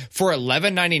 USB for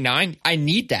 $11.99, I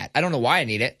need that. I don't know why I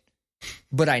need it,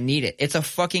 but I need it. It's a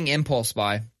fucking impulse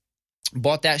buy.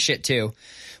 Bought that shit too.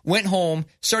 Went home,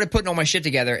 started putting all my shit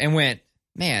together and went,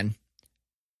 man,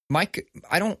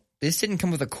 this didn't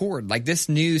come with a cord. Like, this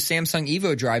new Samsung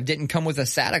Evo drive didn't come with a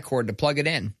SATA cord to plug it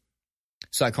in.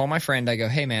 So I call my friend. I go,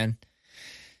 hey man,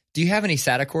 do you have any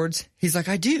SATA cords? He's like,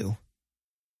 I do.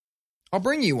 I'll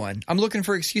bring you one. I'm looking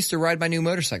for an excuse to ride my new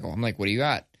motorcycle. I'm like, what do you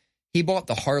got? He bought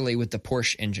the Harley with the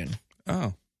Porsche engine.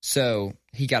 Oh. So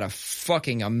he got a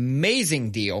fucking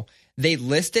amazing deal. They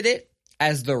listed it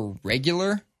as the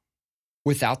regular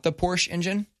without the Porsche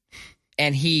engine,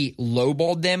 and he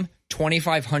lowballed them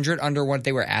 $2,500 under what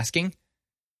they were asking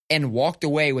and walked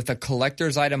away with a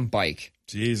collector's item bike.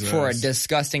 Jesus. For a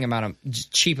disgusting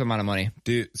cheap amount of money.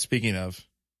 Dude, speaking of,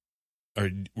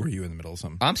 were you in the middle of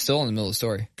something? I'm still in the middle of the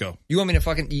story. Go. You want me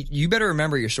to you better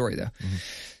remember your story though. Mm-hmm.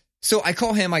 So I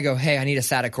call him, I go, hey, I need a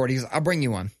SATA cord. He goes, I'll bring you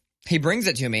one. He brings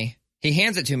it to me. He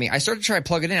hands it to me. I start to try to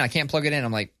plug it in. I can't plug it in.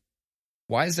 I'm like,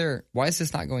 why is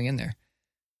this not going in there?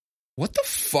 What the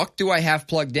fuck do I have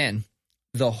plugged in?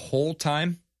 The whole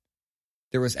time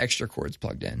there was extra cords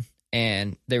plugged in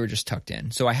and they were just tucked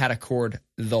in. So I had a cord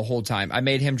the whole time. I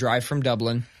made him drive from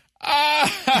Dublin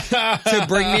to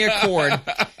bring me a cord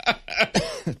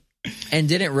and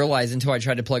didn't realize until I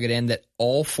tried to plug it in that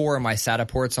all 4 of my SATA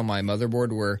ports on my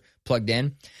motherboard were plugged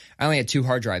in. I only had 2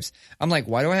 hard drives. I'm like,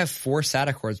 why do I have 4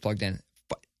 SATA cords plugged in?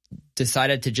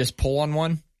 Decided to just pull on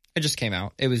one. It just came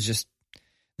out. It was just,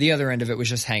 the other end of it was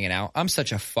just hanging out. I'm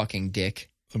such a fucking dick.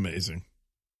 Amazing.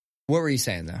 What were you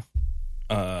saying though?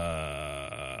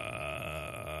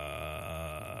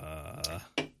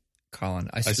 Colin,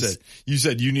 you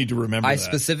said you need to remember that. I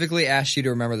specifically asked you to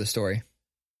remember the story.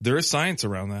 There is science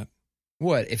around that.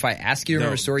 What? If I ask you to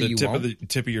remember a story, you won't? The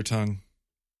tip of your tongue.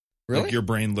 Really? Like your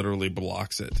brain literally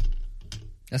blocks it.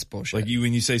 That's bullshit. Like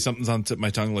when you say something's on the tip of my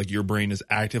tongue, like your brain is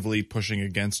actively pushing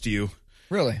against you.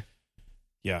 Really?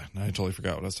 Yeah. I totally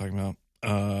forgot what I was talking about.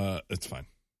 It's fine.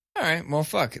 All right. Well,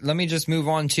 fuck. Let me just move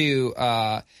on to,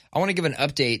 I want to give an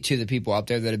update to the people out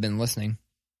there that have been listening.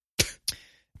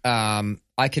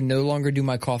 I can no longer do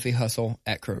my coffee hustle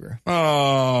at Kroger.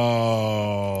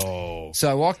 Oh. So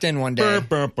I walked in one day.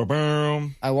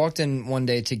 Boom. I walked in one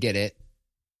day to get it,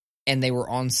 and they were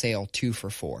on sale 2 for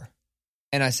 $4.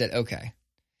 And I said, okay,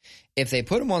 if they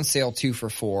put them on sale 2 for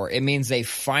 $4, it means they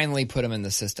finally put them in the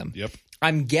system. Yep.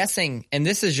 I'm guessing, and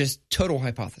this is just total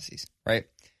hypotheses, right?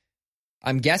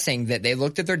 I'm guessing that they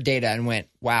looked at their data and went,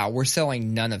 wow, we're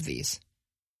selling none of these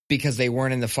because they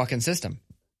weren't in the fucking system.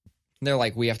 They're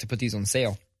like, we have to put these on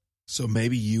sale. So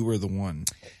maybe you were the one.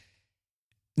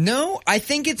 No, I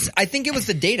think it was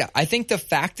the data. I think the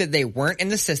fact that they weren't in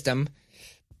the system,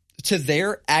 to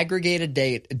their aggregated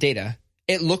data,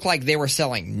 it looked like they were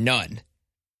selling none.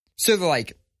 So they're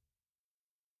like,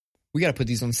 we got to put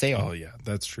these on sale. Oh yeah,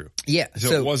 that's true. Yeah.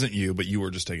 So it wasn't you, but you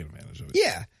were just taking advantage of it.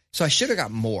 Yeah. So I should have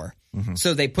got more. Mm-hmm.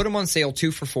 So they put them on sale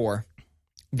 2 for $4.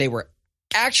 They were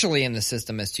actually in the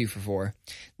system as 2 for $4.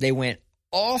 They went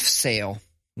off sale.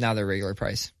 Now they're regular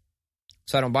price.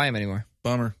 So I don't buy them anymore.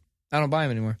 Bummer. I don't buy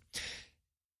them anymore.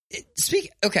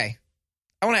 Okay.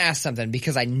 I want to ask something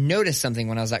because I noticed something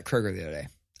when I was at Kroger the other day.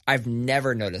 I've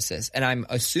never noticed this, and I'm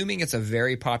assuming it's a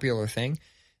very popular thing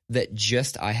that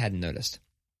just I hadn't noticed.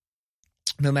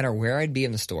 No matter where I'd be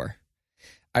in the store,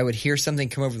 I would hear something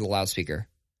come over the loudspeaker.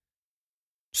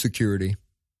 Security.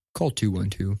 Call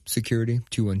 212. Security,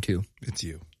 212. It's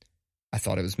you. I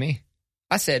thought it was me.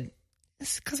 I said,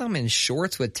 it's because I'm in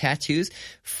shorts with tattoos.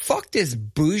 Fuck this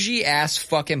bougie ass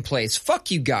fucking place.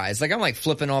 Fuck you guys. Like, I'm like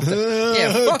flipping off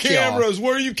the fuck cameras. Y'all.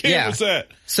 Where are you cameras at?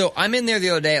 So I'm in there the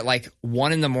other day at like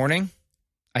 1 a.m.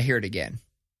 I hear it again.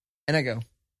 And I go,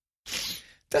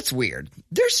 that's weird.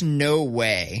 There's no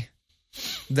way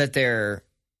that they're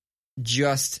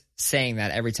just saying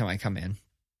that every time I come in.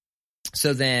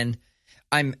 So then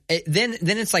then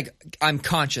it's like I'm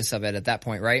conscious of it at that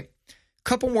point, right?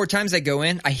 Couple more times I go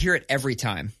in, I hear it every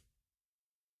time.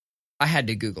 I had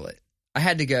to Google it. I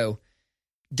had to go,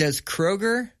 does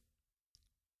Kroger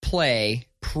play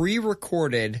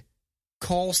pre-recorded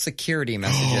call security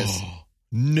messages?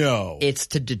 No. It's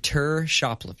to deter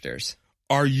shoplifters.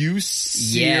 Are you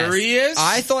serious? Yes.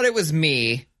 I thought it was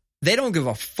me. They don't give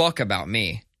a fuck about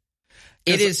me.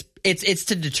 It's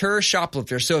to deter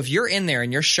shoplifters. So if you're in there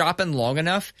and you're shopping long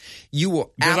enough, you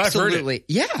will absolutely.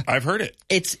 I've heard it. I've heard it.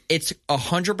 It's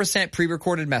 100%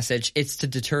 pre-recorded message. It's to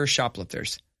deter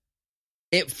shoplifters.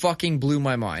 It fucking blew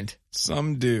my mind.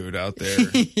 Some dude out there.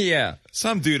 Yeah.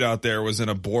 Some dude out there was in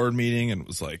a board meeting and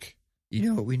was like, you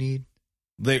know what we need?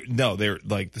 They're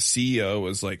like, the CEO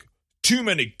was like, too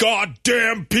many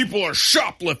goddamn people are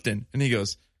shoplifting. And he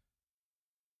goes,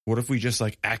 what if we just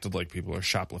like acted like people are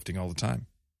shoplifting all the time?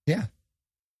 Yeah.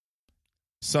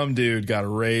 Some dude got a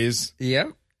raise. Yeah.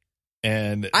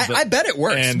 And I bet it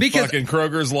works. And because fucking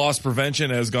Kroger's loss prevention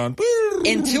has gone.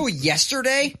 Until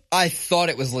yesterday, I thought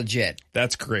it was legit.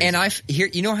 That's crazy. And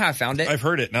you know how I found it? I've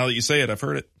heard it. Now that you say it, I've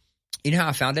heard it. You know how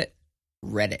I found it?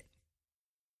 Reddit.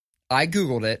 I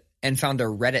Googled it and found a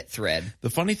Reddit thread. The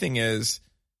funny thing is,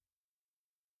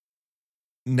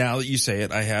 now that you say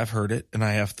it, I have heard it, and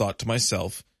I have thought to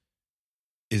myself,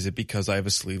 is it because I have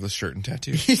a sleeveless shirt and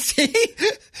tattoo? You see?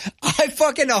 I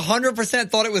fucking 100%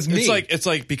 thought it was me. It's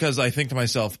like because I think to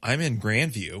myself, I'm in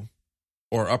Grandview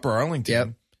or Upper Arlington. Yep.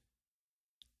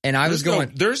 And I was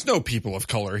going, there's no people of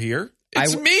color here.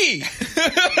 It's me.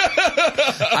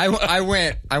 I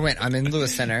went, I'm in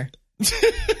Lewis Center.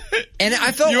 And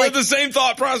I felt you had the same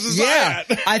thought process I had.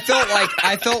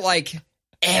 I felt like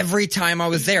every time I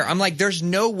was there, I'm like, there's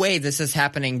no way this is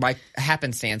happening by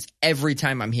happenstance every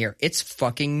time I'm here. It's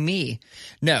fucking me.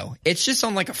 No, it's just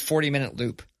on like a 40-minute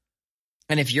loop.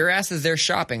 And if your ass is there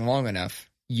shopping long enough,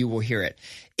 you will hear it.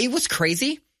 It was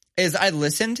crazy as I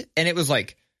listened, and it was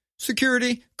like,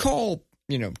 security, call,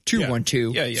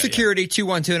 212. Yeah, security,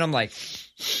 212. And I'm like,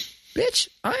 bitch,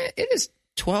 it is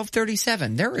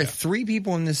 12:37. There are 3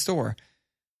 people in this store.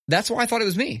 That's why I thought it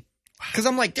was me. Because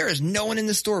I'm like, there is no one in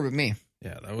the store but me.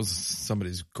 Yeah, that was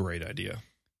somebody's great idea.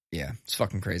 Yeah, it's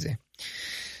fucking crazy.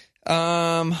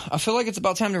 I feel like it's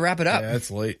about time to wrap it up. Yeah, it's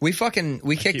late. We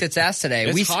kicked its ass today.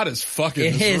 It's hot as fuck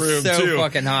in this room, It is so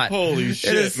fucking hot. Holy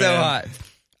shit, it is so man. hot.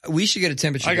 We should get a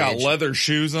temperature I got gauge. leather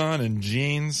shoes on and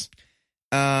jeans.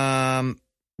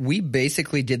 We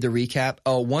basically did the recap.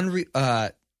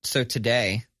 So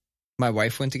today, my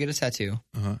wife went to get a tattoo.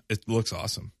 It looks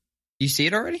awesome. You see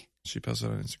it already? She posted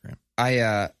it on Instagram.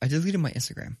 I deleted my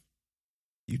Instagram.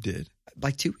 You did?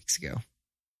 Like 2 weeks ago.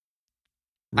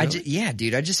 Really? Yeah,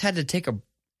 dude. I just had to take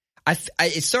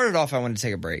it started off, I wanted to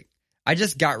take a break. I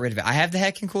just got rid of it. I have the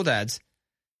Heck and Cool Dads,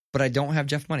 but I don't have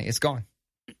Jeff Money. It's gone.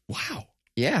 Wow.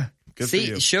 Yeah. Good See, for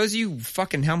you. it shows you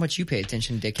fucking how much you pay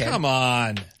attention, dickhead. Come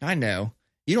on. I know.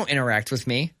 You don't interact with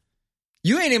me.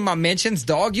 You ain't in my mentions,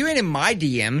 dog. You ain't in my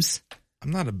DMs.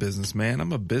 I'm not a businessman.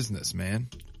 I'm a businessman.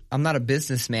 I'm not a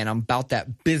businessman. I'm about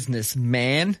that business,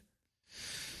 man.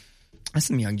 That's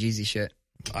some Young Jeezy shit.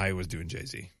 I was doing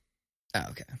Jay-Z. Oh,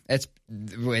 okay.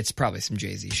 It's probably some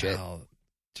Jay-Z shit. Well,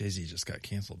 Jay-Z just got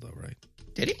canceled though, right?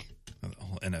 Did he? The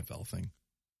whole NFL thing.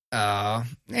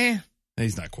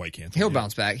 He's not quite canceled. He'll yet.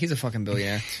 bounce back. He's a fucking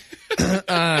billionaire.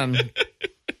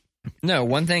 No,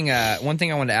 one thing I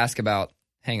wanted to ask about.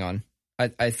 Hang on.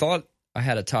 I thought I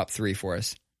had a top 3 for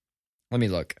us. Let me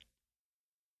look.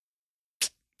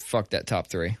 Fuck that top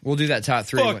 3. We'll do that top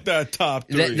 3. Fuck that top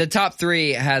 3. The top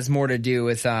 3 has more to do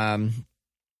with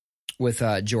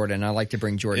Jordan. I like to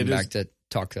bring Jordan back to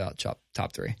talk about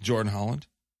top 3. Jordan Holland?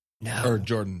 No. Or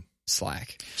Jordan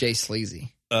Slack. Jay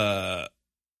Sleazy. It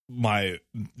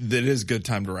is a good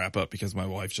time to wrap up because my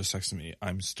wife just texted me,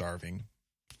 I'm starving,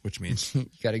 which means you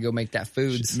got to go make that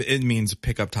food. It means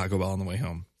pick up Taco Bell on the way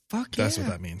home. Fuck That's yeah.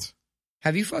 what that means.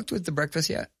 Have you fucked with the breakfast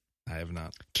yet? I have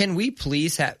not. Can we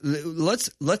please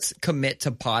let's commit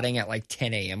to potting at like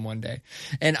 10 a.m. one day,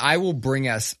 and I will bring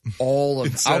us all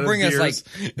of. I'll bring us like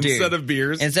instead of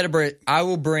beers. I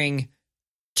will bring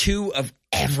 2 of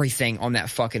everything on that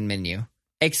fucking menu,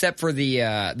 except for the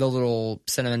little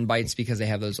cinnamon bites because they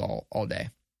have those all day.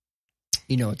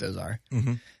 You know what those are.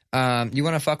 Mm-hmm. You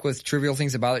want to fuck with trivial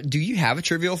things about it? Do you have a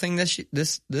trivial thing this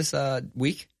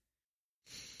week?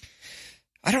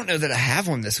 I don't know that I have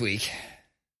one this week.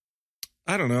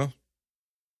 I don't know.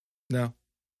 No.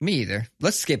 Me either.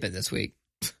 Let's skip it this week.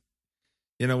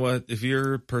 You know what? If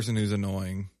you're a person who's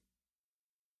annoying,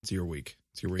 it's your week.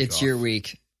 It's your week It's off. your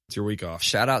week. It's your week off.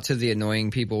 Shout out to the annoying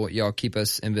people. Y'all keep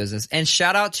us in business. And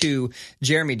shout out to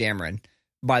Jeremy Dameron,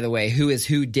 by the way,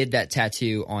 who did that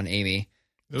tattoo on Amy.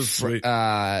 It was sweet.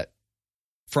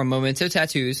 From Memento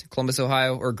Tattoos, Columbus,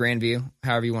 Ohio, or Grandview,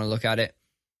 however you want to look at it.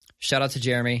 Shout out to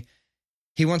Jeremy.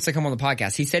 He wants to come on the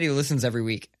podcast. He said he listens every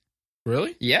week.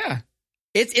 Really? Yeah.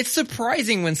 It's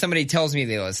surprising when somebody tells me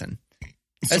they listen.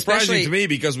 It's surprising to me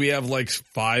because we have like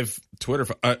 5 Twitter.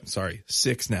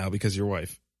 6 now because your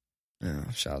wife. Oh,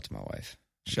 shout out to my wife.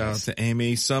 Shout out to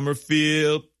Amy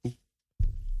Summerfield.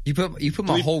 You put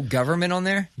my whole government on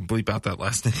there? Bleep out that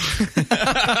last name.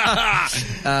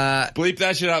 Bleep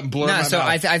that shit out and blur my mouth. So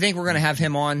I think we're going to have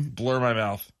him on. Blur my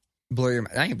mouth.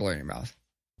 I ain't blurring your mouth.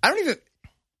 I don't even...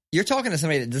 You're talking to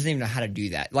somebody that doesn't even know how to do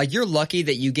that. Like, you're lucky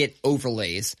that you get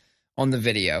overlays on the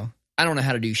video. I don't know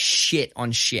how to do shit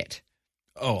on shit.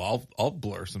 Oh, I'll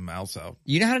blur some mouths out.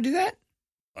 You know how to do that?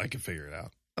 I can figure it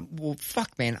out. Well,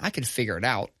 fuck, man. I could figure it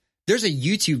out. There's a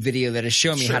YouTube video that has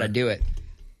shown me how to do it.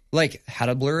 Like, how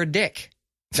to blur a dick.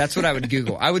 That's what I would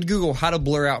Google. I would Google how to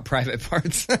blur out private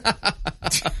parts.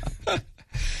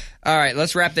 All right,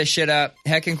 let's wrap this shit up.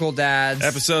 Heckin' Cool Dads.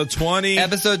 Episode 20.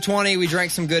 Episode 20. We drank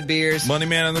some good beers. Money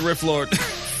Man and the Riff Lord.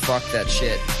 Fuck that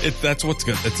shit. That's what's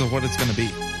good. It's what it's going to be.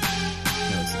 No,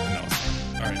 it's not.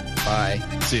 All right.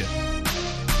 Bye. See ya.